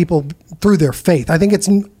poor people through their faith. I think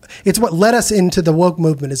it's what led us into the woke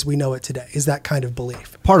movement as we know it today, is that kind of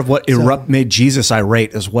belief. Part of what made Jesus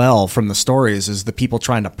irate as well from the stories is the people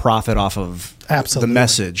trying to profit off of the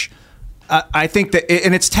message. I think that,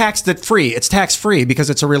 and it's tax-free. It's tax-free because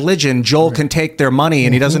it's a religion. Joel can take their money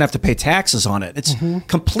and he doesn't have to pay taxes on it. It's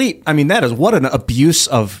complete. I mean, that is what an abuse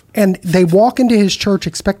of. And they walk into his church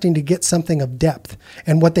expecting to get something of depth.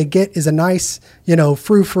 And what they get is a nice,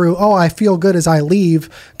 frou-frou, oh, I feel good as I leave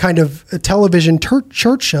kind of a television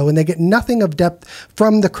church show. And they get nothing of depth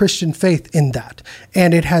from the Christian faith in that.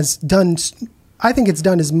 And it has done, I think it's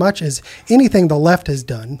done as much as anything the left has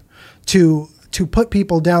done to put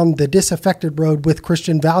people down the disaffected road with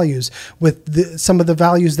Christian values, with some of the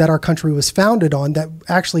values that our country was founded on that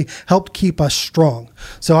actually helped keep us strong.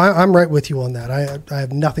 So I'm right with you on that. I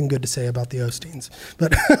have nothing good to say about the Osteens.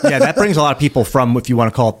 But yeah, that brings a lot of people from, if you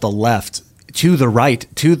want to call it the left, to the right.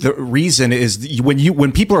 To the reason is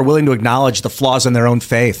when people are willing to acknowledge the flaws in their own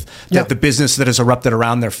faith, that the business that has erupted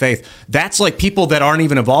around their faith, that's like people that aren't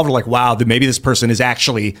even involved are like, wow, maybe this person is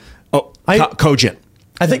actually cogent.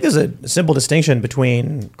 I think there's a simple distinction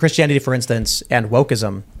between Christianity, for instance, and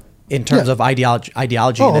wokeism in terms of ideology.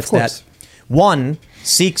 And it's that one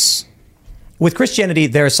seeks, with Christianity,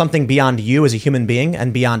 there's something beyond you as a human being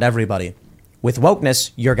and beyond everybody. With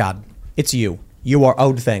wokeness, you're God. It's you. You are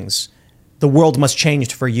owed things. The world must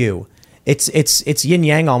change for you. It's yin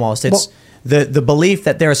yang almost. It's the belief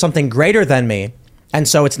that there is something greater than me And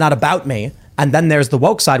so it's not about me. And then there's the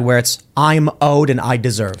woke side where it's I'm owed and I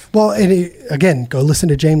deserve. Well, and again, go listen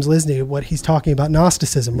to James Lisney, what he's talking about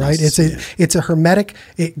Gnosticism, right? It's a hermetic,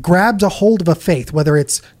 it grabs a hold of a faith, whether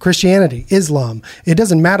it's Christianity, Islam, it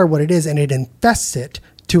doesn't matter what it is, and it infests it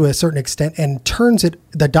to a certain extent and turns it,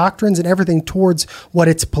 the doctrines and everything, towards what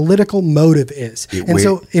its political motive is.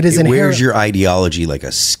 So it is it inherent. wears your ideology like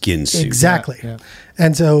a skin suit. Exactly. Yeah.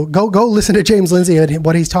 And so go listen to James Lindsay and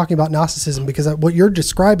what he's talking about Gnosticism, because what you're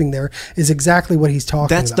describing there is exactly what he's talking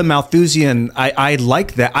about. That's the Malthusian. I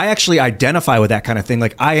like that. I actually identify with that kind of thing.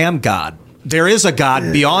 Like, I am God. There is a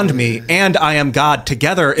God beyond me, and I am God.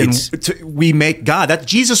 Together, and we make God. That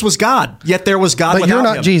Jesus was God, yet there was God. But without you're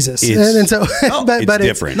not him. Jesus, and so it's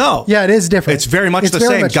different. No, yeah, it is different. It's very much the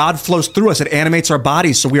same. God flows through us; it animates our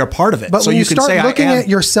bodies, so we are part of it. But so when you can start say, looking at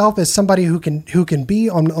yourself as somebody who can be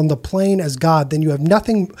on the plane as God, then you have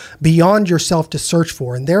nothing beyond yourself to search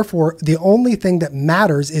for, and therefore the only thing that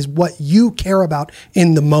matters is what you care about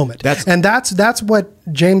in the moment. That's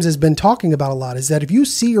what James has been talking about a lot, is that if you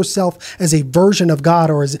see yourself as a version of God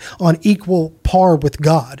or as on equal par with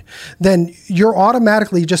God, then you're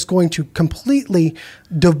automatically just going to completely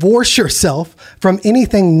divorce yourself from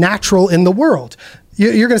anything natural in the world.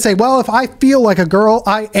 You're going to say, well, if I feel like a girl,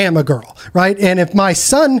 I am a girl, right? And if my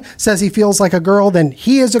son says he feels like a girl, then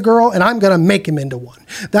he is a girl, and I'm going to make him into one.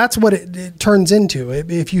 That's what it turns into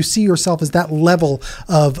if you see yourself as that level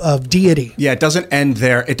of deity. Yeah, it doesn't end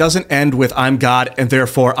there. It doesn't end with I'm God, and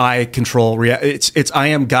therefore I control It's I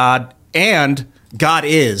am God, and God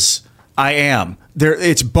is I am.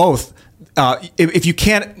 It's both. If you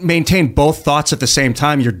can't maintain both thoughts at the same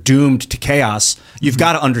time, you're doomed to chaos. You've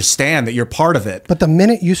got to understand that you're part of it. But the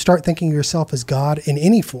minute you start thinking of yourself as God in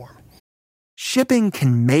any form. Shipping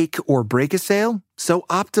can make or break a sale, so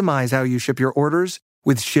optimize how you ship your orders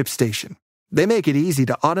with ShipStation. They make it easy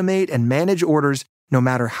to automate and manage orders no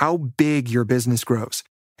matter how big your business grows.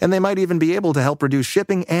 And they might even be able to help reduce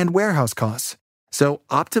shipping and warehouse costs. So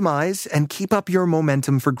optimize and keep up your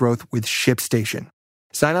momentum for growth with ShipStation.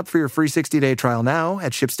 Sign up for your free 60-day trial now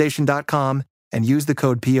at ShipStation.com and use the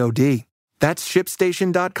code POD. That's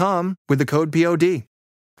ShipStation.com with the code POD.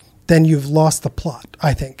 Then you've lost the plot,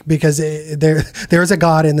 I think, because there's a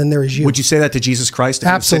God and then there is you. Would you say that to Jesus Christ? If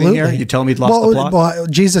Absolutely. He was sitting here? You tell me he'd lost the plot? Well,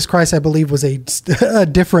 Jesus Christ, I believe, was a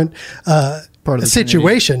different part of the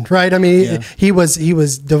situation, right? I mean, he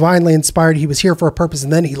was divinely inspired. He was here for a purpose,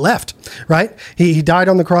 and then he left, right? He died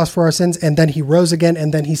on the cross for our sins, and then he rose again,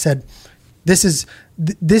 and then he said, This is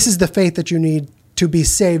the faith that you need to be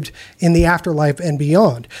saved in the afterlife and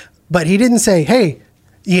beyond. But he didn't say, hey,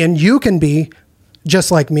 Ian, you can be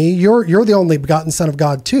just like me. You're the only begotten Son of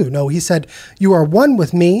God too. No, he said, you are one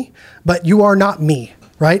with me, but you are not me,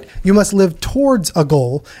 right? You must live towards a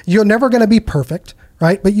goal. You're never going to be perfect,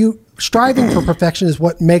 right? But striving for perfection is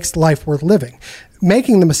what makes life worth living.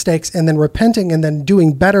 Making the mistakes and then repenting and then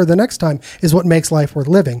doing better the next time is what makes life worth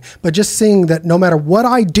living. But just seeing that no matter what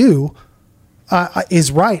I do,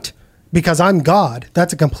 is right because I'm God,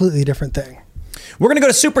 that's a completely different thing. We're going to go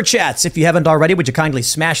to Super Chats. If you haven't already, would you kindly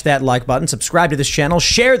smash that like button, subscribe to this channel,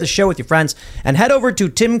 share the show with your friends, and head over to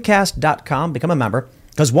timcast.com, become a member,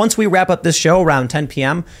 because once we wrap up this show around 10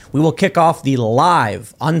 p.m., we will kick off the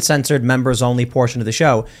live, uncensored, members-only portion of the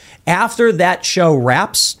show. After that show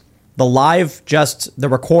wraps, the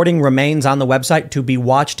recording remains on the website to be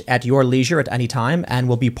watched at your leisure at any time and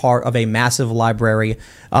will be part of a massive library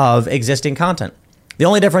of existing content. The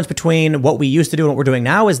only difference between what we used to do and what we're doing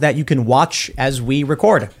now is that you can watch as we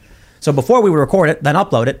record. So before we would record it, then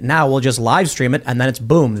upload it. Now we'll just live stream it, and then it's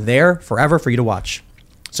boom, there forever for you to watch.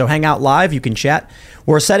 So hang out live, you can chat.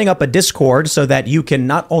 We're setting up a Discord so that you can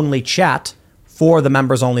not only chat for the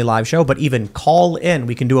members only live show, but even call in.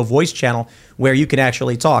 We can do a voice channel where you can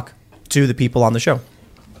actually talk to the people on the show.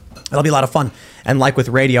 It'll be a lot of fun. And like with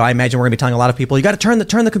radio, I imagine we're going to be telling a lot of people, you got to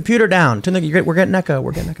turn the computer down. We're getting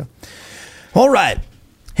echo. All right.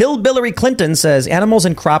 Hillbilly Clinton says animals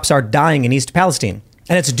and crops are dying in East Palestine,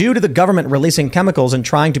 and it's due to the government releasing chemicals and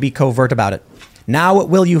trying to be covert about it. Now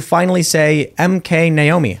will you finally say MK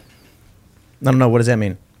Naomi? I don't know. What does that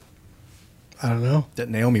mean? I don't know. That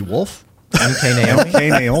Naomi Wolf? MK Naomi? MK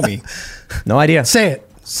Naomi. No idea. Say it.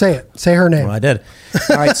 Say her name. Well, I did.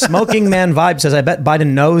 All right. Smoking Man Vibe says, I bet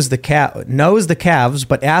Biden knows the Cavs,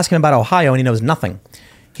 but ask him about Ohio and he knows nothing.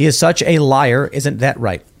 He is such a liar. Isn't that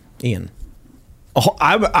right, Ian? Oh,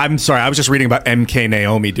 I'm sorry. I was just reading about MK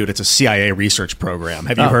Naomi, dude. It's a CIA research program.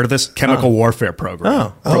 Have you heard of this? Chemical warfare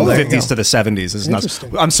program. From the 50s to the 70s. This is nuts.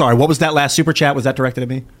 I'm sorry. What was that last super chat? Was that directed at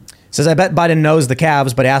me? Says, I bet Biden knows the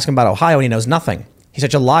Cavs, but ask him about Ohio and he knows nothing. He's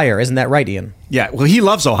such a liar. Isn't that right, Ian? Yeah. Well, he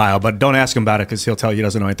loves Ohio, but don't ask him about it because he'll tell you he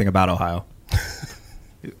doesn't know anything about Ohio.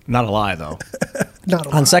 Not a lie, though. Not a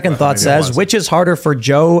On lot. second thought maybe it says, was. which is harder for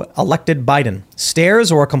Joe elected Biden?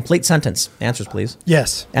 Stairs or a complete sentence? Answers, please.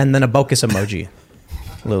 Yes. And then a Bocus emoji.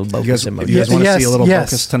 A little You Bocus guys, emoji. you guys want to Yes, see a little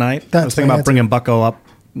yes. Buckus tonight? I That's was thinking my about answer. bringing Bucko up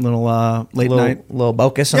a little late night. Little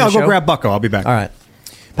Bocus on Yeah, the I'll go show? grab Bucko. I'll be back. All right.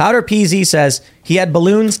 Powder PZ says he had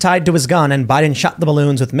balloons tied to his gun and Biden shot the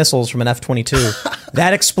balloons with missiles from an F-22.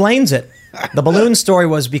 That explains it. The balloon story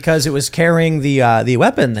was because it was carrying the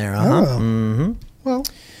weapon there. Uh-huh. Well,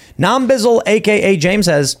 Nambizzle, a.k.a. James,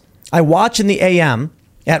 says, I watch in the AM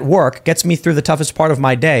at work, gets me through the toughest part of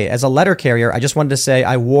my day. As a letter carrier, I just wanted to say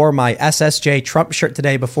I wore my SSJ Trump shirt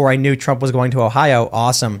today before I knew Trump was going to Ohio.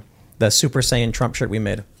 Awesome. The Super Saiyan Trump shirt we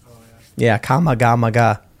made. Yeah,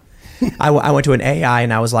 Kama-ga-ma-ga. I went to an AI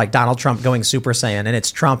and I was like Donald Trump going Super Saiyan, and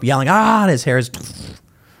it's Trump yelling, and his hair is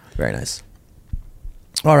very nice.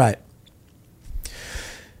 All right.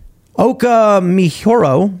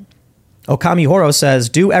 Okamihoro says,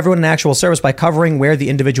 do everyone an actual service by covering where the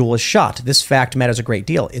individual was shot. This fact matters a great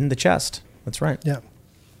deal. In the chest. That's right. yeah.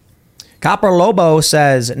 Copper Lobo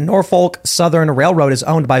says, Norfolk Southern Railroad is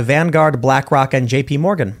owned by Vanguard, BlackRock, and JP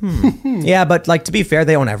Morgan. Yeah, but like to be fair,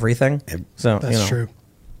 they own everything. So That's true.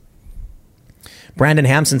 Brandon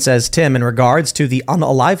Hampson says, Tim, in regards to the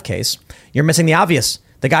unalive case, you're missing the obvious.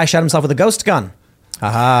 The guy shot himself with a ghost gun.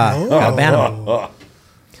 Aha. Gotta ban him.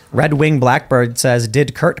 Red Wing Blackbird says,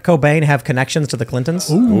 did Kurt Cobain have connections to the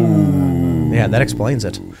Clintons? Ooh. Yeah, that explains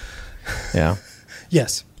it. Yeah.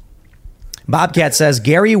 Yes. Bobcat says,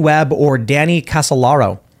 Gary Webb or Danny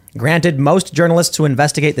Casolaro. Granted, most journalists who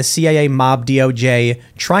investigate the CIA, mob, DOJ,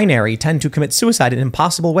 trinary tend to commit suicide in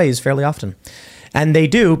impossible ways fairly often. And they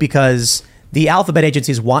do because the alphabet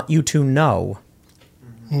agencies want you to know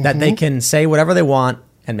that they can say whatever they want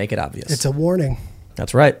and make it obvious. It's a warning.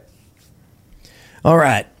 That's right. All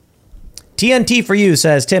right. TNT for you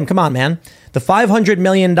says, Tim, come on, man. The $500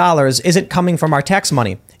 million isn't coming from our tax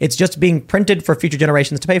money. It's just being printed for future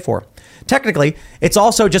generations to pay for. Technically, it's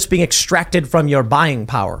also just being extracted from your buying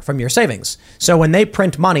power, from your savings. So when they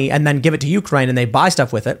print money and then give it to Ukraine and they buy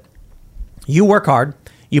stuff with it, you work hard,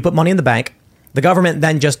 you put money in the bank, the government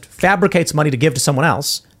then just fabricates money to give to someone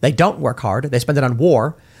else. They don't work hard, they spend it on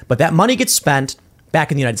war, but that money gets spent back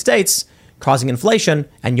in the United States, causing inflation,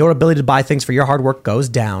 and your ability to buy things for your hard work goes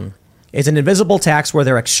down. It's an invisible tax where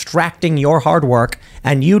they're extracting your hard work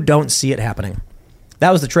and you don't see it happening.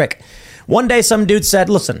 That was the trick. One day some dude said,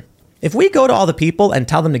 listen, if we go to all the people and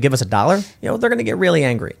tell them to give us $1, they're going to get really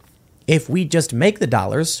angry. If we just make the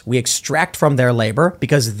dollars, we extract from their labor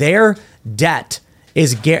because their debt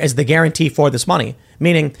is the guarantee for this money.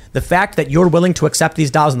 Meaning the fact that you're willing to accept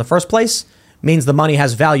these dollars in the first place means the money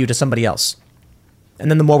has value to somebody else.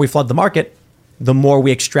 And then the more we flood the market, the more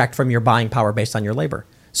we extract from your buying power based on your labor.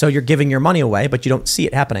 So you're giving your money away, but you don't see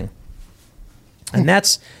it happening. And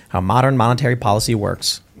that's how modern monetary policy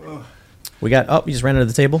works. We got, you just ran under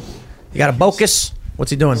the table. You got a Bocus. What's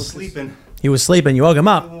he doing? Sleeping. He was sleeping. You woke him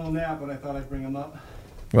A up. little nap, but I thought I'd bring him up.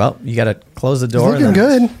 Well, you got to close the He's door. looking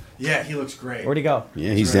good. Yeah, he looks great. Where'd he go?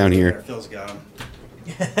 Yeah, he's down here. Phil's got him.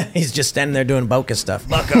 He's just standing there doing Bocus stuff.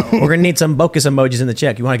 We're going to need some Bocus emojis in the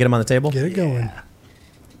check. You want to get him on the table? Get it going.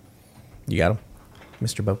 You got him?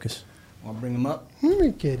 Mr. Bocus. I'll bring him up.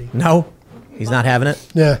 Kitty. No, he's not having it.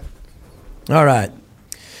 Yeah. All right.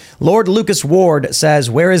 Lord Lucas Ward says,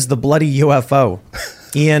 where is the bloody UFO?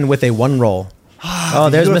 Ian with a one roll. Oh,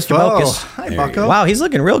 there's Mr. Bocus. Hi, Bucko. Wow, he's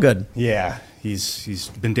looking real good. Yeah, he's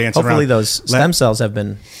been dancing Hopefully around. those stem cells have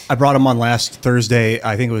been... I brought him on last Thursday.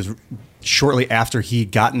 I think it was shortly after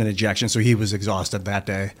he'd gotten an injection, so he was exhausted that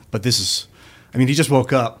day. But this is, he just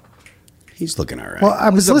woke up. He's looking all right. Well, I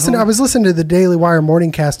was listening to the Daily Wire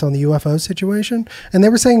morning cast on the UFO situation, and they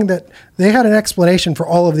were saying that they had an explanation for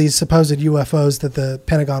all of these supposed UFOs that the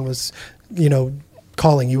Pentagon was,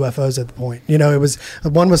 calling UFOs at the point. It was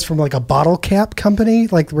one was from like a bottle cap company,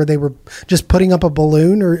 like where they were just putting up a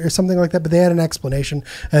balloon or something like that. But they had an explanation,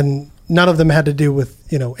 and none of them had to do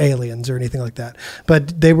with aliens or anything like that.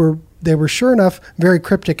 But they were sure enough very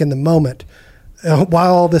cryptic in the moment.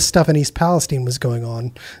 While all this stuff in East Palestine was going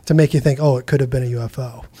on, to make you think, it could have been a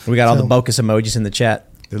UFO. We got all the Bocus emojis in the chat.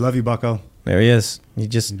 They love you, Bucko. There he is. He's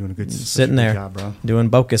just doing a good sitting there, job, bro. doing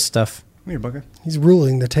Bocus stuff. Come here, Bucko. He's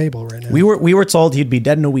ruling the table right now. We were told he'd be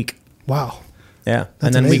dead in a week. Wow. Yeah, That's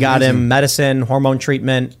and then we amazing. got him medicine, hormone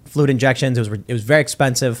treatment, fluid injections. It was very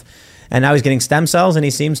expensive, and now he's getting stem cells, and he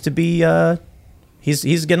seems to be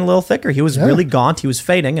he's getting a little thicker. He was really gaunt. He was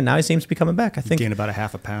fading, and now he seems to be coming back. I think Gained about a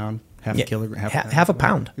half a pound. Half a kilogram. Half a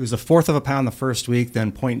pound. It was a fourth of a pound the first week,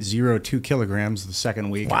 then 0.02 kilograms the second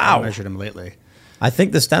week. Wow. I measured him lately. I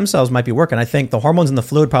think the stem cells might be working. I think the hormones in the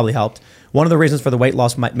fluid probably helped. One of the reasons for the weight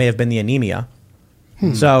loss may have been the anemia.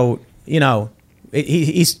 So, we don't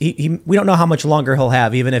know how much longer he'll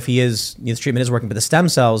have, even if his treatment is working. But the stem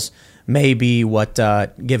cells may be what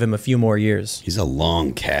give him a few more years. He's a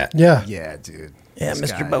long cat. Yeah. Yeah, dude. Yeah,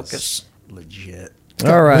 This Mr. guy's Bocus. Legit.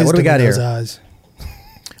 All right, what do we Wisdom got in those here? eyes.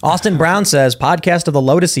 Austin Brown says, podcast of the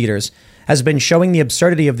Lotus Eaters has been showing the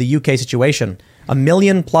absurdity of the UK situation. $1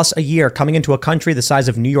 million plus a year coming into a country the size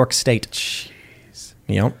of New York State. Jeez.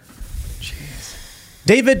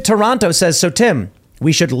 David Toronto says, so Tim,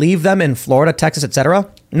 we should leave them in Florida, Texas, etc.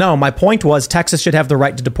 No, my point was Texas should have the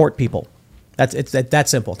right to deport people. It's that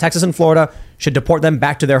simple. Texas and Florida should deport them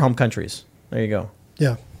back to their home countries. There you go.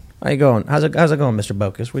 Yeah. How you going? How's it going, Mr.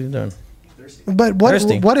 Bocus? What are you doing? But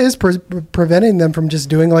Thirsty. what is preventing them from just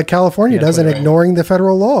doing like California does and ignoring the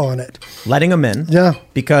federal law on it? Letting them in. Yeah.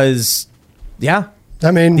 Because, I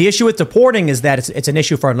mean, the issue with deporting is that it's an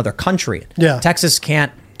issue for another country. Yeah. Texas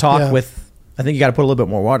can't talk Yeah. with, I think you got to put a little bit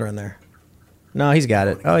more water in there. No, he's got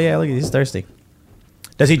it. Oh yeah, look, he's thirsty.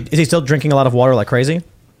 Is he still drinking a lot of water like crazy?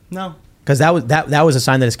 No. Because that was a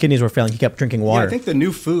sign that his kidneys were failing. He kept drinking water. Yeah, I think the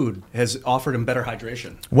new food has offered him better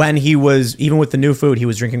hydration. When he was, even with the new food, he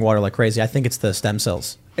was drinking water like crazy. I think it's the stem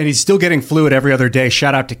cells. And he's still getting fluid every other day.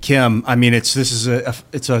 Shout out to Kim. I mean, it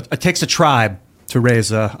takes a tribe to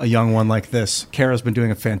raise a young one like this. Kara's been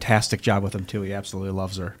doing a fantastic job with him too. He absolutely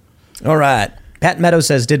loves her. All right. Pat Meadows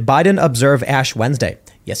says, did Biden observe Ash Wednesday?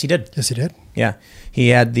 Yes, he did. yes, he did. Yeah. He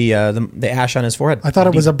had the ash on his forehead. I thought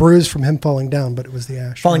it was a bruise from him falling down, but it was the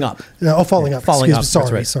ash. Falling up. Yeah, falling up. Falling Excuse up,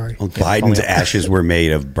 me. that's Sorry. right. Sorry. Well, Biden's ashes were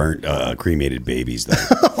made of burnt, cremated babies,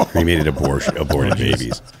 though. Cremated aborted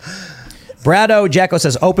babies. Brado Jacko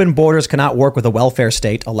says open borders cannot work with a welfare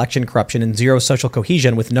state, election corruption, and zero social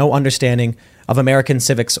cohesion with no understanding of American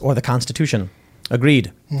civics or the Constitution.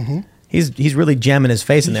 Agreed. Mm-hmm. He's really jamming his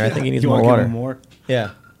face in there. I think he needs You more wanna give water. him more?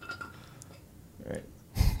 Yeah.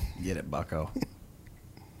 Get it, bucko.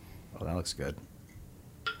 Oh, that looks good.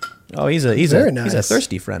 Oh, he's a nice.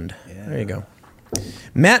 thirsty friend. Yeah. There you go.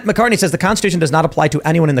 Matt McCartney says the Constitution does not apply to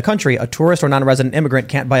anyone in the country. A tourist or non-resident immigrant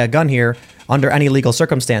can't buy a gun here under any legal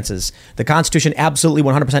circumstances. The Constitution absolutely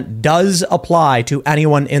 100% does apply to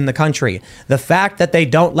anyone in the country. The fact that they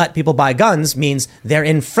don't let people buy guns means they're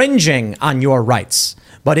infringing on your rights.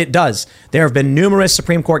 But it does. There have been numerous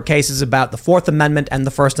Supreme Court cases about the Fourth Amendment and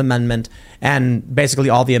the First Amendment and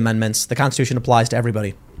basically all the amendments. The Constitution applies to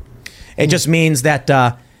everybody. It just means that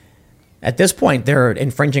at this point, they're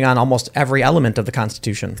infringing on almost every element of the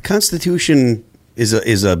Constitution. The Constitution is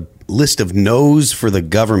a list of no's for the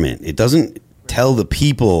government. It doesn't tell the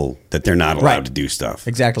people that they're not allowed to do stuff.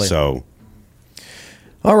 Exactly. So,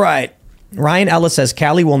 all right. Ryan Ellis says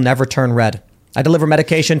Cali will never turn red. I deliver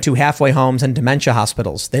medication to halfway homes and dementia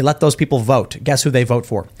hospitals. They let those people vote. Guess who they vote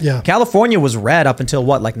for? Yeah. California was red up until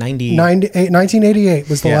what, like 1988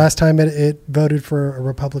 was the Yeah. last time it voted for a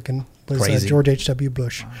Republican. Was Crazy. George H.W.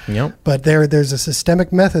 Bush. Yep. But there's a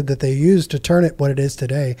systemic method that they use to turn it what it is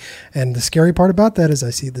today. And the scary part about that is I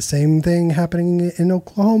see the same thing happening in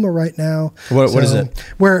Oklahoma right now. What is it?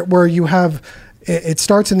 Where you have, it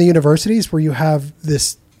starts in the universities where you have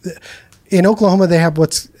this. In Oklahoma, they have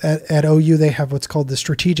at OU, they have what's called the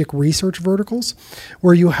strategic research verticals,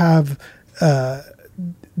 where you have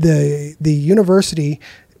the university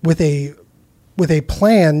with a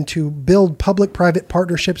plan to build public-private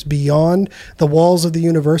partnerships beyond the walls of the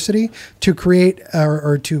university to create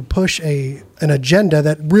or to push an agenda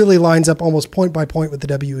that really lines up almost point by point with the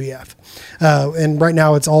WEF. And right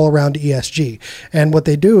now, it's all around ESG. And what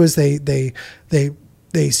they do is they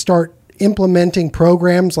start implementing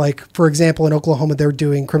programs like, for example, in Oklahoma, they're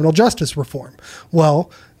doing criminal justice reform.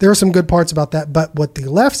 Well, there are some good parts about that, but what the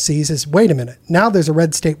left sees is, wait a minute, now there's a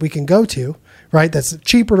red state we can go to, right? That's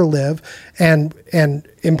cheaper to live and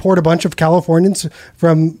import a bunch of Californians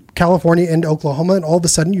from California into Oklahoma, and all of a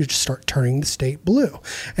sudden you just start turning the state blue.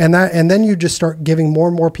 And then you just start giving more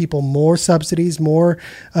and more people more subsidies, more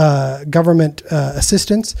government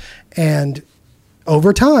assistance, and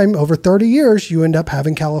over time, over 30 years, you end up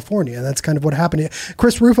having California. And that's kind of what happened.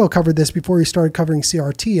 Chris Rufo covered this before he started covering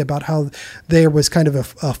CRT about how there was kind of a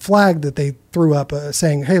flag that they threw up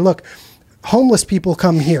saying, hey, look, homeless people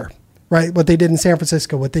come here, right? What they did in San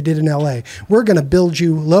Francisco, what they did in LA. We're going to build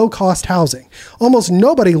you low-cost housing. Almost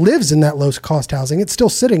nobody lives in that low-cost housing. It's still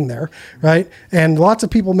sitting there, right? And lots of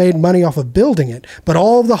people made money off of building it, but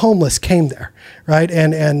all of the homeless came there, right?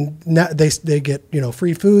 And now they get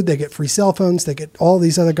free food, they get free cell phones, they get all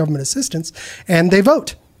these other government assistance, and they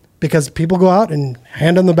vote. because people go out and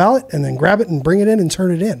hand them the ballot and then grab it and bring it in and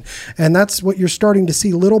turn it in. And that's what you're starting to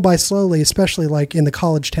see little by slowly, especially like in the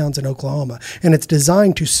college towns in Oklahoma. And it's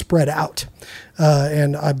designed to spread out.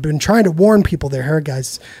 And I've been trying to warn people there, here,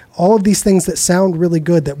 guys, all of these things that sound really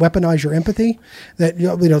good, that weaponize your empathy, that,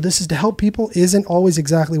 this is to help people, isn't always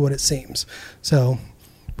exactly what it seems. So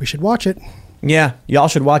we should watch it. Yeah, y'all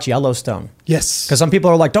should watch Yellowstone. Yes. Because some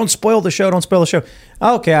people are like, don't spoil the show, don't spoil the show.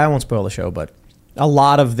 Okay, I won't spoil the show, but a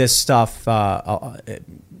lot of this stuff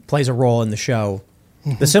plays a role in the show.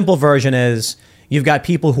 Mm-hmm. The simple version is you've got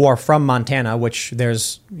people who are from Montana, which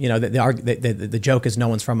there's, the joke is no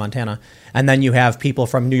one's from Montana. And then you have people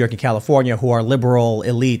from New York and California who are liberal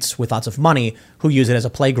elites with lots of money who use it as a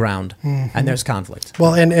playground. Mm-hmm. And there's conflict.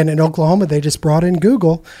 Well, and in Oklahoma, they just brought in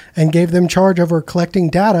Google and gave them charge over collecting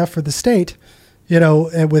data for the state,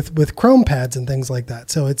 with Chrome pads and things like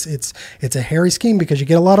that. So it's a hairy scheme because you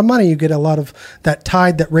get a lot of money, you get a lot of that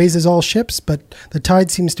tide that raises all ships, but the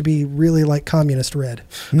tide seems to be really like communist red.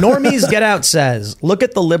 Normies Get Out says, look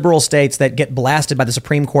at the liberal states that get blasted by the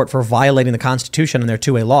Supreme Court for violating the Constitution and their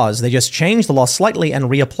two-way laws. They just change the law slightly and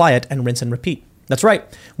reapply it and rinse and repeat. That's right.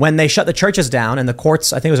 When they shut the churches down and the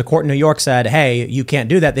courts, I think it was a court in New York, said, hey, you can't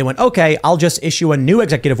do that. They went, okay, I'll just issue a new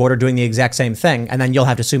executive order doing the exact same thing, and then you'll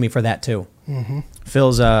have to sue me for that too. Mm-hmm.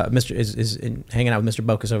 Phil's is hanging out with Mr.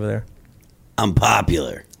 Bokus over there. I'm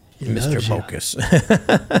popular. Mr. Bokus.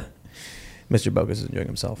 Mr. Bokus is enjoying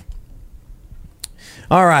himself.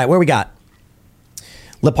 All right, where we got?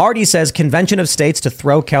 Lepardi says Convention of States to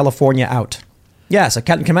throw California out. Yes, a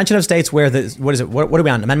Convention of States where what is it? What are we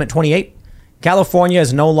on? Amendment 28? California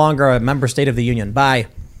is no longer a member state of the Union. Bye.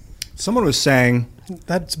 Someone was saying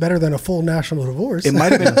that's better than a full national divorce. It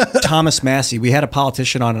might have been Thomas Massey. We had a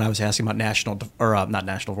politician on, and I was asking about not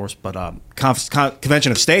national divorce, but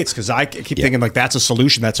Convention of States, because I keep thinking like that's a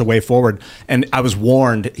solution, that's a way forward. And I was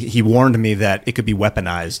warned. He warned me that it could be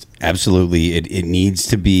weaponized. Absolutely, it needs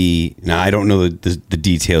to be. Now I don't know the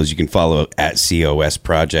details. You can follow at COS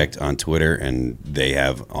Project on Twitter, and they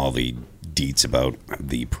have all the deets about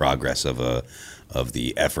the progress of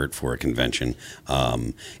the effort for a convention.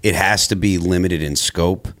 It has to be limited in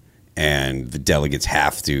scope, and the delegates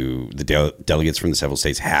delegates from the several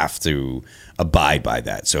states have to abide by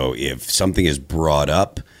that. So if something is brought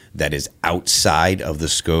up that is outside of the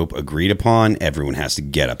scope agreed upon, everyone has to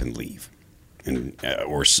get up and leave, and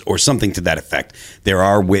or something to that effect. There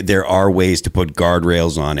are ways to put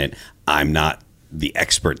guardrails on it. I'm not the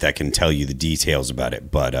expert that can tell you the details about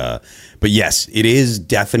it, but yes, it is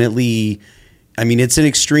definitely. I mean, it's an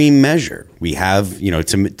extreme measure. We have,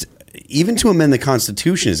 even to amend the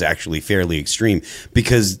Constitution is actually fairly extreme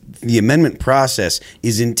because the amendment process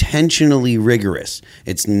is intentionally rigorous.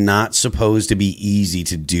 It's not supposed to be easy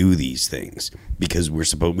to do these things because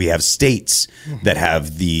we have states that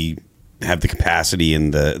have the capacity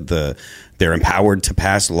and they're empowered to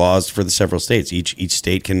pass laws for the several states. Each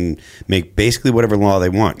state can make basically whatever law they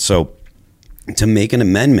want. So to make an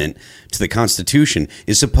amendment to the Constitution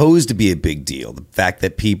is supposed to be a big deal. The fact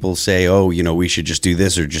that people say, we should just do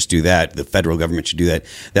this or just do that, the federal government should do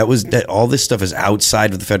that, all this stuff is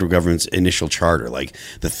outside of the federal government's initial charter. Like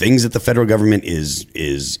the things that the federal government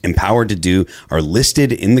is empowered to do are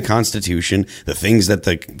listed in the Constitution. The things that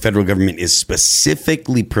the federal government is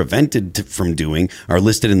specifically prevented from doing are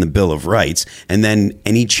listed in the Bill of Rights. And then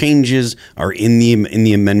any changes are in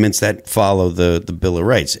the amendments that follow the Bill of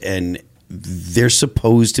Rights. And they're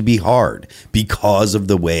supposed to be hard because of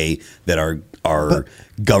the way that our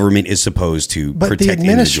government is supposed to protect the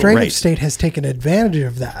administrative rights. State has taken advantage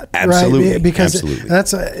of that. Absolutely. Right? Because absolutely.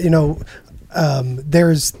 That's,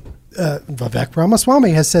 there's Vivek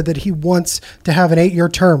Ramaswamy has said that he wants to have an 8-year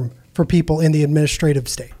term for people in the administrative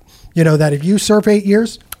state. That if you serve 8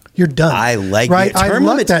 years, you're done. I like right?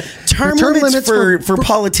 that. Term limits for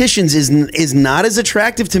politicians is not as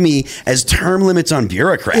attractive to me as term limits on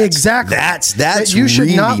bureaucrats. Exactly. That's you should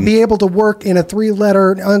not be able to work in a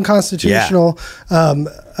 3-letter unconstitutional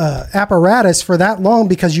apparatus for that long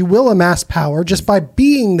because you will amass power just by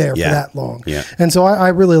being there for that long. Yeah. And so I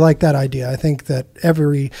really like that idea. I think that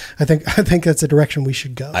I think that's the direction we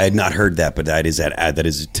should go. I had not heard that, but that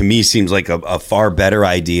is to me seems like a far better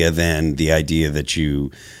idea than the idea that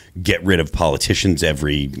you get rid of politicians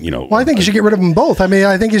every. Well, I think you should get rid of them both. I mean,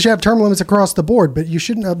 I think you should have term limits across the board, but you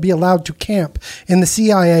shouldn't be allowed to camp in the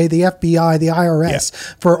CIA, the FBI, the IRS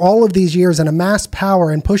for all of these years and amass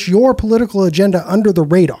power and push your political agenda under the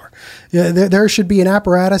radar. There should be an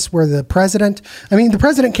apparatus where the president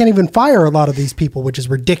can't even fire a lot of these people, which is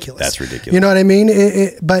ridiculous. That's ridiculous. You know what I mean?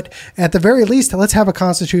 But at the very least, let's have a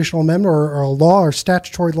constitutional amendment or a law or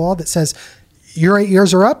statutory law that says your 8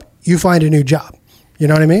 years are up, you find a new job. You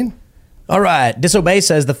know what I mean? All right. Disobey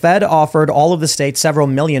says the Fed offered all of the states several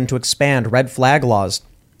million to expand red flag laws.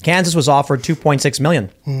 Kansas was offered $2.6 million.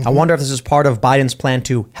 I wonder if this is part of Biden's plan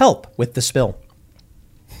to help with the spill.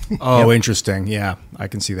 Oh, interesting. Yeah, I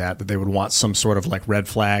can see that they would want some sort of like red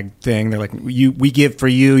flag thing. They're like, we give for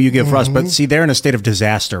you, you give for us. But see, they're in a state of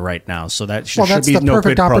disaster right now, so that should that's be the no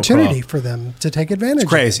perfect quid pro opportunity quo. for them to take advantage.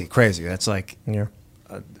 It's crazy. That's like, Yeah.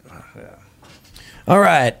 All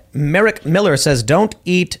right. Merrick Miller says, don't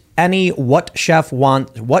eat any what chefs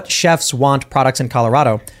want products in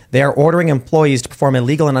Colorado. They are ordering employees to perform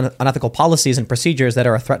illegal and unethical policies and procedures that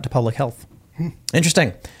are a threat to public health. Interesting.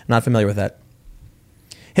 I'm not familiar with that.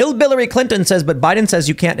 Hillbilly Clinton says, but Biden says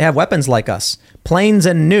you can't have weapons like us. Planes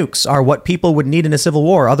and nukes are what people would need in a civil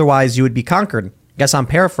war. Otherwise, you would be conquered. Guess I'm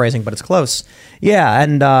paraphrasing, but it's close. Yeah,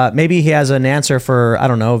 and maybe he has an answer for, I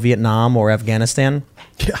don't know, Vietnam or Afghanistan.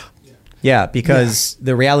 Yeah. Yeah, because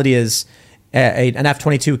the reality is an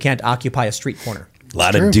F-22 can't occupy a street corner. A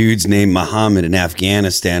lot of dudes named Muhammad in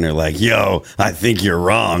Afghanistan are like, yo, I think you're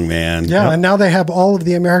wrong, man. Yeah, and now they have all of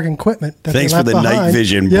the American equipment that Thanks they for left the behind. night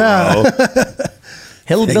vision, bro. Yeah.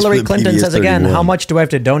 Hillbilly Clinton says again, 31. how much do I have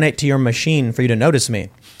to donate to your machine for you to notice me?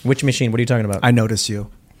 Which machine? What are you talking about? I notice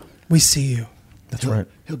you. We see you. That's right.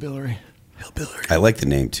 Hillbilly. I like the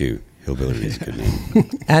name, too. Hillbilly is a good name.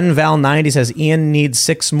 NVal90 says, Ian needs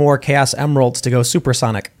 6 more Chaos Emeralds to go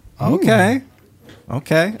supersonic. Okay.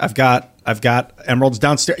 I've got emeralds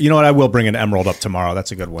downstairs. You know what? I will bring an emerald up tomorrow.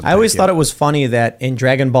 That's a good one. I always thought it was funny that in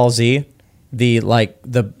Dragon Ball Z,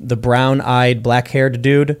 the brown-eyed, black-haired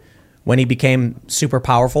dude, when he became super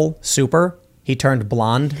powerful, he turned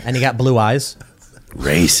blonde and he got blue eyes.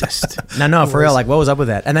 Racist. No, for real. Like, what was up with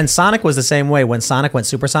that? And then Sonic was the same way. When Sonic went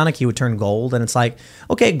supersonic, he would turn gold. And it's like,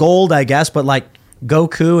 okay, gold, I guess. But like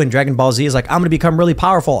Goku in Dragon Ball Z is like, I'm going to become really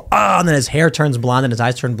powerful. And then his hair turns blonde and his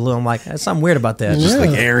eyes turn blue. I'm like, there's something weird about that. Just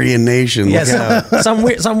like Aryan Nation. Look out.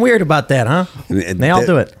 Something weird about that, huh? They all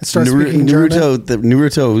do it. Start speaking German.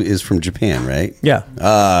 Naruto is from Japan, right? Yeah.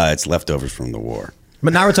 It's leftovers from the war.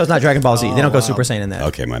 But Naruto's not Dragon Ball Z. They don't go Super Saiyan in that.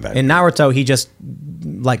 Okay, my bad. In Naruto, he just,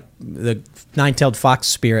 like, the nine-tailed fox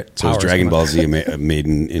spirit. So is Dragon Ball Z made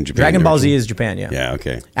in Japan? Dragon Ball Z is Japan, yeah. Yeah,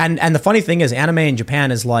 okay. And the funny thing is, anime in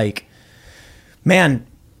Japan is like, man,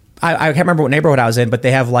 I can't remember what neighborhood I was in, but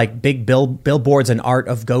they have like big billboards and art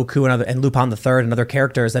of Goku and Lupin the Third and other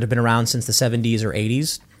characters that have been around since the 70s or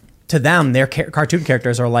 80s. To them, their cartoon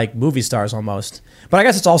characters are like movie stars almost. But I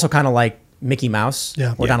guess it's also kind of like Mickey Mouse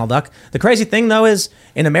or Donald Duck. The crazy thing, though, is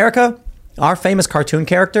in America, our famous cartoon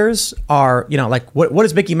characters are, like, what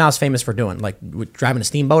is Mickey Mouse famous for doing? Like driving a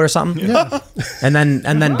steamboat or something? Yeah. and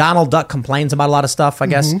then Donald Duck complains about a lot of stuff, I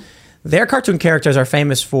guess. Their cartoon characters are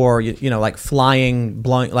famous for, like flying,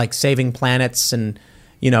 blowing, like saving planets and,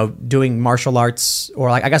 doing martial arts. Or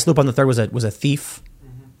like, I guess Lupin the Third was a thief.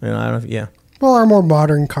 I don't know. Well, our more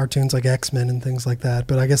modern cartoons like X-Men and things like that.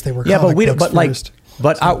 But I guess they were comic books first.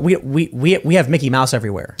 We have Mickey Mouse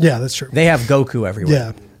everywhere. Yeah, that's true. They have Goku everywhere.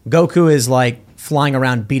 Yeah. Goku is like flying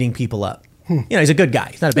around beating people up. He's a good guy.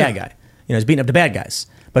 He's not a bad guy. He's beating up the bad guys.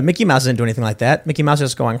 But Mickey Mouse doesn't do anything like that. Mickey Mouse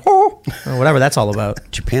is just going, or whatever that's all about.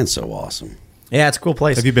 Japan's so awesome. Yeah, it's a cool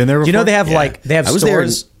place. Have you been there before? Do you know they have they have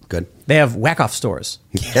stores? Good. They have whack-off stores.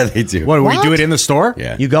 Yeah, they do. What, where you do it in the store?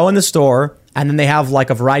 Yeah. You go in the store, and then they have like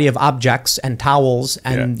a variety of objects and towels,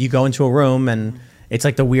 and you go into a room, and it's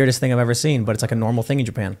like the weirdest thing I've ever seen, but it's like a normal thing in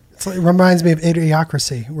Japan. It reminds me of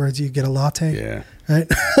Idiocracy, where you get a latte. Yeah. Right?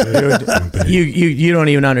 Dude, you don't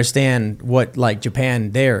even understand what like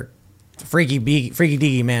Japan. They're freaky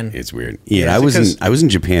deaky, man. It's weird. Yeah, I was in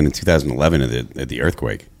Japan in 2011 at the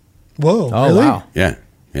earthquake. Whoa! Oh really? wow! Yeah.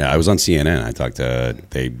 I was on CNN. I talked to.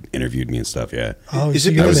 They interviewed me and stuff. Yeah. Oh, Is so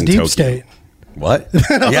it- you're I in was the in deep Tokyo. state. What?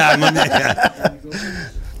 Yeah, I'm on that. Yeah.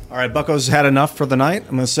 All right, Bucko's had enough for the night.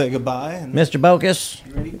 I'm going to say goodbye. And Mr. Bokus.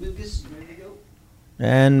 You ready, Lucas? You ready to go?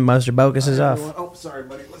 And Mr. Bokus is off. Oh, sorry,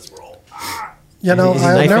 buddy. Let's roll. You know, Is he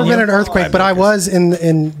I've knifing never been you? in an earthquake, Oh, but I Bokus. was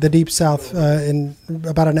in the deep south, in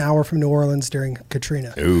about an hour from New Orleans during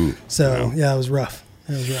Katrina. Ooh. So Wow. yeah, it was rough.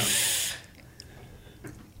 It was rough.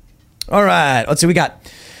 All right, let's see. We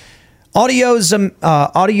got audio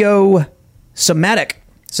somatic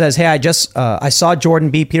says, hey, I saw Jordan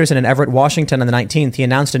B. Peterson in Everett, Washington on the 19th. He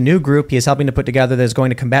announced a new group he is helping to put together that is going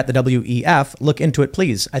to combat the WEF. Look into it,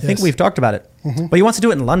 please. I think Yes. we've talked about it. But he wants to do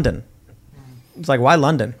it in London. It's like, why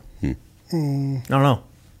London? I don't know.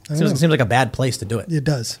 Seems like a bad place to do it. It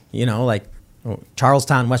does. Like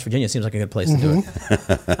Charlestown, West Virginia seems like a good place to do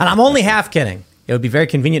it. And I'm only half kidding. It would be very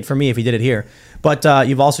convenient for me if he did it here. But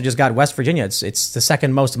you've also just got West Virginia. It's the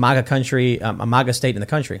second most MAGA country, a MAGA state in the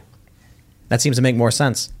country. That seems to make more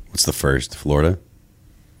sense. What's the first? Florida?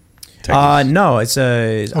 No, it's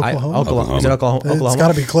Oklahoma? Oklahoma. Is it Oklahoma? It's got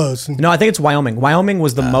to be close. No, I think it's Wyoming. Wyoming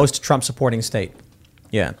was the most Trump supporting state.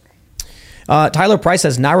 Yeah. Tyler Price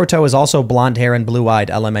says Naruto is also blonde hair and blue-eyed.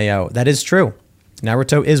 LMAO. That is true.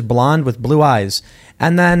 Naruto is blonde with blue eyes.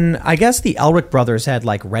 And then I guess the Elric brothers had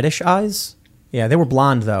like reddish eyes. Yeah, they were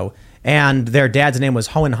blonde though. And their dad's name was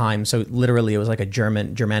Hohenheim, so literally it was like a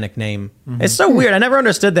Germanic name. Mm-hmm. It's so weird. I never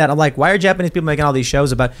understood that. I'm like, why are Japanese people making all these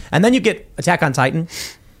shows about? And then you get Attack on Titan,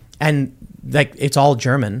 and like it's all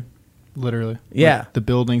German. Literally. Yeah. Like the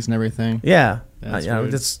buildings and everything. Yeah.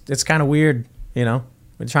 Weird. It's kind of weird. You know,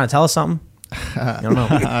 they're trying to tell us something. I don't know.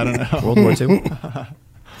 I don't know. World War II.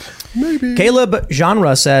 Maybe. Caleb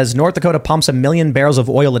Genre says North Dakota pumps 1 million barrels of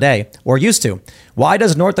oil a day, or used to. Why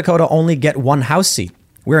does North Dakota only get one House seat?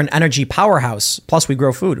 We're an energy powerhouse. Plus, we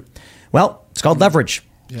grow food. Well, it's called leverage.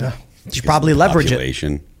 Yeah. You should probably leverage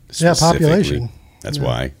population, it. Yeah, population. That's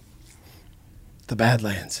why. The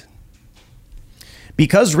Badlands.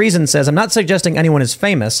 Because Reason says, I'm not suggesting anyone is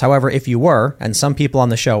famous. However, if you were, and some people on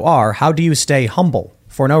the show are, how do you stay humble?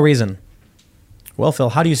 For no reason. Well, Phil,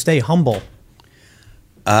 how do you stay humble?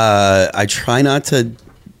 I try not to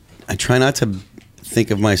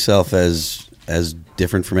think of myself as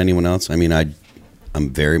different from anyone else. I mean, I'm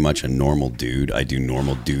very much a normal dude. I do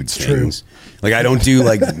normal dude things. Like I don't do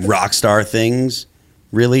like rock star things,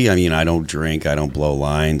 really. I mean, I don't drink. I don't blow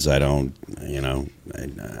lines. I don't,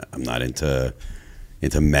 I'm not into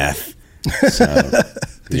meth. So,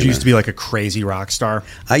 Did you used to be like a crazy rock star?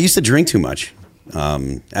 I used to drink too much.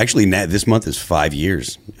 Actually, this month is 5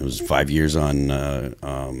 years. It was 5 years on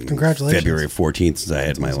Congratulations. February 14th since I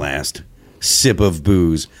had my last sip of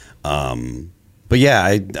booze. But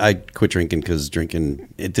yeah, I quit drinking because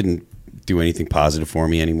drinking, it didn't do anything positive for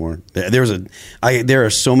me anymore. There are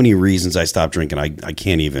so many reasons I stopped drinking. I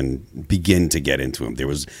can't even begin to get into them. There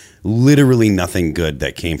was literally nothing good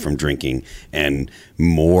that came from drinking, and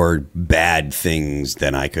more bad things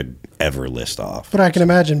than I could ever list off. But I can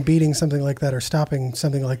imagine beating something like that or stopping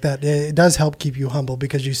something like that. It does help keep you humble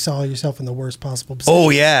because you saw yourself in the worst possible position.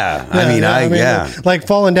 Oh yeah, I mean, like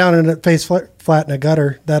falling down in a face flat in a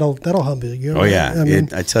gutter. That'll humble you. Oh yeah,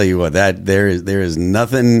 I tell you what, that there is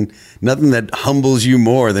nothing that humbles you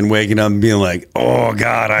more than waking up and being like, oh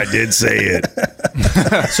God, I did say it.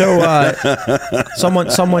 So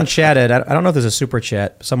someone chatted. I don't know if there's a super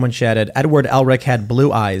chat. Someone chatted. Edward Elric had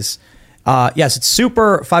blue eyes. Yes, it's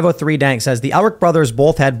Super 503 Dank says the Elric brothers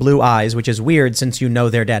both had blue eyes, which is weird since you know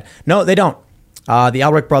they're dead. No, they don't. The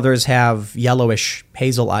Elric brothers have yellowish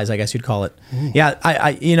hazel eyes, I guess you'd call it. Yeah,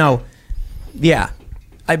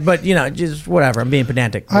 but just whatever. I'm being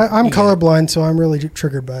pedantic. I'm colorblind, so I'm really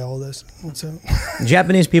triggered by all this. So.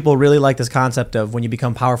 Japanese people really like this concept of when you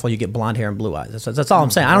become powerful, you get blonde hair and blue eyes. That's all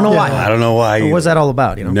I'm saying. I don't know why. I don't know why. What's that all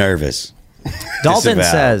about? Nervous. Dalton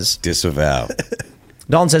says. Disavow.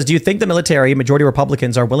 Dalton says, do you think the military, majority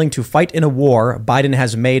Republicans, are willing to fight in a war Biden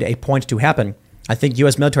has made a point to happen? I think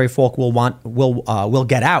U.S. military folk will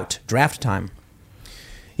get out. Draft time.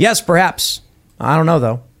 Yes, perhaps. I don't know,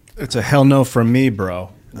 though. It's a hell no from me, bro.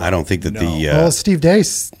 I don't think that Well, Steve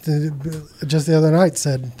Deace just the other night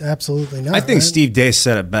said absolutely not. I think Steve Deace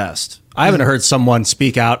said it best. I haven't heard someone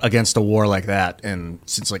speak out against a war like that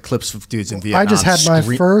since like clips of dudes in Vietnam. I just had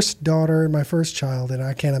my first daughter and my first child, and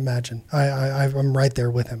I can't imagine. I'm right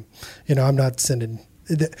there with him. I'm not sending,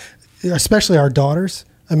 especially our daughters.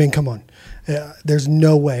 I mean, come on. There's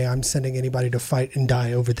no way I'm sending anybody to fight and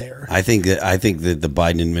die over there. I think that the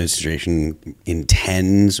Biden administration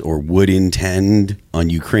intends or would intend on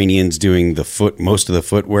Ukrainians doing most of the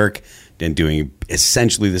footwork and doing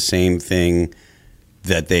essentially the same thing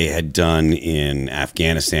that they had done in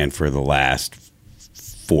Afghanistan for the last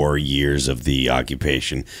 4 years of the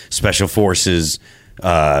occupation. Special forces,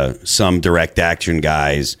 some direct action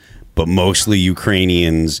guys, but mostly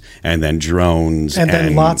Ukrainians, and then drones. And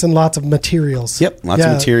then lots and lots of materials. Yep, lots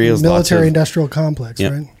of materials. Military-industrial complex,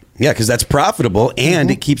 right? Yeah, because that's profitable, and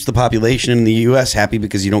it keeps the population in the U.S. happy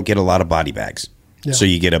because you don't get a lot of body bags. Yeah. So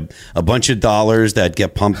you get a bunch of dollars that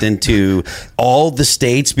get pumped into all the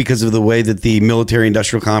states because of the way that the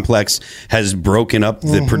military-industrial complex has broken up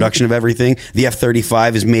the production of everything. The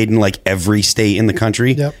F-35 is made in like every state in the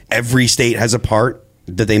country. Yep. Every state has a part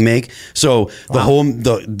that they make. So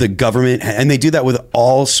the government, and they do that with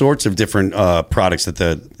all sorts of different products that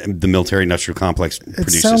the military industrial complex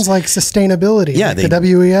produces. It sounds like sustainability. Yeah, like the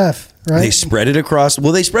WEF, right? They spread it across.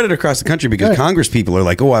 Well, they spread it across the country because Congress people are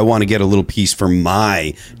like, oh, I want to get a little piece for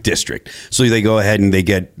my district. So they go ahead and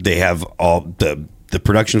they have all the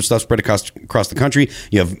production of stuff spread across the country.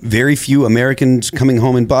 You have very few Americans coming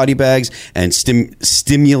home in body bags and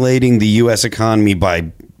stimulating the U.S. economy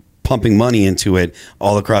by pumping money into it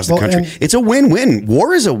all across the country. It's a win-win.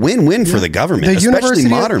 War is a win-win for the government, especially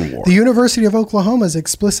modern war. The University of Oklahoma is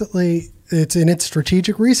explicitly, it's in its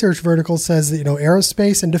strategic research vertical, says that,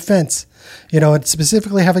 aerospace and defense, it's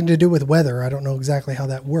specifically having to do with weather. I don't know exactly how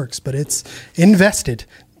that works, but it's invested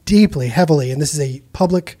deeply, heavily, and this is a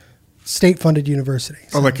public state-funded university.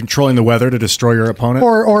 So. Or like controlling the weather to destroy your opponent?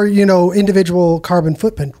 Or individual carbon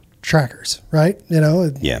footprint trackers, right?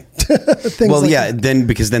 Yeah. Then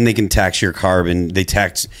because then they can tax your carbon. They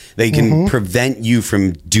can prevent you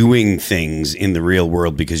from doing things in the real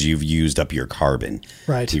world because you've used up your carbon.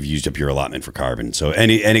 Right. You've used up your allotment for carbon. So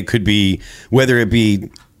and it could be whether it be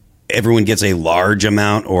everyone gets a large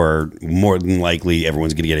amount or more than likely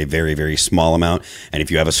everyone's going to get a very, very small amount. And if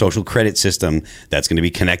you have a social credit system, that's going to be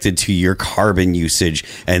connected to your carbon usage,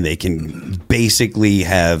 and they can basically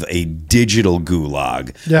have a digital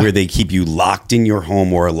gulag where they keep you locked in your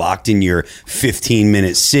home or locked in your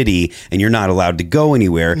 15-minute city, and you're not allowed to go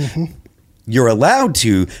anywhere. You're allowed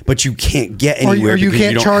to, but you can't get anywhere. Or you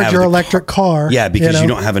can't charge your electric car. Yeah, because you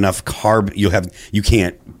don't have enough carb. You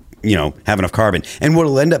can't have enough carbon. And what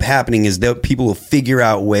will end up happening is that people will figure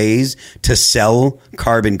out ways to sell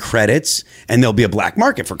carbon credits, and there'll be a black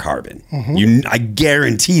market for carbon. I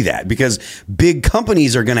guarantee that, because big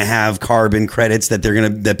companies are going to have carbon credits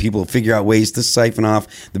that people will figure out ways to siphon off.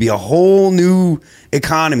 There'll be a whole new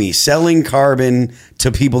economy selling carbon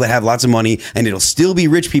to people that have lots of money, and it'll still be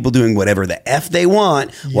rich people doing whatever the F they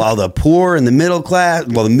want, while the poor and the middle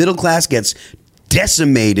class gets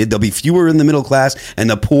decimated. There'll be fewer in the middle class, and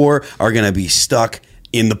the poor are going to be stuck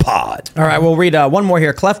in the pod. All right, we'll read one more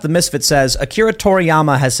here. Clef the Misfit says, Akira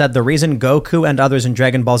Toriyama has said the reason Goku and others in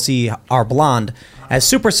Dragon Ball Z are blonde as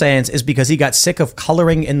Super Saiyans is because he got sick of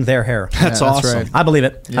coloring in their hair. That's awesome. Right. I believe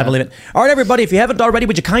it. Yeah. I believe it. All right, everybody, if you haven't already,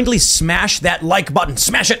 would you kindly smash that like button?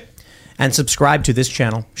 Smash it! And subscribe to this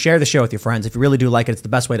channel. Share the show with your friends. If you really do like it, it's the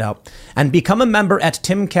best way to help. And become a member at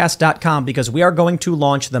timcast.com, because we are going to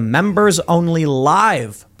launch the members-only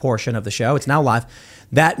live portion of the show. It's now live.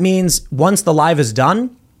 That means once the live is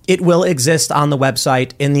done, it will exist on the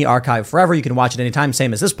website in the archive forever. You can watch it anytime,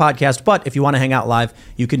 same as this podcast. But if you want to hang out live,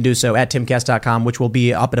 you can do so at timcast.com, which will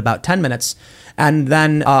be up in about 10 minutes. And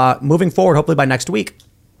then moving forward, hopefully by next week,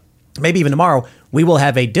 maybe even tomorrow, we will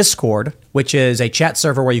have a Discord, which is a chat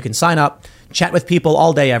server where you can sign up, chat with people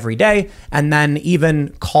all day, every day, and then even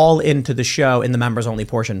call into the show in the members only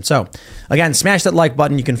portion. So again, smash that like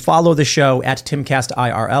button. You can follow the show at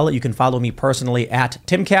TimCastIRL. You can follow me personally at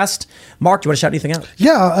TimCast. Mark, do you want to shout anything out?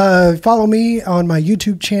 Yeah, follow me on my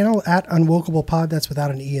YouTube channel at UnwokablePod. That's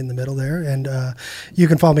without an E in the middle there. And you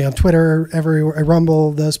can follow me on Twitter, everywhere,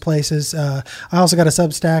 Rumble, those places. I also got a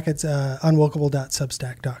Substack. It's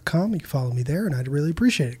unwokable.substack.com. You can follow me there, and I'd really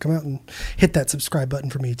appreciate it. Come out and hit that subscribe button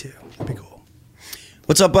for me too. It'd be cool.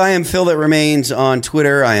 What's up? I am Phil That Remains on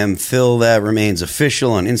Twitter. I am Phil That Remains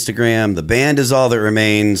Official on Instagram. The band is All That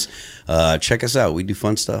Remains. Check us out. We do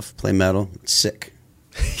fun stuff. Play metal. It's sick.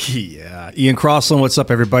 Yeah. Ian Crossland, what's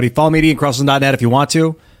up, everybody? Follow me at IanCrossland.net if you want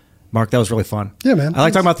to. Mark, that was really fun. Yeah, man. I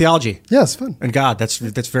like talking about theology. Yeah, it's fun. And God, that's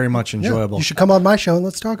very much enjoyable. Yeah, you should come on my show and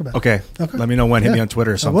let's talk about it. Okay. Let me know when. Hit me on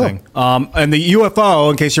Twitter or something. I will. And the UFO,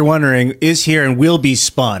 in case you're wondering, is here and will be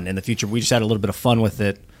spun in the future. We just had a little bit of fun with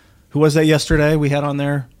it. Who was that yesterday we had on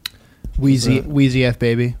there? Wheezy F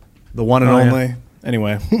baby. The one and only. Yeah.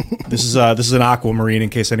 Anyway, this is an aquamarine, in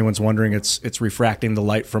case anyone's wondering. It's refracting the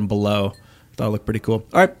light from below. Thought it looked pretty cool.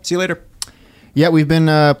 All right, see you later. Yeah, we've been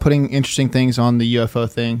putting interesting things on the UFO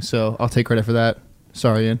thing, so I'll take credit for that.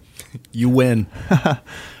 Sorry, Ian. You win.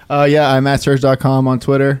 Yeah, I'm at Surge.com on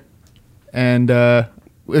Twitter. And,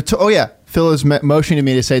 Phil is motioning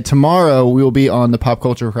me to say tomorrow we will be on the Pop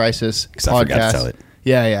Culture Crisis podcast. I forgot to tell it.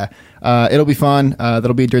 Yeah. It'll be fun.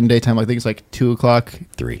 That'll be during the daytime. I think it's like 2 o'clock.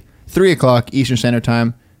 3 o'clock Eastern Standard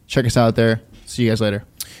Time. Check us out there. See you guys later.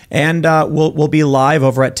 And we'll be live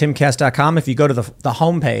over at timcast.com. If you go to the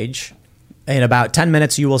homepage, in about 10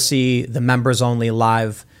 minutes, you will see the members only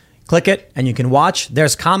live. Click it and you can watch.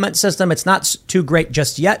 There's comment system. It's not too great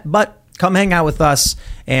just yet, but come hang out with us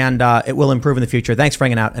and it will improve in the future. Thanks for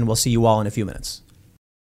hanging out, and we'll see you all in a few minutes.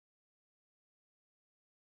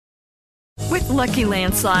 With Lucky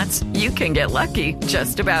Land Slots, you can get lucky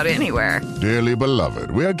just about anywhere. Dearly beloved,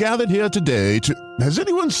 we are gathered here today to... Has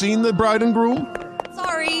anyone seen the bride and groom?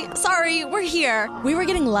 Sorry, we're here. We were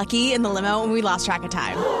getting lucky in the limo and we lost track of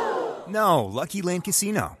time. No, Lucky Land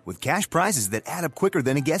Casino, with cash prizes that add up quicker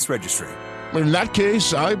than a guest registry. In that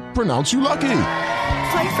case, I pronounce you lucky.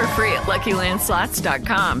 Play for free at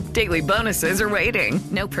LuckyLandSlots.com. Daily bonuses are waiting.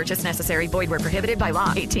 No purchase necessary. Void where prohibited by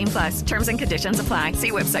law. 18+. Terms and conditions apply.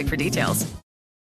 See website for details.